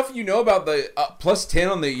this stuff you know about the plus 10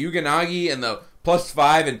 on the Yuganagi and the plus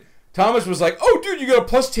 5, and Thomas was like, "Oh, dude, you got a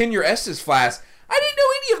plus 10 your Estus flask." I didn't know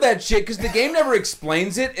any of that shit because the game never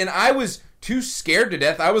explains it, and I was too scared to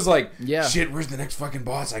death. I was like, Yeah. "Shit, where's the next fucking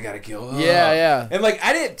boss I gotta kill?" Ugh. Yeah. And like,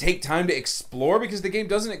 I didn't take time to explore because the game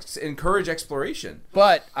doesn't encourage exploration.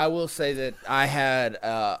 But I will say that I had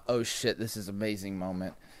oh shit, this is an amazing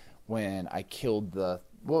moment when I killed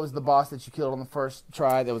what was the boss that you killed on the first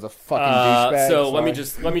try? That was a fucking douchebag. So let me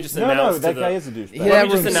Sorry. just no, announce that to guy the. is a douchebag. Yeah, Let that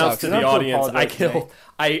me just room announce sucks. to You the don't have to audience, I apologize to me. killed.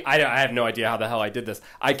 I have no idea how the hell I did this.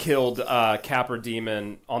 I killed Capra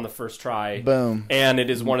Demon on the first try. Boom. And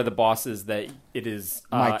it is one of the bosses that it is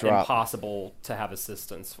Mic drop. impossible to have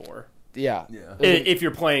assistance for. Yeah. If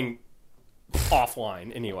you're playing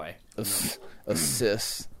offline, anyway.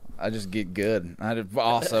 Assists. I just get good.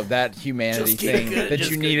 Also, that humanity Just get thing good, that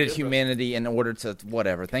just you get needed good, humanity in order to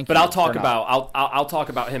whatever. Thank you. But I'll talk for about I'll talk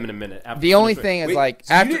about him in a minute. After the only thing is Wait, like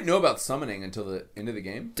so after you didn't know about summoning until the end of the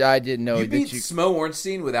game? I didn't know You that beat you. Smo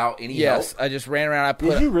Ornstein without any Yes, help? I just ran around.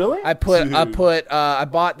 Did you really? I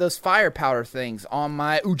bought those fire powder things on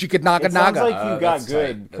my It sounds Naga. like you got that's good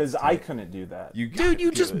tight. because That's I tight. couldn't do that. Dude,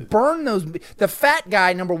 you just burn those. The fat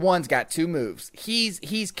guy, number one's got 2 moves.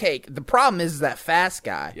 He's cake. The problem is that fast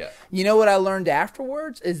guy. Yeah. You know what I learned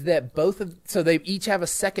afterwards is that so they each have a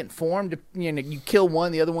second form. You kill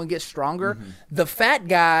one, the other one gets stronger. Mm-hmm. The fat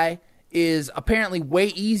guy is apparently way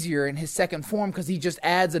easier in his second form because he just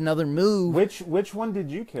adds another move. Which one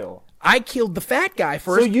did you kill? I killed the fat guy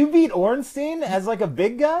So first. you beat Ornstein as like a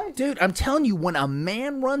big guy? Dude, I'm telling you, when a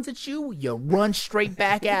man runs at you, you run straight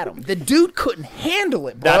back at him. The dude couldn't handle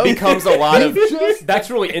it, bro. That becomes a lot of. That's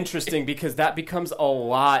really interesting because that becomes a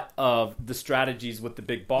lot of the strategies with the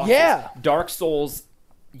big bosses. Yeah. Dark Souls,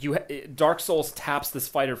 Dark Souls taps this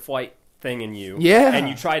fight or flight thing in you. Yeah. And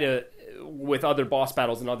you try to, with other boss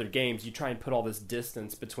battles in other games, you try and put all this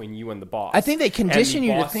distance between you and the boss. I think they condition And the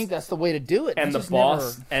you to boss- think that's the way to do it. and I the just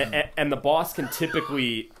boss never- and the boss can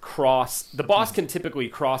typically cross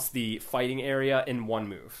the fighting area in one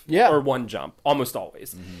move, Yeah. or one jump, almost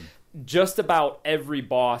always. Just about every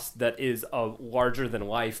boss that is a larger than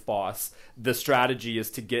life boss, the strategy is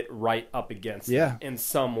to get right up against Yeah. it in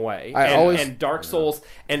some way. And Dark Souls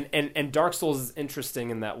and Dark Souls is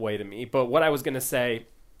interesting in that way to me. But what I was gonna say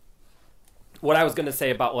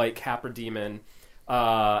about like Capra Demon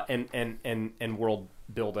and world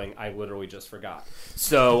building, I literally just forgot.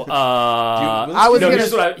 So I was gonna-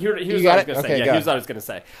 here's what I You was got going it? to Okay, say. go. Yeah, here's what I was going to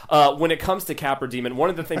say. When it comes to Capra Demon, one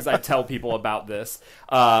of the things I tell people about this,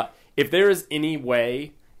 if there is any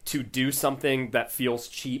way to do something that feels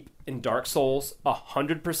cheap in Dark Souls,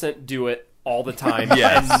 100% do it all the time.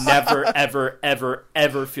 Yes. And never, ever, ever,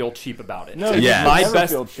 ever feel cheap about it. No, Yeah. you My never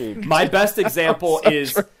best, feel cheap. my best example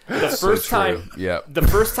is the first time. Yeah. The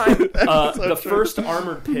first time, the first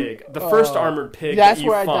armored pig. The first armored pig. That's that you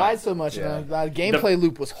where I find. died so much. Yeah. And the gameplay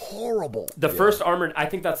loop was horrible. The first armored, I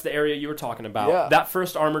think that's the area you were talking about. Yeah. That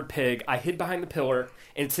first armored pig, I hid behind the pillar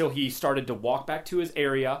until he started to walk back to his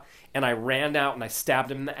area, and I ran out and I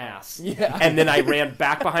stabbed him in the ass. Yeah. And then I ran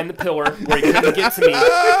back behind the pillar where he couldn't get to me,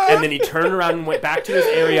 and then he turned around and went back to his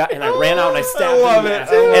area, and I ran out and I stabbed him in the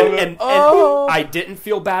ass. And I didn't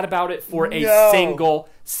feel bad about it for a single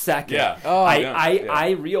second. Yeah. I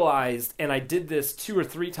realized, and I did this 2 or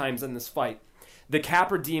 3 times in this fight, the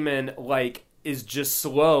Capra Demon, like, is just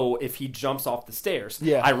slow if he jumps off the stairs.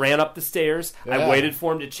 Yeah. I ran up the stairs. Yeah. I waited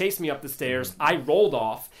for him to chase me up the stairs. I rolled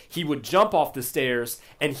off. He would jump off the stairs,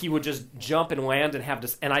 and he would just jump and land and have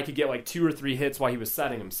this. And I could get like 2 or 3 hits while he was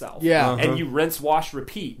setting himself. Yeah. And you rinse, wash,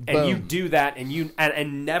 repeat, and you Boom. do that, and you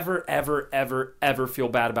and never, ever, ever, ever feel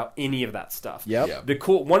bad about any of that stuff. Yep. Yeah.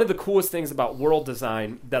 One of the coolest things about world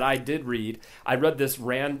design that I did read, I read this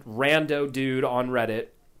rando dude on Reddit,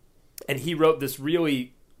 and he wrote this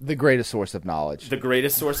really. The greatest source of knowledge. The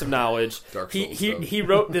greatest source of knowledge. Dark He Souls he stuff. he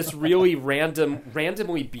wrote this really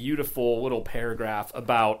randomly beautiful little paragraph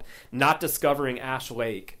about not discovering Ash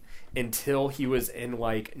Lake until he was in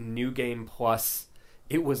like New Game Plus.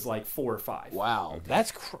 It was like 4 or 5. Wow.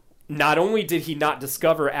 That's Not only did he not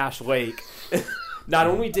discover Ash Lake, not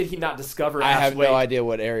only did he not discover I Ash have Lake. no idea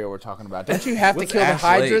what area we're talking about. Don't you have to What's kill the Ash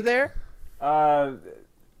Hydra Lake? there? No?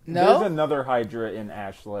 There's another Hydra in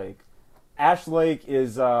Ash Lake. Ash Lake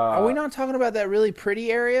is... Are we not talking about that really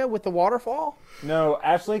pretty area with the waterfall? No,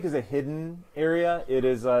 Ash Lake is a hidden area. It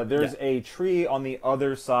is. There's a tree on the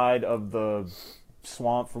other side of the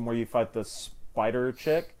swamp from where you fight the spider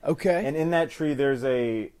chick. Okay. And in that tree, there's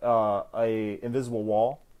a invisible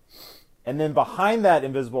wall. And then behind that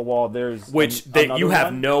invisible wall, there's Which another you have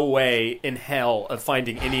one. no way in hell of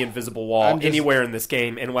finding any invisible wall I'm just- anywhere in this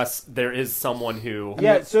game unless there is someone who.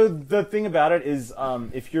 Yeah. So the thing about it is,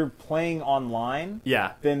 if you're playing online,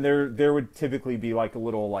 Yeah. then there would typically be like a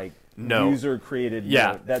little like No. user created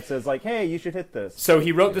Yeah. note that says like, hey, you should hit this. So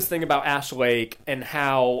he wrote this thing about Ash Lake and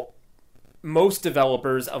how most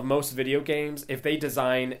developers of most video games, if they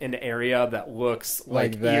design an area that looks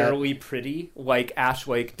like Like that. eerily pretty, like Ash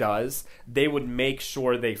Lake does, they would make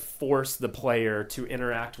sure they force the player to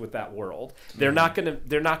interact with that world. They're not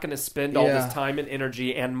gonna spend all Yeah. this time and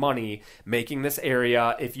energy and money making this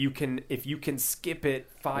area if you can skip it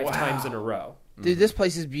 5 Wow. times in a row. Dude, this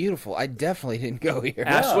place is beautiful. I definitely didn't go here.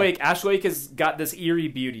 Ash Lake has got this eerie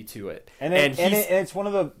beauty to it, And he's- it's one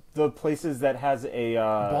of the places that has a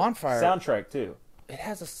Bonfire. soundtrack too. It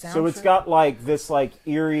has a soundtrack. So it's got like this like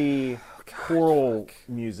eerie choral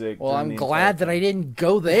music. Well, during I'm the glad that entire I didn't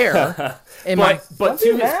go there. And But to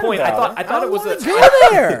be his mad point, I about thought it was a go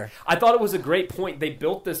there. I thought it was a great point. They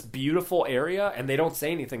built this beautiful area, and they don't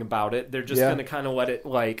say anything about it. They're just Yeah. going to kind of let it,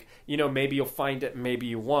 like, maybe you'll find it, maybe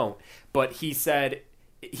you won't. But he said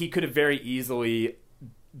he could have very easily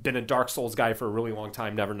been a Dark Souls guy for a really long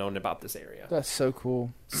time, never known about this area. That's so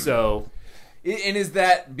cool. So, And is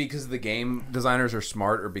that because the game designers are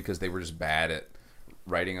smart, or because they were just bad at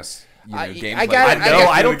writing us gameplay? I got it.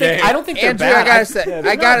 I don't think they're Andrew, bad. I gotta say, Yeah,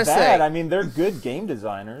 they're I gotta not bad. say, I mean, they're good game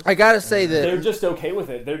designers. I gotta say They're that just okay with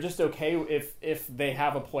it. They're just okay if they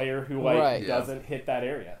have a player who Right. doesn't hit that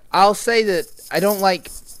area. I'll say that I don't like.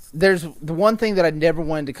 There's the one thing that I never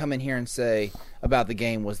wanted to come in here and say about the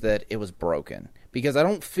game was that it was broken, because I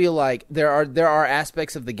don't feel like there are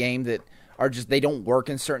aspects of the game that are just, they don't work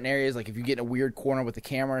in certain areas, like if you get in a weird corner with the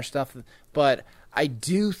camera or stuff. But I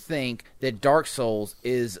do think that Dark Souls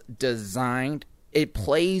is designed, it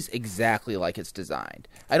plays exactly like it's designed.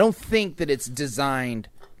 I don't think that it's designed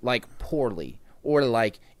like poorly or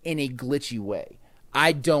like in a glitchy way.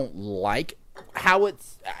 I don't like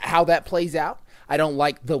how that plays out. I don't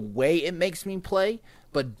like the way it makes me play,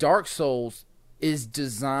 but Dark Souls is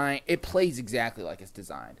designed, it plays exactly like it's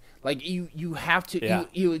designed. Like you have to Yeah.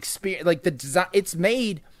 you experience, like the design, it's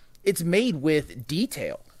made with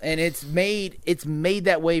detail, and it's made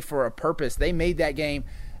that way for a purpose. They made that game,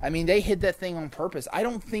 I mean, they hid that thing on purpose. I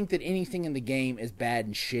don't think that anything in the game is bad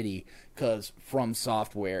and shitty because From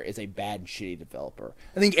Software is a bad and shitty developer.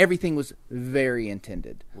 I think everything was very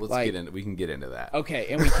intended. We can get into that. Okay,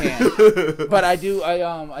 and we can. But I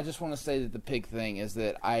just want to say that the pig thing is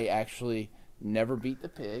that I actually never beat the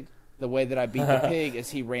pig. The way that I beat the pig is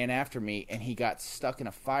he ran after me and he got stuck in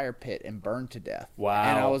a fire pit and burned to death. Wow.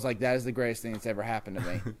 And I was like, that is the greatest thing that's ever happened to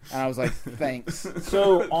me. And I was like, thanks.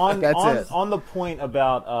 So That's it. on the point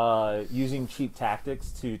about using cheap tactics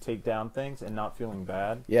to take down things and not feeling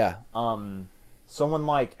bad, Yeah.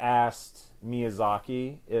 someone asked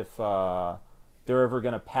Miyazaki if they're ever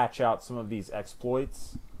going to patch out some of these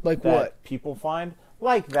exploits Like that what? people find.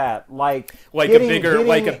 Like that, like a big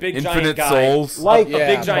Infinite giant guy, Souls. like a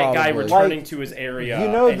big giant guy probably. returning Like, to his area. you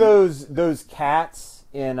know and- those cats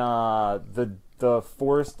in the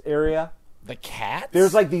forest area. The cats?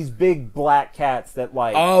 There's these big black cats that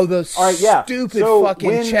Oh, those all right, yeah. stupid So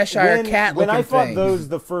fucking Cheshire cat When looking I fought things. those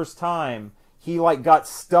the first time, he got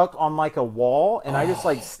stuck on a wall, and I just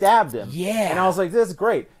stabbed him. Yeah. And I was like, "This is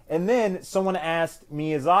great." And then someone asked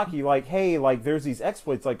Miyazaki, "Hey, there's these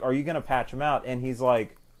exploits. Are you gonna patch them out?" And he's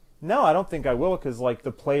like, "No, I don't think I will, because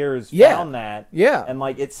the players found that. Yeah. And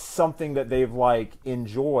it's something that they've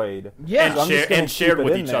enjoyed. Yeah. So I'm just gonna and shared keep it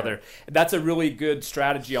with in each there. other. That's a really good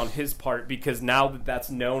strategy on his part, because now that that's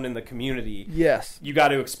known in the community, Yes. you got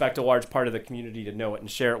to expect a large part of the community to know it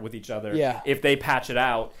and share it with each other. Yeah. If they patch it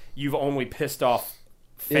out, you've only pissed off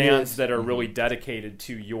It fans is. that are really dedicated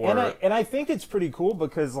to your. And I think it's pretty cool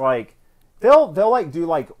because they'll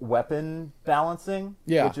do weapon balancing,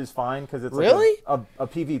 Yeah. which is fine because it's Really? a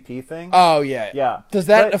PvP thing. Oh, yeah. Yeah. Does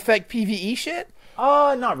that But- affect PvE shit?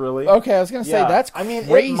 Not really. Okay, I was going to say, Yeah. that's I mean,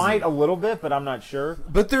 crazy. it might a little bit, but I'm not sure.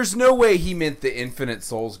 But there's no way he meant the Infinite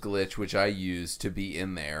Souls glitch, which I used, to be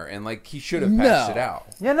in there, and he should have patched No. it out.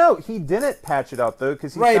 Yeah, no, he didn't patch it out though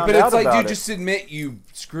because he Right, found but out it's like, about dude, it. just admit you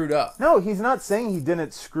screwed up. No, he's not saying he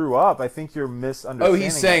didn't screw up. I think you're misunderstanding. Oh,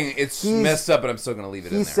 he's saying it. it's He's- messed up, but I'm still going to leave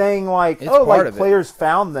it in He's there. saying It's part of it. players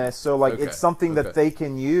found this, so Okay, it's something that okay. they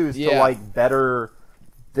can use Yeah. to better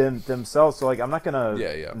themselves. So I'm not gonna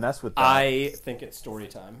mess with that. I think it's story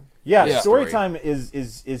time. Yeah, Yeah. story Story. time is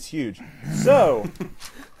huge. So,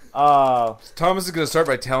 Thomas is going to start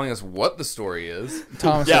by telling us what the story is.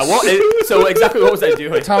 Thomas, Yeah, well, so exactly what was I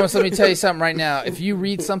doing? Thomas, let me tell you something right now. If you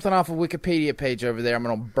read something off a Wikipedia page over there, I'm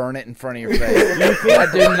going to burn it in front of your face.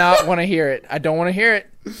 I do not want to hear it. I don't want to hear it.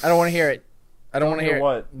 I don't want to hear it. I don't want to hear it.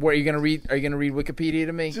 what? What are you going to read? Are you going to read Wikipedia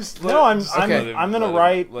to me? Just No, I'm Okay. gonna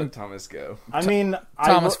write. Let Thomas go. I mean,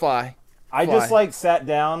 Thomas Fly. I Fly. just sat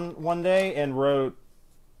down one day and wrote.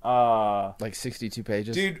 Like 62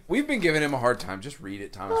 pages. Dude, we've been giving him a hard time. Just read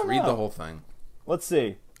it, Thomas. Read the whole thing. Let's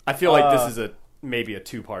see. I feel like this is maybe a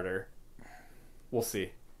two-parter. We'll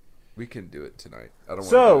see. We can do it tonight. I don't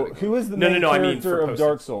So, want to do it again. who is the No, main no, I mean character for of posting.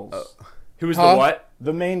 Dark Souls? Who's Huh? the what?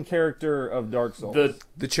 The main character of Dark Souls.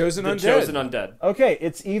 The Chosen The Undead. chosen undead. Okay,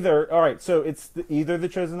 it's either all right. So it's either the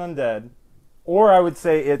Chosen Undead, or I would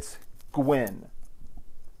say it's Gwyn,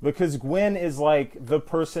 because Gwyn is the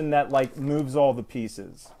person that moves all the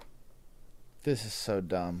pieces. This is so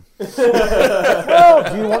dumb.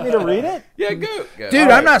 Well, do you want me to read it? Yeah, go. Dude, All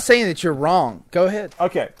right. I'm not saying that you're wrong. Go ahead.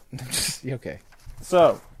 Okay, Okay.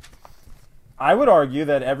 so I would argue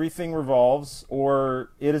that everything revolves,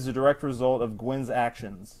 or it is a direct result of Gwyn's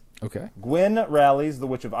actions. Okay. Gwyn rallies the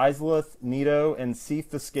Witch of Izalith, Nito, and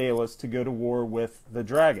Seath the Scaleless to go to war with the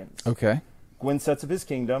dragons. Okay. Gwyn sets up his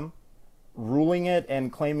kingdom, ruling it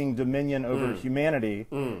and claiming dominion over humanity,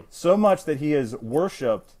 so much that he is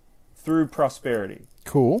worshipped through prosperity.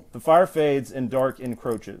 Cool. The fire fades and dark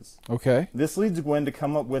encroaches. Okay. This leads Gwyn to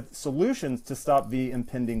come up with solutions to stop the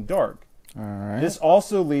impending dark. All right. This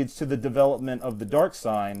also leads to the development of the dark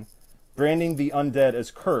sign, branding the undead as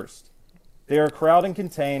cursed. They are corralled and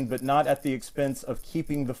contained, but not at the expense of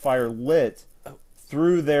keeping the fire lit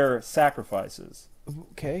through their sacrifices.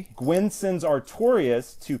 Okay. Gwyn sends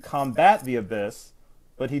Artorias to combat the Abyss,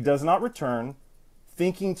 but he does not return,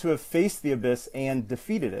 thinking to have faced the Abyss and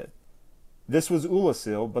defeated it. This was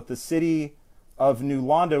Ulasil, but the city of New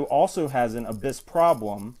Londo also has an Abyss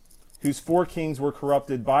problem, whose 4 kings were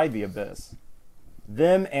corrupted by the Abyss.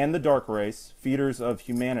 Them and the Dark Race, feeders of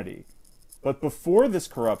humanity. But before this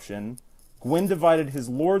corruption, Gwyn divided his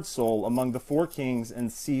lord soul among the 4 kings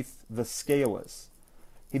and Seath the Scaleless.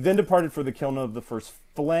 He then departed for the kiln of the first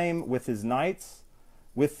flame with his knights,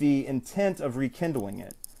 with the intent of rekindling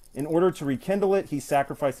it. In order to rekindle it, he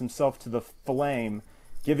sacrificed himself to the flame,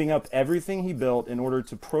 giving up everything he built in order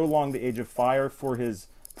to prolong the age of fire for his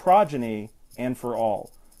progeny and for all.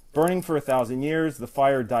 Burning for 1,000 years, the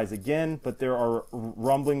fire dies again, but there are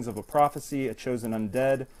rumblings of a prophecy. A chosen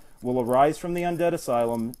undead will arise from the undead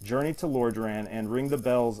asylum, journey to Lordran, and ring the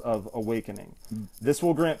bells of awakening. This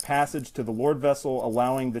will grant passage to the Lord Vessel,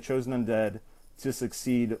 allowing the chosen undead to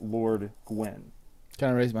succeed Lord Gwyn. Can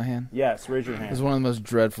I raise my hand? Yes, raise your It's hand. one of the most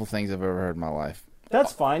dreadful things I've ever heard in my life.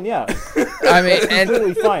 That's fine, yeah. I mean, and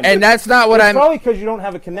Completely fine. and that's not what It's I'm. probably because you don't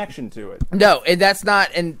have a connection to it. No, and that's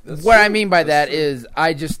not. And what I mean by that is,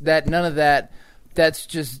 I just that none of that. That's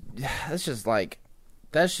just like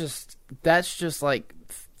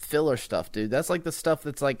filler stuff, dude. That's like the stuff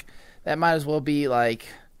that's like that might as well be like.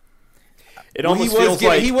 It almost feels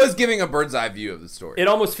like he was giving a bird's eye view of the story. It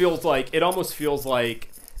almost feels like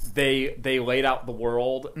they laid out the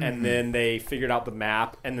world and then they figured out the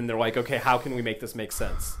map and then they're like, okay, how can we make this make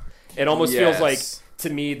sense? It almost feels like, to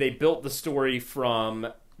me, they built the story from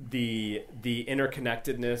the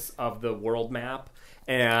interconnectedness of the world map,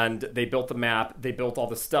 and they built the map, they built all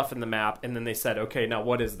the stuff in the map, and then they said, okay, now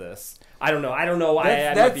what is this? I don't know.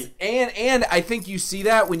 And I think you see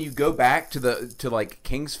that when you go back to like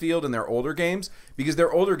Kingsfield and their older games, because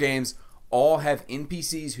their older games all have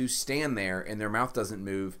NPCs who stand there and their mouth doesn't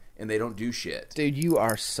move and they don't do shit. Dude, you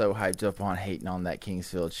are so hyped up on hating on that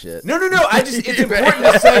Kingsfield shit. No. It's important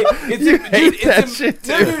to say.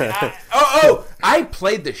 I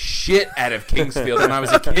played the shit out of Kingsfield when I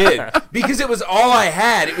was a kid because it was all I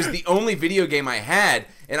had. It was the only video game I had,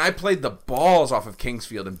 and I played the balls off of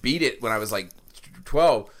Kingsfield and beat it when I was like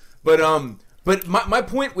 12. But my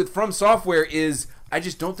point with From Software is, I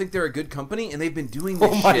just don't think they're a good company, and they've been doing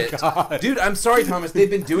this shit. God. Dude, I'm sorry, Thomas. They've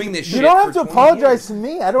been doing this shit. You don't have for to 20 apologize years. to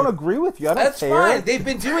me. I don't agree with you. I don't That's care. fine. They've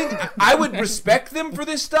been doing. I would respect them for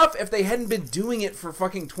this stuff if they hadn't been doing it for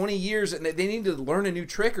fucking 20 years, and they need to learn a new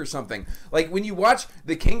trick or something. Like when you watch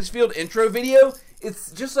the Kingsfield intro video,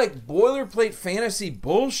 it's just like boilerplate fantasy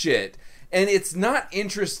bullshit, and it's not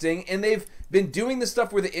interesting. And they've been doing the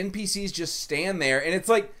stuff where the NPCs just stand there, and it's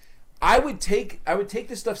like I would take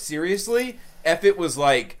this stuff seriously if it was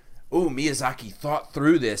like, oh, Miyazaki thought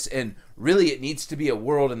through this, and really it needs to be a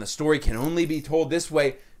world, and the story can only be told this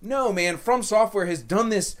way. No, man, From Software has done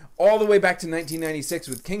this all the way back to 1996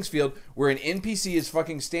 with Kingsfield, where an NPC is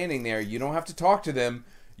fucking standing there. You don't have to talk to them.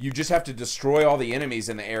 You just have to destroy all the enemies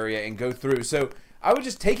in the area and go through. So I would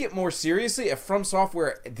just take it more seriously if From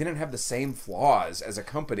Software didn't have the same flaws as a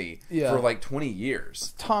company for like 20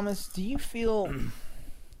 years. Thomas, do you feel...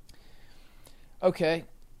 Okay,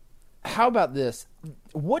 how about this?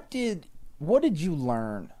 What did you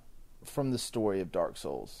learn from the story of Dark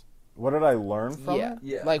Souls? What did I learn from it?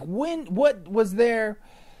 Yeah. Like what was there?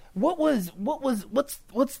 What's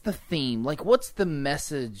the theme? Like what's the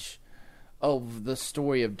message of the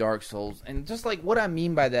story of Dark Souls? And just like what I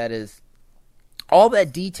mean by that is all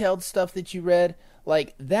that detailed stuff that you read,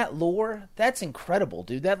 like that lore, that's incredible,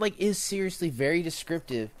 dude. That like is seriously very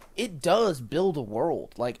descriptive. It does build a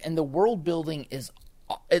world, like, and the world building is,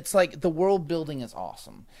 it's like the world building is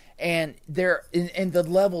awesome, and and the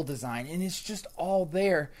level design, and it's just all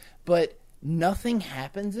there, but nothing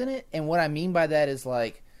happens in it. And what I mean by that is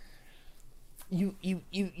like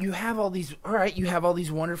you have all these you have all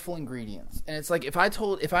these wonderful ingredients, and it's like if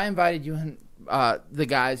I invited you and the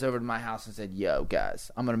guys over to my house and said, yo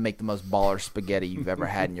guys, I'm gonna make the most baller spaghetti you've ever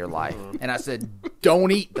had in your life, and I said,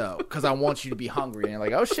 don't eat though because I want you to be hungry, and you're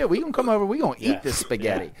like, oh shit, we gonna come over, we gonna eat this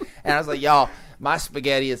spaghetti, and I was like, y'all, my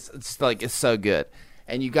spaghetti it's so good,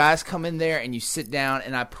 and you guys come in there and you sit down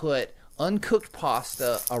and I put uncooked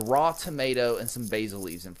pasta, a raw tomato, and some basil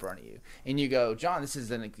leaves in front of you. And you go, John, this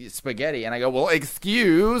is an spaghetti. And I go, well,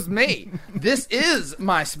 excuse me. This is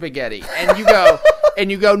my spaghetti. And you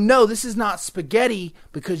go, no, this is not spaghetti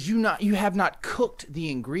because you have not cooked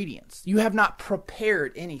the ingredients. You have not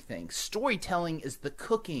prepared anything. Storytelling is the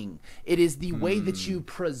cooking. It is the way that you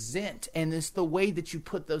present, and it's the way that you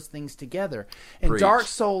put those things together. And Preach. Dark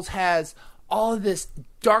Souls has all of this.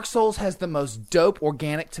 Dark Souls has the most dope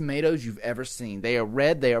organic tomatoes you've ever seen. They are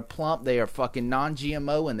red, they are plump, they are fucking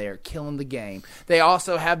non-GMO, and they are killing the game. They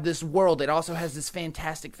also have this world. It also has this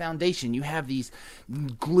fantastic foundation. You have these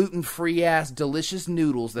gluten-free ass delicious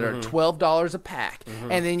noodles that are $12 a pack.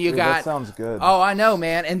 And then you Dude, got that sounds good. Oh, I know,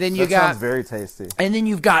 man. And then you That sounds very tasty. and then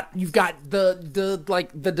you've got the like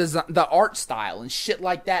the design, the art style and shit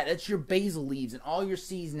like that. That's your basil leaves and all your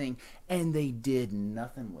seasoning, and they did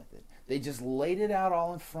nothing with it. They just laid it out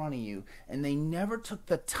all in front of you, and they never took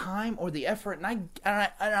the time or the effort. And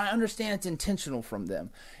I understand it's intentional from them.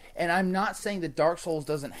 And I'm not saying that Dark Souls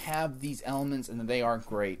doesn't have these elements and that they aren't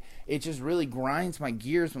great. It just really grinds my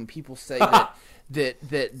gears when people say that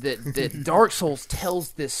Dark Souls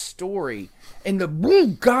tells this story. And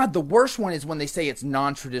the worst one is when they say it's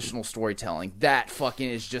non-traditional storytelling. That fucking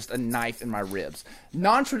is just a knife in my ribs.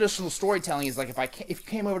 Non-traditional storytelling is like if you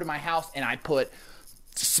came over to my house and I put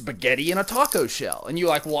spaghetti in a taco shell, and you're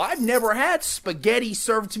like, well, I've never had spaghetti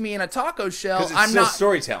served to me in a taco shell. 'Cause it's I'm still not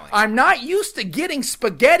storytelling. I'm not used to getting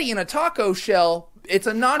spaghetti in a taco shell. It's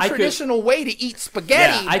a non-traditional way to eat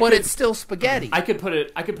spaghetti, but it's still spaghetti. I could put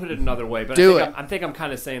it another way, but I think I'm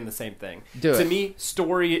kind of saying the same thing. To me,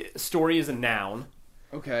 story is a noun.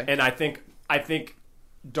 Okay. And I think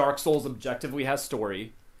Dark Souls objectively has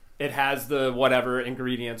story. It has the whatever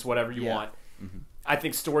ingredients, whatever you want. Mm-hmm. I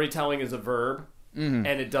think storytelling is a verb. Mm-hmm.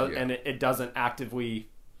 And it doesn't actively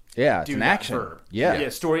do it's an that action verb. yeah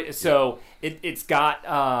Story. So it's got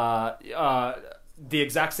the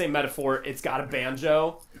exact same metaphor. It's got a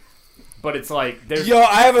banjo, but it's like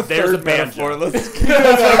I have a there's third a banjo. metaphor. Let's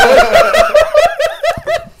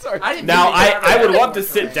I would love to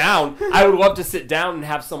sit down. I would love to sit down and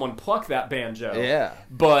have someone pluck that banjo. Yeah.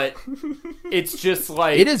 But it's just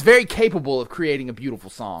like it is very capable of creating a beautiful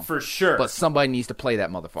song for sure. but somebody needs to play that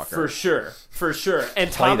motherfucker For sure.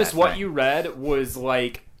 And Thomas, what you read was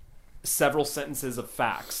like several sentences of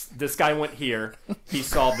facts. This guy went here. He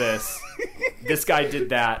saw this. This guy did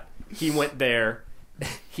that. He went there.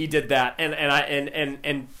 He did that.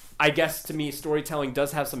 And I guess to me, storytelling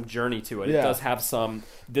does have some journey to it. Yeah. It does have some.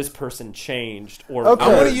 This person changed, or Okay.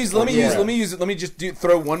 I want to use. Let me use it. Let me just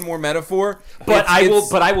throw one more metaphor. But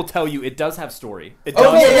I will tell you, it does have story. It Oh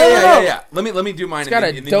does. yeah. Let me do mine. It's got a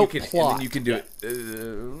and dope then plot. you can do it.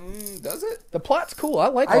 Does it? the plot's cool. I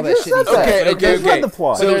like I all that just shit he said that. said. Okay. Just read the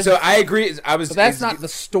plot. So I agree. But that's not the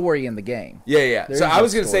story in the game. Yeah. There So is I no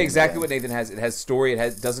was going to story say in exactly the what Nathan has. It has story.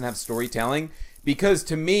 Doesn't have storytelling because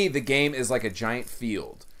to me the game is like a giant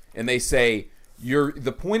field, and they say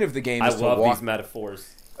the point of the game I is to love walk. these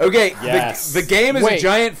metaphors. Okay, Yes. the game is a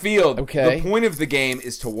giant field. Okay. The point of the game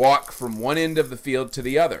is to walk from one end of the field to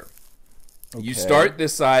the other. You start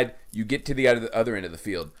this side, you get to the other end of the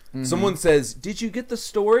field. Mm-hmm. Someone says, "Did you get the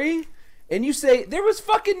story?" And you say, "There was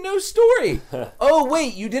fucking no story." Oh,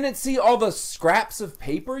 wait, you didn't see all the scraps of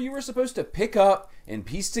paper you were supposed to pick up and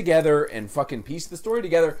piece together and fucking piece the story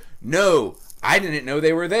together? No, I didn't know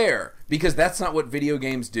they were there. Because that's not what video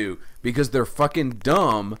games do. Because they're fucking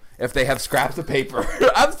dumb if they have scraps of paper.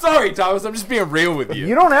 I'm sorry, Thomas. I'm just being real with you.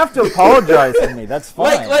 You don't have to apologize to me. That's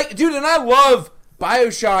fine. Like, dude, and I love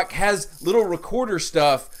BioShock has little recorder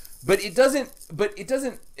stuff, but it doesn't.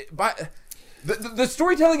 The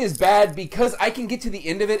storytelling is bad because I can get to the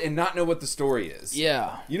end of it and not know what the story is.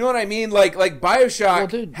 Yeah. You know what I mean? Like BioShock Well,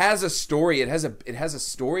 dude. has a story. It has a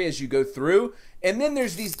story as you go through. And then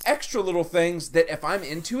there's these extra little things that if I'm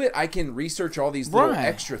into it, I can research all these little Right.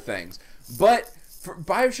 extra things. But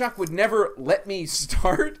BioShock would never let me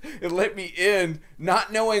start and let me end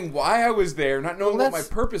not knowing why I was there, not knowing what my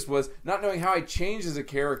purpose was, not knowing how I changed as a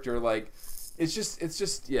character. Like, it's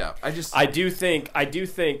just yeah. I do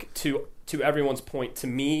think to everyone's point, to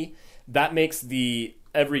me, that makes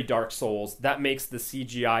every Dark Souls, that makes the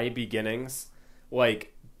CGI beginnings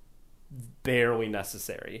like barely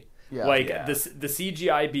necessary. Yeah. Like Yeah. the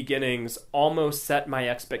CGI beginnings almost set my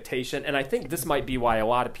expectation, and I think this might be why a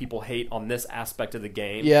lot of people hate on this aspect of the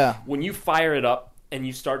game. Yeah. When you fire it up and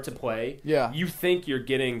you start to play, Yeah. you think you're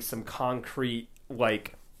getting some concrete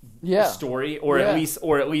like Yeah. story, or Yeah. at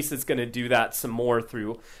least it's going to do that some more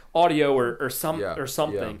through audio or something.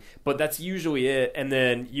 Yeah. But that's usually it, and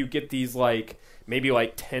then you get these like maybe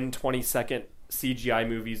like 10-20 second CGI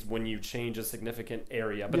movies when you change a significant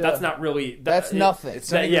area, but Yeah. that's not really That's nothing. It's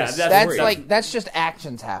not even a That's story. like that's just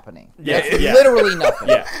actions happening. Yeah, That's yeah. literally nothing.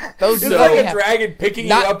 Yeah. Those It's do like nothing a happen. dragon picking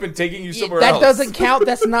Not- you up and taking you somewhere That else. doesn't count.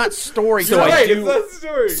 That's not story. So You're I right, do- it's not the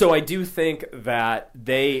story. So I do think that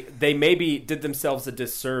they maybe did themselves a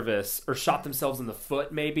disservice or shot themselves in the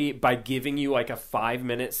foot maybe by giving you like a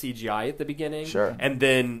 5-minute CGI at the beginning, Sure. and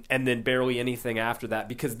then barely anything after that,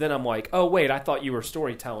 because then I'm like, oh wait, I thought you were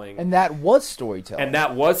storytelling, And that was storytelling. and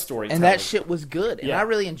that was storytelling, And that shit was good, and Yeah. I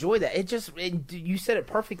really enjoyed that. You said it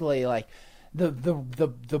perfectly. Like the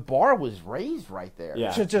bar was raised right there.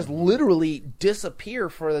 Yeah. To just literally disappear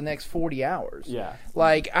for the next 40 hours. Yeah.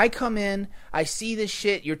 Like I come in, I see this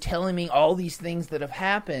shit. You're telling me all these things that have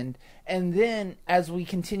happened, and then as we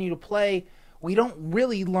continue to play, we don't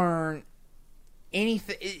really learn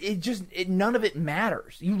anything. None of it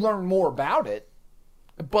matters. You learn more about it.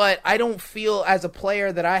 But I don't feel as a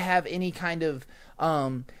player that I have any kind of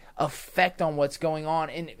effect on what's going on,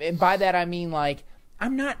 and by that I mean like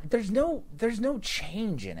I'm not. There's no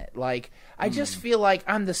change in it. Like I just feel like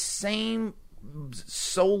I'm the same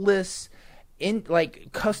soulless,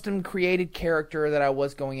 custom created character that I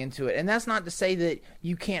was going into it. And that's not to say that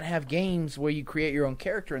you can't have games where you create your own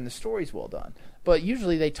character and the story's well done. But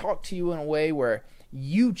usually they talk to you in a way where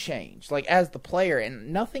you change, like as the player,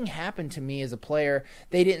 and nothing happened to me as a player.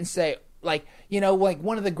 They didn't say like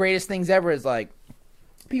one of the greatest things ever is like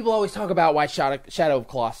people always talk about why Shadow of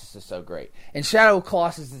Colossus is so great. And Shadow of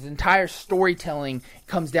Colossus' entire storytelling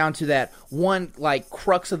comes down to that one like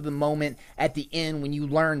crux of the moment at the end when you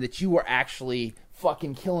learn that you were actually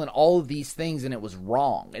fucking killing all of these things and it was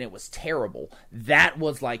wrong and it was terrible. That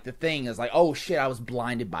was like the thing, is like, oh shit, I was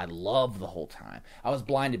blinded by love the whole time. I was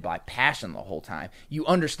blinded by passion the whole time. You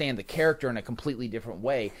understand the character in a completely different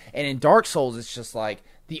way. And in Dark Souls, it's just like,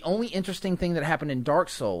 the only interesting thing that happened in Dark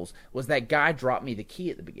Souls was that guy dropped me the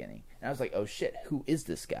key at the beginning. And I was like, oh shit, who is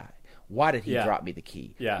this guy? Why did he drop me the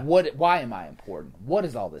key? Yeah. Why am I important? What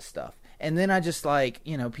is all this stuff? And then I just like,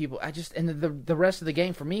 and the rest of the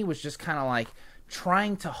game for me was just kind of like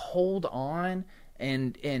trying to hold on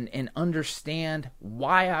and understand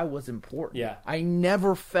why I was important. Yeah. I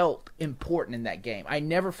never felt important in that game. I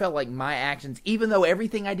never felt like my actions, even though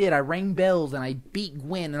everything I did, I rang bells and I beat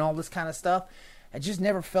Gwyn and all this kind of stuff, I just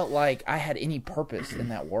never felt like I had any purpose in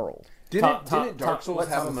that world. Didn't Dark Tom, Souls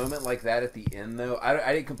have a moment like that at the end, though?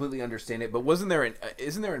 I didn't completely understand it, but isn't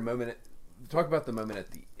there a moment... Talk about the moment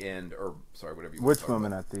at the end, or sorry, whatever you want to Which talk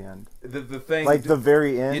moment about. at the end? The thing... Like the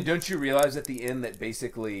very Yeah, end? don't you realize at the end that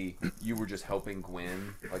basically you were just helping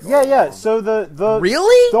Gwyn? Like, Yeah, all yeah. along? So the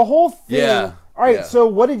Really? the whole thing. Yeah. All right. Yeah. So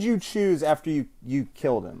what did you choose after you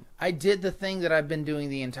killed him? I did the thing that I've been doing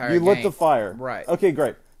the entire You game. lit the fire. Right. Okay,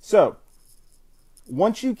 great. So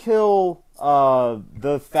once you kill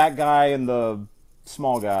the fat guy and the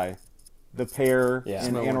small guy, the pair Yeah.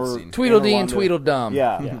 and That's my one scene. Tweedledee and Anne Arundel. Tweedledum.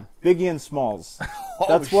 Yeah. Biggie and Smalls. Oh,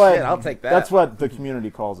 That's what shit, I'll take that. That's what the community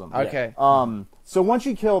calls them. Okay. So once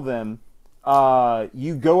you kill them,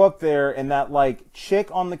 you go up there and that like chick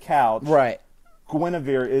on the couch, Right.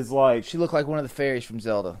 Guinevere, is like She looked like one of the fairies from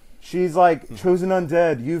Zelda. she's like, chosen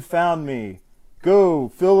undead, you found me. Go,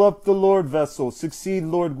 fill up the Lord vessel, succeed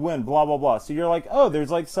Lord Gwyn, blah blah blah. So you're like, oh, there's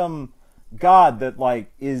like some god that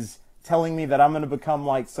like is telling me that I'm gonna become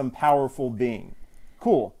like some powerful being.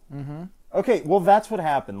 Cool. Mm-hmm. Okay, well that's what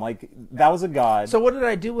happened. Like that was a god. So what did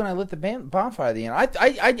I do when I lit the bonfire at the end?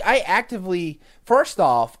 I actively, first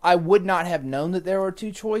off, I would not have known that there were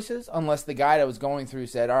two choices unless the guide I was going through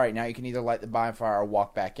said, all right, now you can either light the bonfire or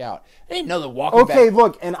walk back out. I didn't know that walking back... Okay,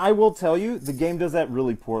 look, and I will tell you, the game does that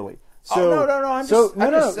really poorly. So, no, I'm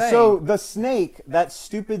just saying. So the snake, that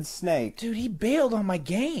stupid snake, Dude, he bailed on my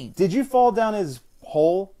game. did you fall down his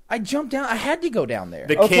hole? I jumped down. I had to go down there.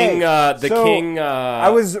 The Okay, king. so I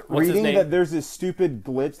was what's his reading name? that there's this stupid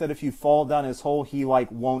glitch that if you fall down his hole, he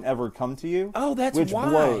like won't ever come to you. Oh, that's which why.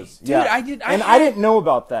 blows. Dude, yeah. I I didn't know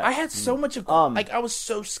about that. I had so much of... I was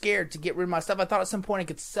so scared to get rid of my stuff. I thought at some point I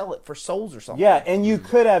could sell it for souls or something. Yeah, and you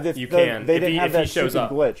could have if You they can. didn't If he- have if he that shows stupid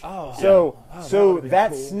up. glitch. Oh. So would've been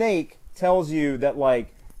that cool. snake tells you that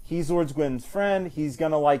like he's Lord Gwyn's friend. He's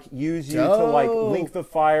gonna like use you to like Dope. link the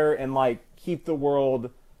fire and like keep the world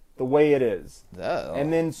the way it is. Oh.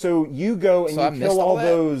 And then so you go and So I you missed kill all all that?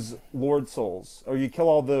 those Lord Souls, or you kill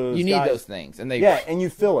all those. You need guys. those things, and they And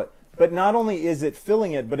you fill it. But not only is it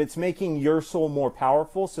filling it, but it's making your soul more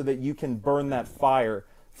powerful so that you can burn that fire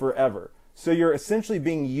forever. So you're essentially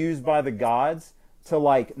being used by the gods to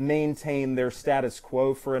like maintain their status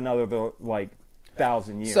quo for another like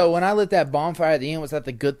 1,000 years. So when I lit that bonfire at the end, was that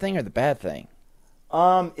the good thing or the bad thing?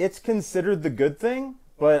 It's considered the good thing,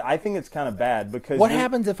 but I think it's kind of bad because What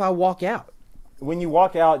happens if I walk out? when you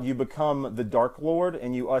walk out, you become the Dark Lord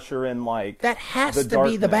and you usher in like That has the to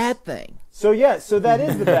be the darkness. bad thing. So so that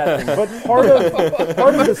is the bad thing. But part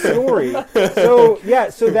of the story.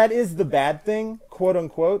 So that is the bad thing, quote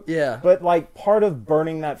unquote. Yeah. But like part of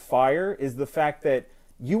burning that fire is the fact that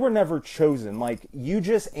you were never chosen. Like you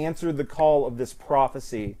just answered the call of this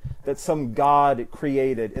prophecy that some god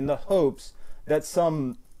created in the hopes that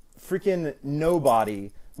some freaking nobody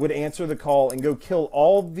would answer the call and go kill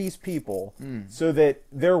all these people so that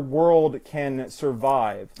their world can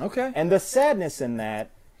survive. Okay. And the sadness in that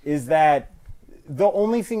is that the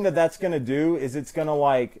only thing that's going to do is it's going to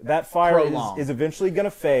like that fire Prolong. is eventually going to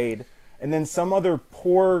fade, and then some other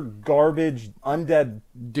poor garbage undead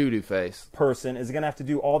Doo-doo face. person is going to have to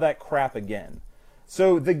do all that crap again.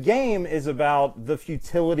 So the game is about the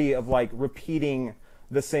futility of like repeating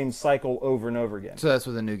the same cycle over and over again. So that's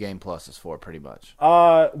what the new game plus is for, pretty much.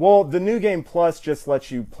 Well, the new game plus just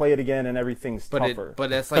lets you play it again and everything's tougher. But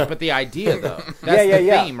that's like, but the idea though, that's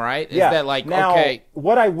the theme, right? Is that like, now, okay,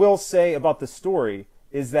 what I will say about the story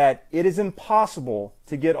is that it is impossible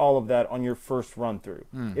to get all of that on your first run through.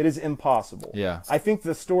 It is impossible. Yeah. I think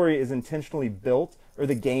the story is intentionally built, or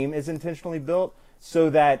the game is intentionally built, so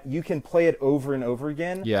that you can play it over and over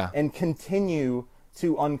again. Yeah. And continue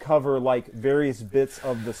to uncover like various bits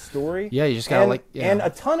of the story. Yeah, you just gotta and a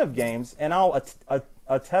ton of games, and I'll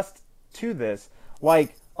attest to this.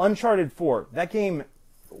 Like Uncharted 4,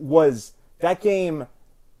 it's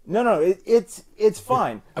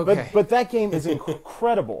fine. Okay. But that game is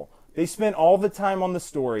incredible. They spent all the time on the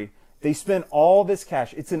story. They spent all this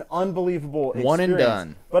cash. It's an unbelievable experience. One and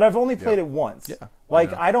done. But I've only played it once. Yeah.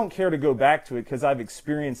 Like I don't care to go back to it because I've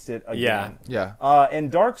experienced it again. Yeah. And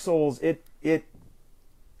Dark Souls, it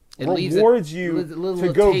leaves rewards a you little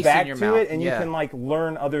to go taste in back your to mouth. it, and Yeah. you can like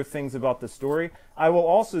learn other things about the story. I will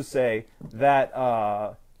also say that,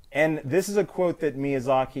 and this is a quote that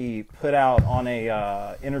Miyazaki put out on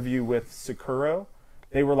a interview with Sakura.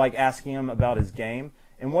 They were like asking him about his game,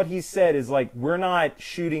 and what he said is like, we're not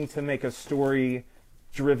shooting to make a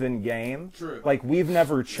story-driven game. True. Like we've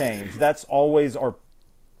never changed. That's always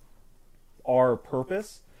our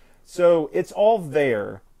purpose. So it's all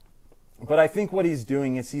there. But I think what he's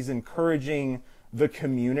doing is he's encouraging the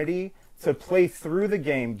community to play through the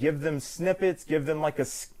game, give them snippets, give them like a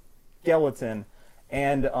skeleton,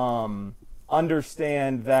 and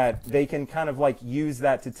understand that they can kind of like use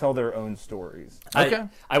that to tell their own stories. Okay.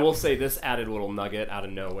 I will say this added little nugget out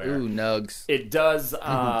of nowhere. Ooh, nugs. It does.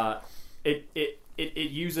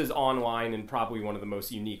 It uses online in probably one of the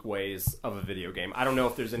most unique ways of a video game. I don't know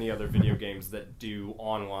if there's any other video games that do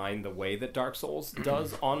online the way that Dark Souls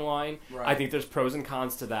does online. Right. I think there's pros and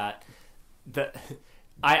cons to that.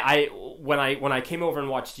 When I came over and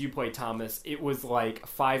watched you play, Thomas, it was like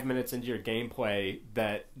 5 minutes into your gameplay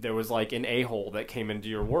that there was like an a-hole that came into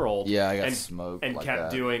your world. Yeah, I got and, smoked and like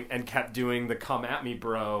kept that. doing the "come at me,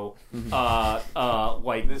 bro."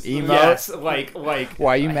 Like this Emote? yes, like Why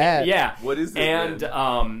are you mad? Yeah. What is this,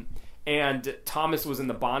 and Thomas was in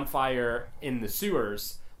the bonfire in the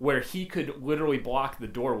sewers where he could literally block the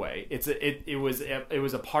doorway. It was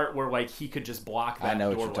a part where like he could just block that I know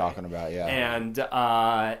doorway. what you're talking about,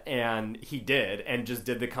 yeah. And he did, and just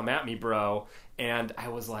did the "come at me, bro." And I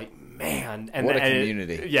was like, man, and What a then-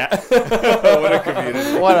 community. Yeah. What a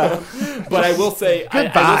community. What a But I will say, I will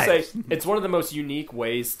vibes. say, it's one of the most unique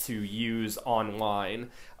ways to use online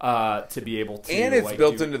to be able to. And it's like,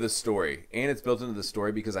 built do- into the story.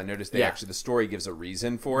 because I noticed Yeah. the story gives a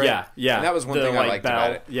reason for it. Yeah. And that was one The, thing I like, liked bell,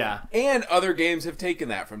 about it. Yeah. And other games have taken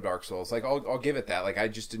that from Dark Souls. Like I'll give it that. Like I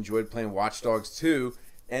just enjoyed playing Watch Dogs 2.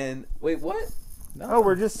 And wait, what? No,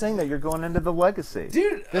 we're just saying that you're going into the legacy.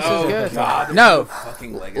 Dude, This is good. God, No.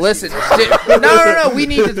 fucking legacy. Listen, no. We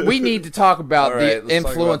need to talk about All right, the let's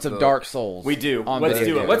talk influence about of the- Dark Souls. We do. on Let's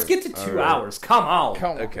video do it. games. Let's get to 2 hours. Come on.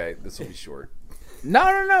 Come on. Okay, this will be short.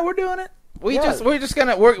 No. We're doing it. We're just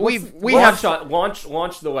gonna. We launch have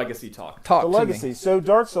launch the legacy talk. talk The to legacy. me. So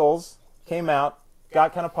Dark Souls came out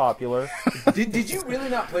got kind of popular. Did you really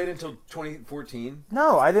not play it until 2014?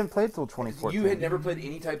 No, I didn't play it till 2014. You had never played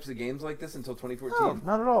any types of games like this until 2014? No,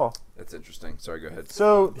 not at all. That's interesting. Sorry, go ahead.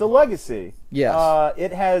 So the Legacy, Yes.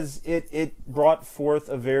 it brought forth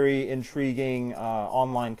a very intriguing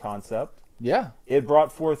online concept. Yeah. It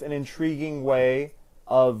brought forth an intriguing way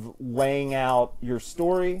of laying out your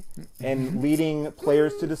story and leading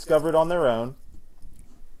players to discover it on their own.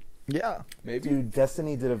 Yeah. Maybe. Dude,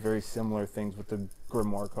 Destiny did a very similar things with the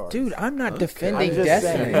Grimoire cards. Dude, I'm not defending I'm just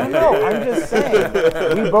Destiny. saying. No, I'm just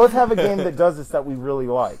saying. We both have a game that does this that we really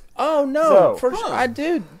like. Oh no, So- for sure. I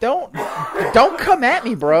do. Don't come at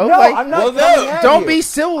me, bro. No, Like, I'm not well, coming at don't you. be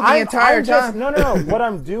civil the I'm entire just- time. No. What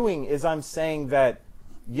I'm doing is I'm saying that,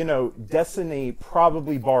 Destiny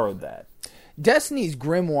probably borrowed that. Destiny's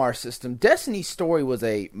Grimoire system. Destiny's story was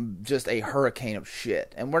just a hurricane of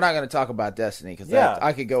shit, and we're not going to talk about Destiny because Yeah.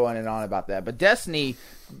 I could go on and on about that. But Destiny,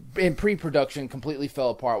 in pre-production, completely fell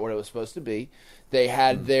apart what it was supposed to be. They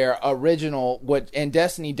had their original and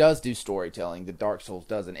Destiny does do storytelling that Dark Souls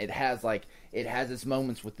doesn't. It has its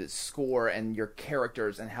moments with its score and your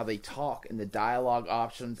characters and how they talk and the dialogue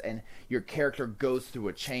options, and your character goes through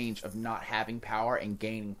a change of not having power and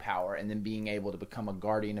gaining power, and then being able to become a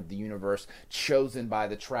guardian of the universe chosen by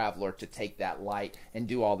the Traveler to take that light and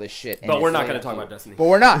do all this shit. And But we're it's not laid going up to talk to- about Destiny. But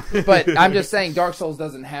we're not. But I'm just saying Dark Souls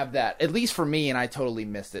doesn't have that. At least for me, and I totally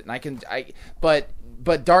missed it. And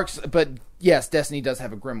but yes, Destiny does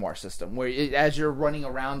have a grimoire system where as you're running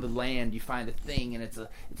around the land, you find a thing, and it's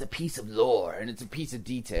a piece of lore and it's a piece of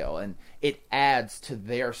detail, and it adds to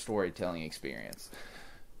their storytelling experience.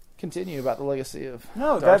 Continue about the legacy of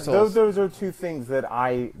Dark Souls. Those are two things that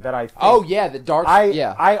I think. Oh yeah, the Dark.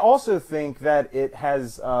 Yeah, I also think that it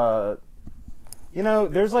has.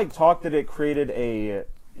 There's like talk that it created a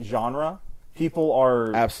genre. People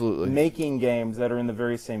are Absolutely. making games that are in the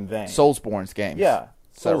very same vein. Soulsborne's games. Yeah.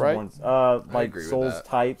 Is that right? Soulsborne's, like agree with Souls that.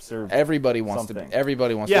 types or Everybody wants something. to.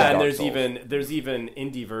 Everybody wants to. Yeah, be and Dark there's Souls. even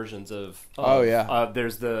indie versions of. Oh, yeah.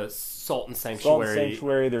 There's the Sultan Salt Sanctuary. and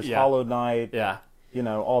Sanctuary. There's Yeah. Hollow Knight. Yeah.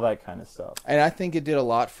 All that kind of stuff. And I think it did a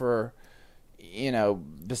lot for,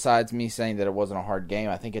 besides me saying that it wasn't a hard game,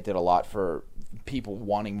 I think it did a lot for people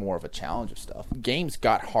wanting more of a challenge of stuff. Games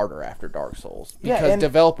got harder after Dark Souls Yeah, because and-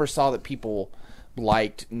 developers saw that people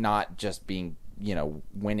liked not just being,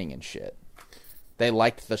 winning and shit. They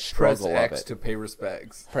liked the Press struggle of X it. to pay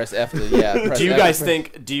respects. Press F to press Do you F guys to-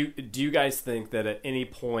 think? Do you guys think that at any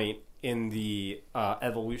point in the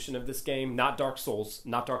evolution of this game, not Dark Souls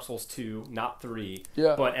 2, not 3,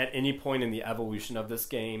 Yeah. but at any point in the evolution of this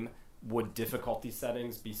game, would difficulty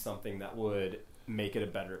settings be something that would make it a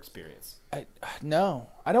better experience? No,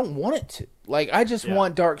 I don't want it to. Like, I just Yeah.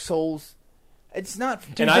 want Dark Souls. It's not.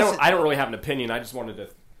 Dude, And I this- don't really have an opinion. I just wanted to.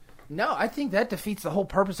 No, I think that defeats the whole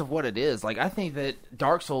purpose of what it is. Like, I think that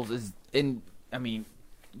Dark Souls is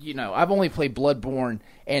I've only played Bloodborne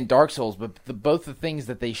and Dark Souls, but both the things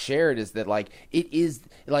that they shared is that it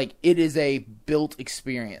is a built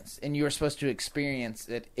experience, and you are supposed to experience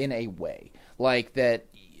it in a way like that.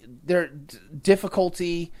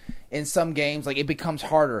 Difficulty in some games, like, it becomes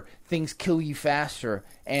harder. Things kill you faster,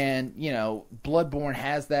 and Bloodborne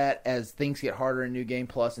has that as things get harder in New Game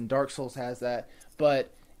Plus, and Dark Souls has that,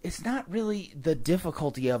 but it's not really the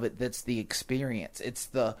difficulty of it that's the experience. It's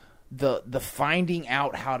the finding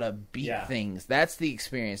out how to beat things. That's the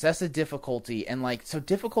experience. That's the difficulty. And so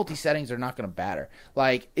difficulty settings are not going to matter.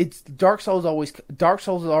 Like, it's Dark Souls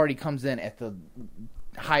already comes in at the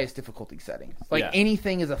highest difficulty settings. Like,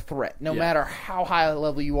 anything is a threat, no matter how high a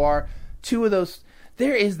level you are. Two of those.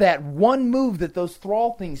 There is that one move that those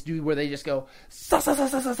Thrall things do where they just go sa sa sa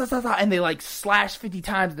sa sa sa sa, and they slash 50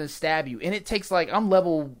 times and then stab you, and it takes I'm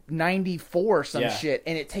level 94 or some shit,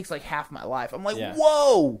 and it takes half my life. I'm like,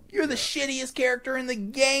 whoa, you're the shittiest character in the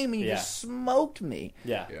game, and you just smoked me.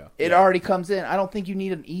 Yeah. It already comes in. I don't think you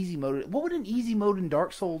need an easy mode. What would an easy mode in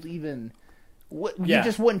Dark Souls even? What you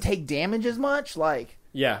just wouldn't take damage as much?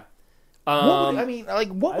 Yeah. What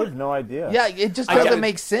would, what I would? have no idea. Yeah, it just I doesn't would-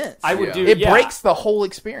 make sense. I would do. It yeah. breaks the whole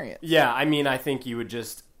experience. Yeah, I think you would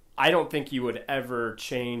just. I don't think you would ever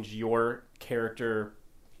change your character's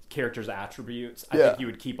attributes. I think you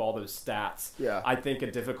would keep all those stats. Yeah. I think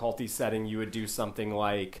a difficulty setting, you would do something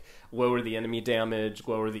like lower the enemy damage,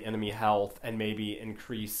 lower the enemy health, and maybe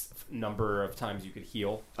increase number of times you could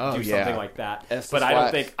heal. Oh, do yeah. something like that. Estus But I don't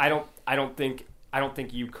Flax. think. I don't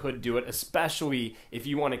think you could do it, especially if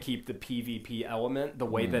you want to keep the PvP element the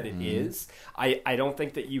way that it is. I don't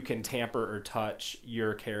think that you can tamper or touch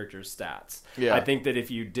your character's stats. Yeah. I think that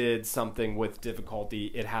if you did something with difficulty,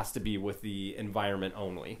 it has to be with the environment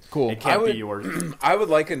only. Cool. It can't I would- be yours. I would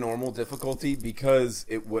like a normal difficulty because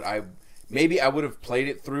maybe I would have played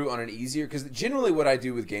it through on an easier, because generally what I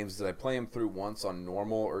do with games is I play them through once on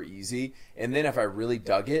normal or easy, and then if I really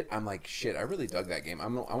dug it, I'm like, shit, I really dug that game. I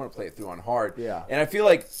want to play it through on hard. Yeah. And I feel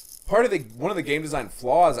like one of the game design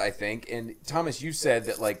flaws, I think, and Thomas, you said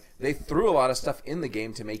that like they threw a lot of stuff in the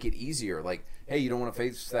game to make it easier. Like, hey, you don't want to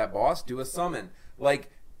face that boss? Do a summon. Like,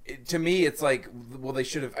 to me, it's like, well, they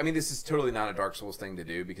should have. I mean, this is totally not a Dark Souls thing to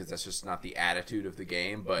do because that's just not the attitude of the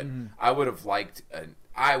game. But I would have liked an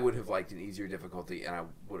easier difficulty, and I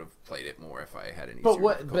would have played it more if I had an easier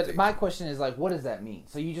difficulty. But my question is like, what does that mean?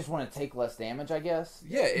 So you just want to take less damage, I guess?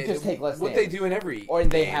 Yeah, just take less what damage. they do in every Or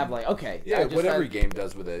they game. have like, okay. Yeah, what every game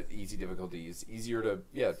does with an easy difficulty is easier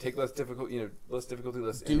to take less difficulty, less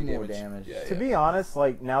do enemy more damage. Yeah, To be honest,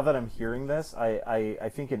 like now that I'm hearing this, I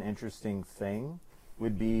think an interesting thing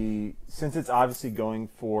would be, since it's obviously going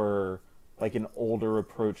for like an older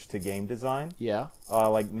approach to game design, Yeah.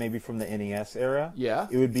 like maybe from the NES era, Yeah.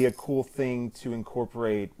 it would be a cool thing to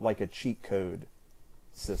incorporate like a cheat code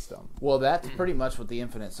system. Well, that's pretty much what the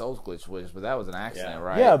Infinite Souls glitch was, but that was an accident, Yeah.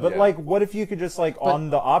 right? Yeah, but Yeah. like, what if you could just like on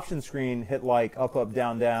the option screen hit like up, up,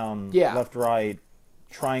 down, down, Yeah. left, right,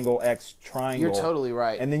 triangle, X, triangle. You're totally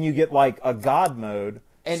right. And then you get like a God mode,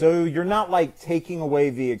 And- so you're not like taking away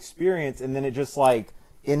the experience, and then it just like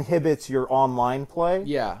inhibits your online play.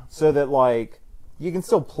 Yeah. So that like you can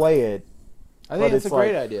still play it. I but think it's a it's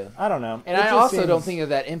great like- idea. I don't know. And It I just also don't seems- think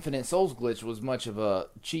that Infinite Souls glitch was much of a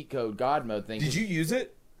cheat code God mode thing. Did you use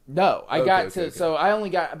it? No, I Okay, got okay, to. okay. So I only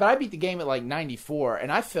got, but I beat the game at like 94,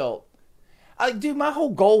 and I felt, like, dude, my whole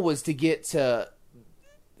goal was to get to.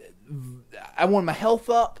 I wanted my health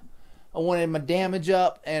up, I wanted my damage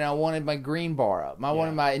up, and I wanted my green bar up. I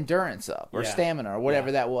wanted my endurance up, or Yeah. stamina, or whatever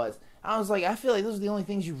Yeah. that was. I was like, I feel like those are the only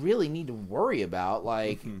things you really need to worry about.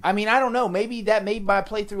 Like, Mm-hmm. I mean, I don't know. Maybe that made my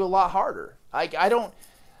playthrough a lot harder. Like, I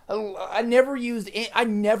never used.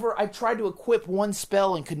 I tried to equip one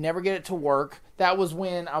spell and could never get it to work. That was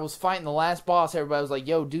when I was fighting the last boss. Everybody was like,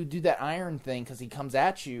 "Yo, dude, do that iron thing because he comes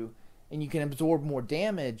at you and you can absorb more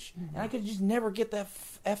damage." And I could just never get that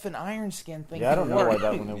effing iron skin thing. Yeah, I don't to know work. why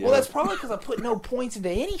that wouldn't Well, work. that's probably because I put no points into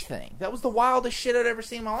anything. That was the wildest shit I'd ever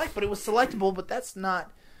seen in my life. But it was selectable. But that's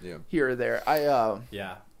not here or there.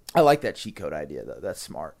 Yeah. I like that cheat code idea though. That's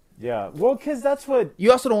smart. Yeah, well, because that's what.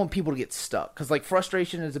 You also don't want people to get stuck because like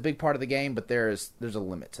frustration is a big part of the game, but there's a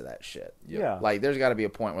limit to that shit. Yeah. Like there's got to be a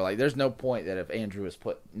point where like there's no point that if Andrew has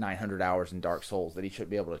put 900 hours in Dark Souls that he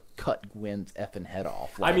should be able to cut Gwyn's effing head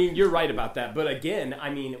off. Like, I mean, you're right about that. But again,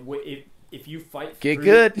 I mean, if you fight Get through-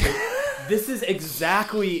 good. This is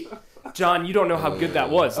exactly, John, you don't know how good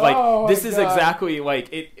that was. Like, Oh, this my is God. exactly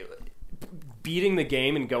like beating the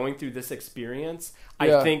game and going through this experience.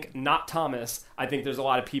 Yeah. I think, not Thomas, I think there's a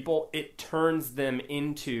lot of people, it turns them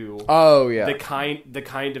into oh yeah, the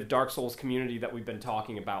kind of Dark Souls community that we've been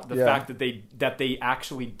talking about. The Yeah. fact that they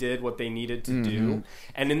actually did what they needed to Mm-hmm. do,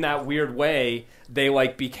 and in that weird way, they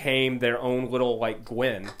like became their own little like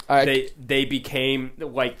Gwyn. I- They became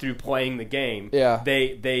like through playing the game. Yeah.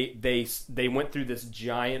 They went through this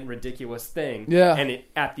giant ridiculous thing. Yeah. And it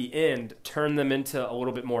at the end turned them into a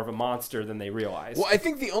little bit more of a monster than they realized. Well, I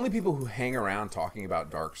think the only people who hang around talking about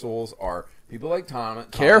Dark Souls are people like Thomas.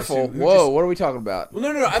 careful. who Whoa, just- what are we talking about?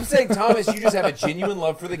 well, no. I'm saying, Thomas, you just have a genuine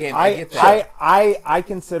love for the game. I get that. I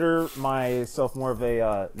consider myself more of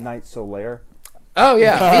a Knight Solaire. Oh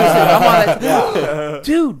yeah, me too. I'm on that.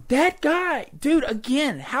 Dude, that guy. Dude,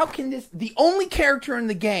 again, how can this? The only character in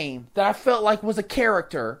the game that I felt like was a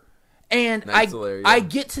character, and Knight's Solaire, yeah. I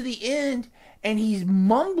get to the end and he's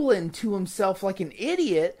mumbling to himself like an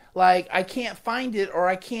idiot, like I can't find it or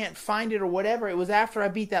I can't find it or whatever. It was after I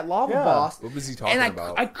beat that lava Yeah. boss. What was he talking and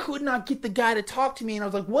about? I could not get the guy to talk to me, and I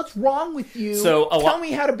was like, "What's wrong with you? So Tell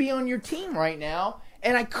me how to be on your team right now."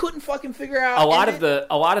 And I couldn't fucking figure out a lot and of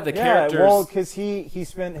the Yeah, characters. well, because he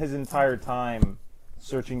spent his entire time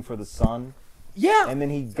searching for the sun, yeah. and then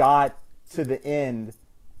he got to the end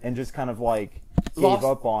and just kind of like gave Lost-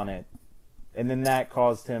 up on it, and then that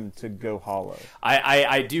caused him to go hollow.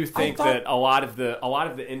 I do think thought- that a lot of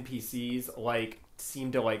the NPCs like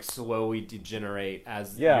seem to like slowly degenerate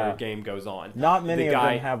as Yeah. your game goes on. Not many The of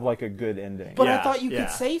guy- them have like a good ending. But I Yeah, thought you yeah.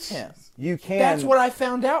 could save him. You can. That's what I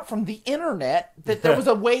found out from the internet, that there was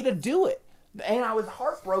a way to do it. And I was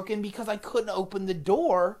heartbroken because I couldn't open the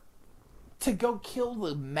door to go kill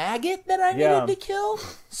the maggot that I Yeah. needed to kill,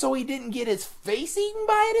 so he didn't get his face eaten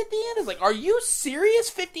by it at the end. It's like, are you serious?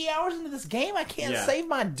 50 hours into this game, I can't Yeah. save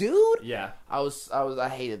my dude? Yeah. I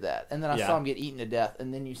hated that. And then I Yeah. saw him get eaten to death,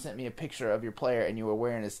 and then you sent me a picture of your player, and you were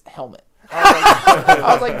wearing his helmet.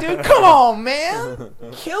 I was like, dude, come on, man.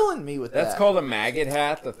 killing me with that. That's called a maggot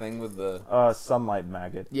hat. The thing with the Sunlight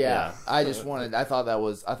maggot. Yeah, I just wanted. I thought that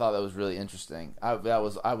was really interesting. I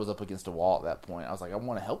was up against a wall at that point. I was like, I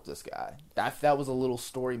want to help this guy. That was a little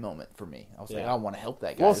story moment for me. I was like, I want to help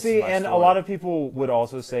that guy. Well, This see, is my and a story. lot of people would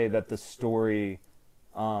also say that the story,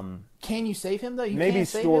 Can you save him though? You maybe can't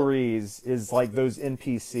save him? stories, is like those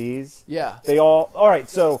NPCs. Yeah. They all right.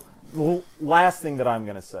 So last thing that I'm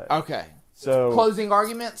gonna say. Okay. So Closing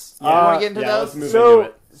arguments. You want to get into yeah, those? let's move into so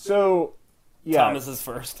it. so yeah. Thomas is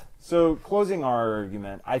first. So closing our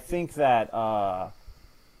argument, I think that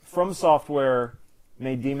From Software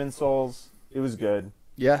made Demon Souls. It was good.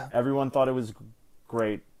 Yeah. Everyone thought it was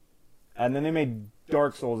great, and then they made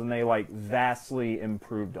Dark Souls, and they like vastly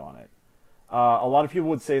improved on it. A lot of people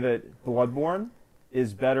would say that Bloodborne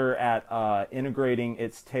is better at integrating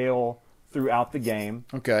its tale throughout the game.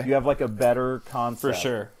 Okay. You have like a better concept. For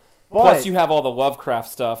sure. But- Plus, you have all the Lovecraft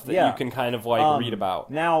stuff that Yeah. you can kind of like read about.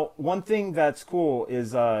 Now, one thing that's cool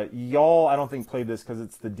is y'all, I don't think, played this because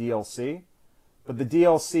it's the DLC. But the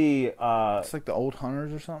DLC, It's like the old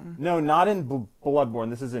hunters or something. no, not in Bloodborne.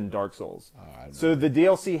 This is in Dark Souls. So the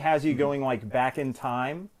DLC has you going like back in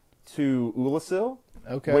time to Ulasil,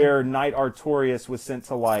 Okay. where Knight Artorias was sent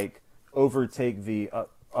to like overtake the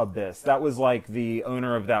Abyss. That was like the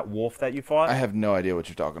owner of that wolf that you fought. I have no idea what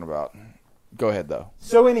you're talking about. Go ahead though.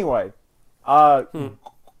 So anyway,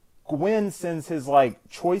 Gwyn sends his like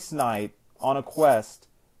choice knight on a quest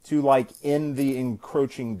to like end the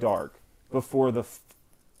encroaching dark before the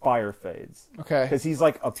fire fades. Okay. Because he's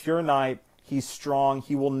like a pure knight. He's strong.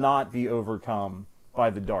 He will not be overcome by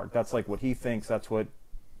the dark. That's like what he thinks. That's what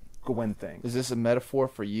Gwyn thinks. Is this a metaphor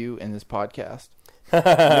for you in this podcast?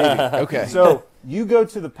 Maybe. Okay. So you go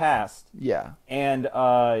to the past Yeah. and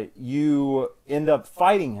you end up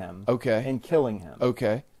fighting him. Okay. And killing him.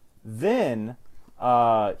 Okay. Then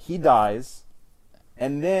he dies,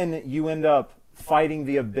 and then you end up fighting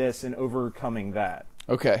the Abyss and overcoming that.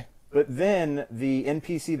 Okay. But then the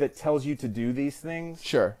NPC that tells you to do these things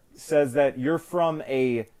Sure. says that you're from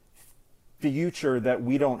a future that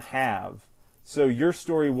we don't have, so your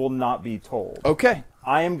story will not be told. Okay.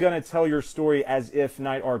 I am going to tell your story as if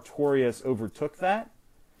Knight Artorias overtook that,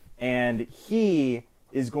 and he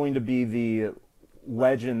is going to be the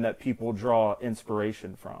legend that people draw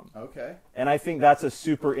inspiration from. Okay. And I think that's a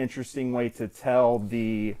super interesting way to tell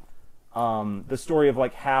the story of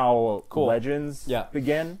like how Cool. legends Yeah.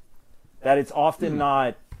 begin. That it's often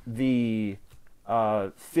not the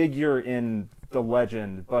figure in the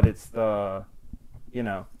legend, but it's the,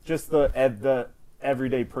 just the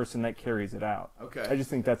everyday person that carries it out. Okay. I just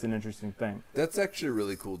think that's an interesting thing. That's actually a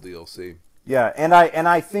really cool DLC. Yeah, and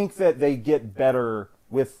I think that they get better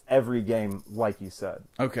with every game, like you said.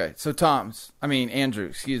 Okay. So Andrew,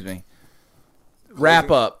 excuse me.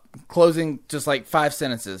 Wrap up. Closing, just like 5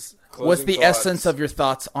 sentences. What's Closing the thoughts. essence of your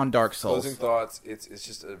thoughts on Dark Souls? Closing thoughts. It's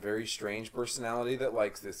just a very strange personality that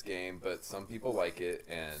likes this game, but some people like it,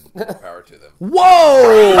 and more power to them.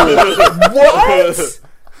 Whoa! What?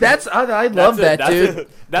 That's I love that, dude.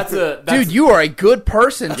 That's Dude, you are a good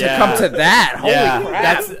person to Yeah. come to that. Holy yeah, crap!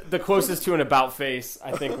 that's the closest to an about face.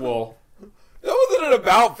 I think we'll. That wasn't an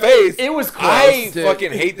about face. It was close. I dude.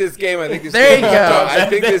 fucking hate this game. I think this There game you is go. dumb. I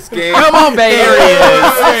think this game. Come on, baby. There he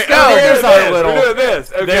is. Let's go. There's our little. We're doing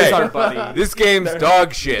this. Okay. There's our buddy. This game's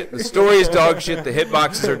dog shit. The story is dog shit. The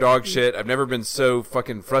hitboxes are dog shit. I've never been so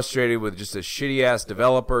fucking frustrated with just a shitty ass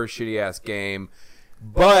developer, shitty ass game.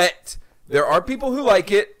 But there are people who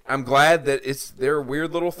like it. I'm glad that it's their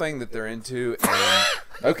weird little thing that they're into. And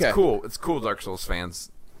Okay. it's cool. It's cool, Dark Souls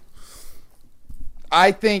fans.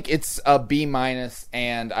 I think it's a B-,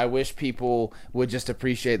 and I wish people would just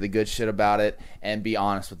appreciate the good shit about it and be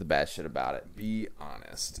honest with the bad shit about it. Be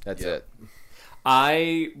honest. That's Yep. it.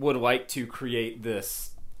 I would like to create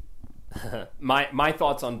this. my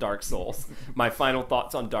thoughts on Dark Souls. My final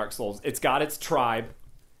thoughts on Dark Souls. It's got its tribe.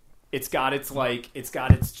 It's got its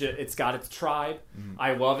tribe.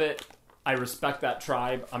 I love it. I respect that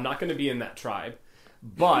tribe. I'm not going to be in that tribe,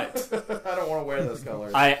 but I don't want to wear those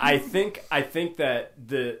colors. I think that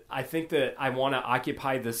I want to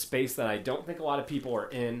occupy this space that I don't think a lot of people are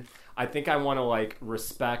in. I think I want to like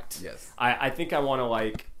respect. Yes. I think I want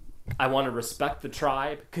to respect the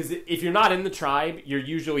tribe, because if you're not in the tribe, you're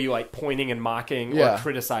usually like pointing and mocking Yeah. or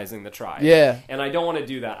criticizing the tribe. Yeah. And I don't want to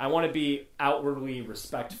do that. I want to be outwardly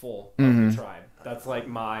respectful of the tribe. That's like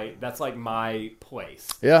my place.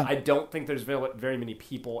 Yeah. I don't think there's very many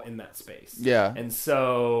people in that space. Yeah. And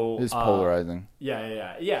so It's polarizing.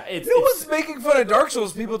 Yeah. It's, No one's making fun of Dark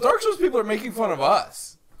Souls people. Dark Souls people are making fun of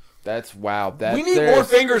us. That's wow. That's, We need more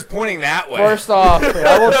fingers pointing that way. First off,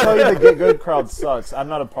 I will tell you the Get Good crowd sucks. I'm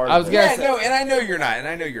not a part I of was it. gonna yeah, say- no, and I know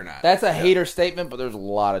you're not. that's a hater statement, but there's a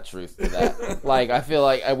lot of truth to that. Like I feel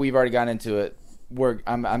like we've already gotten into it.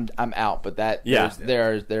 I'm out, but that Yeah.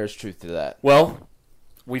 there's truth to that. Well,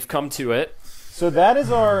 we've come to it. So that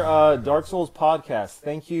is our Dark Souls podcast.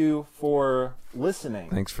 Thank you for listening.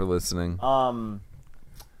 Thanks for listening.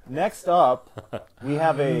 Next up, we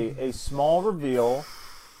have a small reveal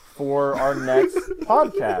for our next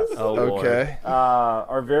podcast. Oh, Lord.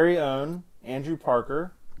 Our very own Andrew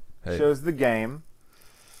Parker Hey. shows the game,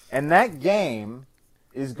 and that game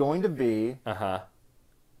is going to be Uh-huh.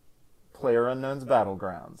 PlayerUnknown's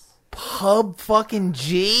Battlegrounds. Pub fucking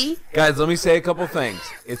G. Guys, let me say a couple things.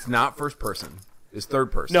 It's not first person. It's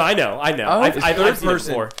third person. No, I know. Oh, I've It's seen third it person.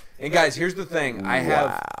 before. And guys, here's the thing.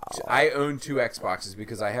 I own 2 Xboxes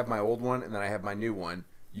because I have my old one and then I have my new one.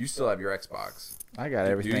 You still have your Xbox. I got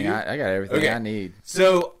Do everything. you? I got everything Okay. I need.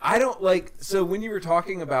 So I don't like. So when you were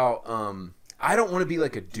talking about, I don't want to be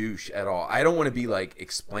like a douche at all. I don't want to be like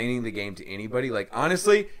explaining the game to anybody. Like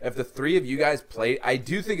honestly, if the 3 of you guys play, I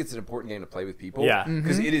do think it's an important game to play with people. Yeah.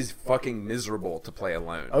 because it is fucking miserable to play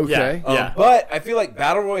alone. Okay. Yeah. But I feel like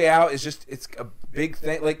Battle Royale is it's a big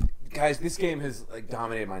thing. Like, guys, this game has like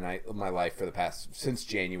dominated my life for the past since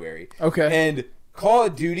January. Okay. And Call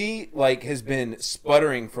of Duty like has been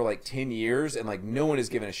sputtering for like 10 years, and like no one has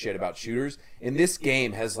given a shit about shooters. And this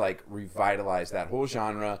game has like revitalized that whole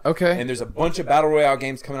genre. Okay. And there's a bunch of Battle Royale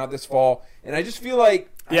games coming out this fall, and I just feel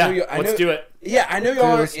like Let's do it. Yeah, I know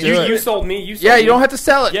y'all let's are. do You, it. you sold me. You sold Yeah, me. you don't have to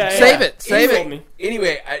sell it. Yeah, Save yeah. it. Save You it. sold me.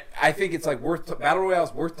 Anyway, I think it's like Battle Royale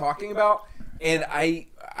is worth talking about, and I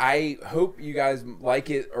hope you guys like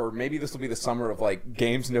it, or maybe this will be the summer of like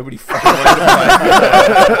games nobody fucking wants to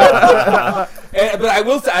play. But I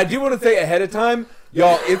will say, I do want to say ahead of time,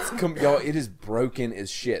 y'all, it is broken as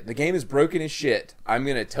shit. The game is broken as shit. I'm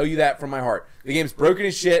gonna tell you that from my heart. The game's broken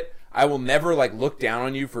as shit. I will never like look down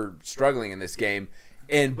on you for struggling in this game.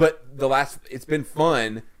 But it's been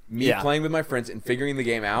fun me playing with my friends and figuring the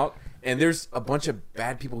game out. And there's a bunch of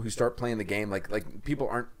bad people who start playing the game. Like people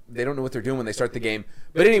they don't know what they're doing when they start the game.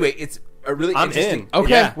 But anyway, it's a really I'm interesting. in. Okay,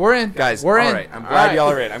 Yeah. we're in. Guys, we're all in. right. I'm glad y'all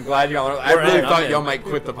are in. I'm glad y'all are. I We're really in. I'm thought in. y'all might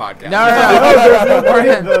quit the podcast. No.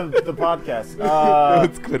 We're in. the podcast.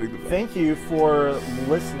 It's quitting the podcast. Thank you for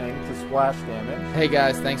listening to Splash Damage. Hey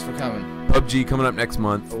guys, thanks for coming. PUBG coming up next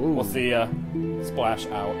month. Ooh. We'll see ya. Splash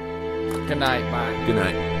out. Good night. Bye. Good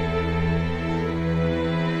night.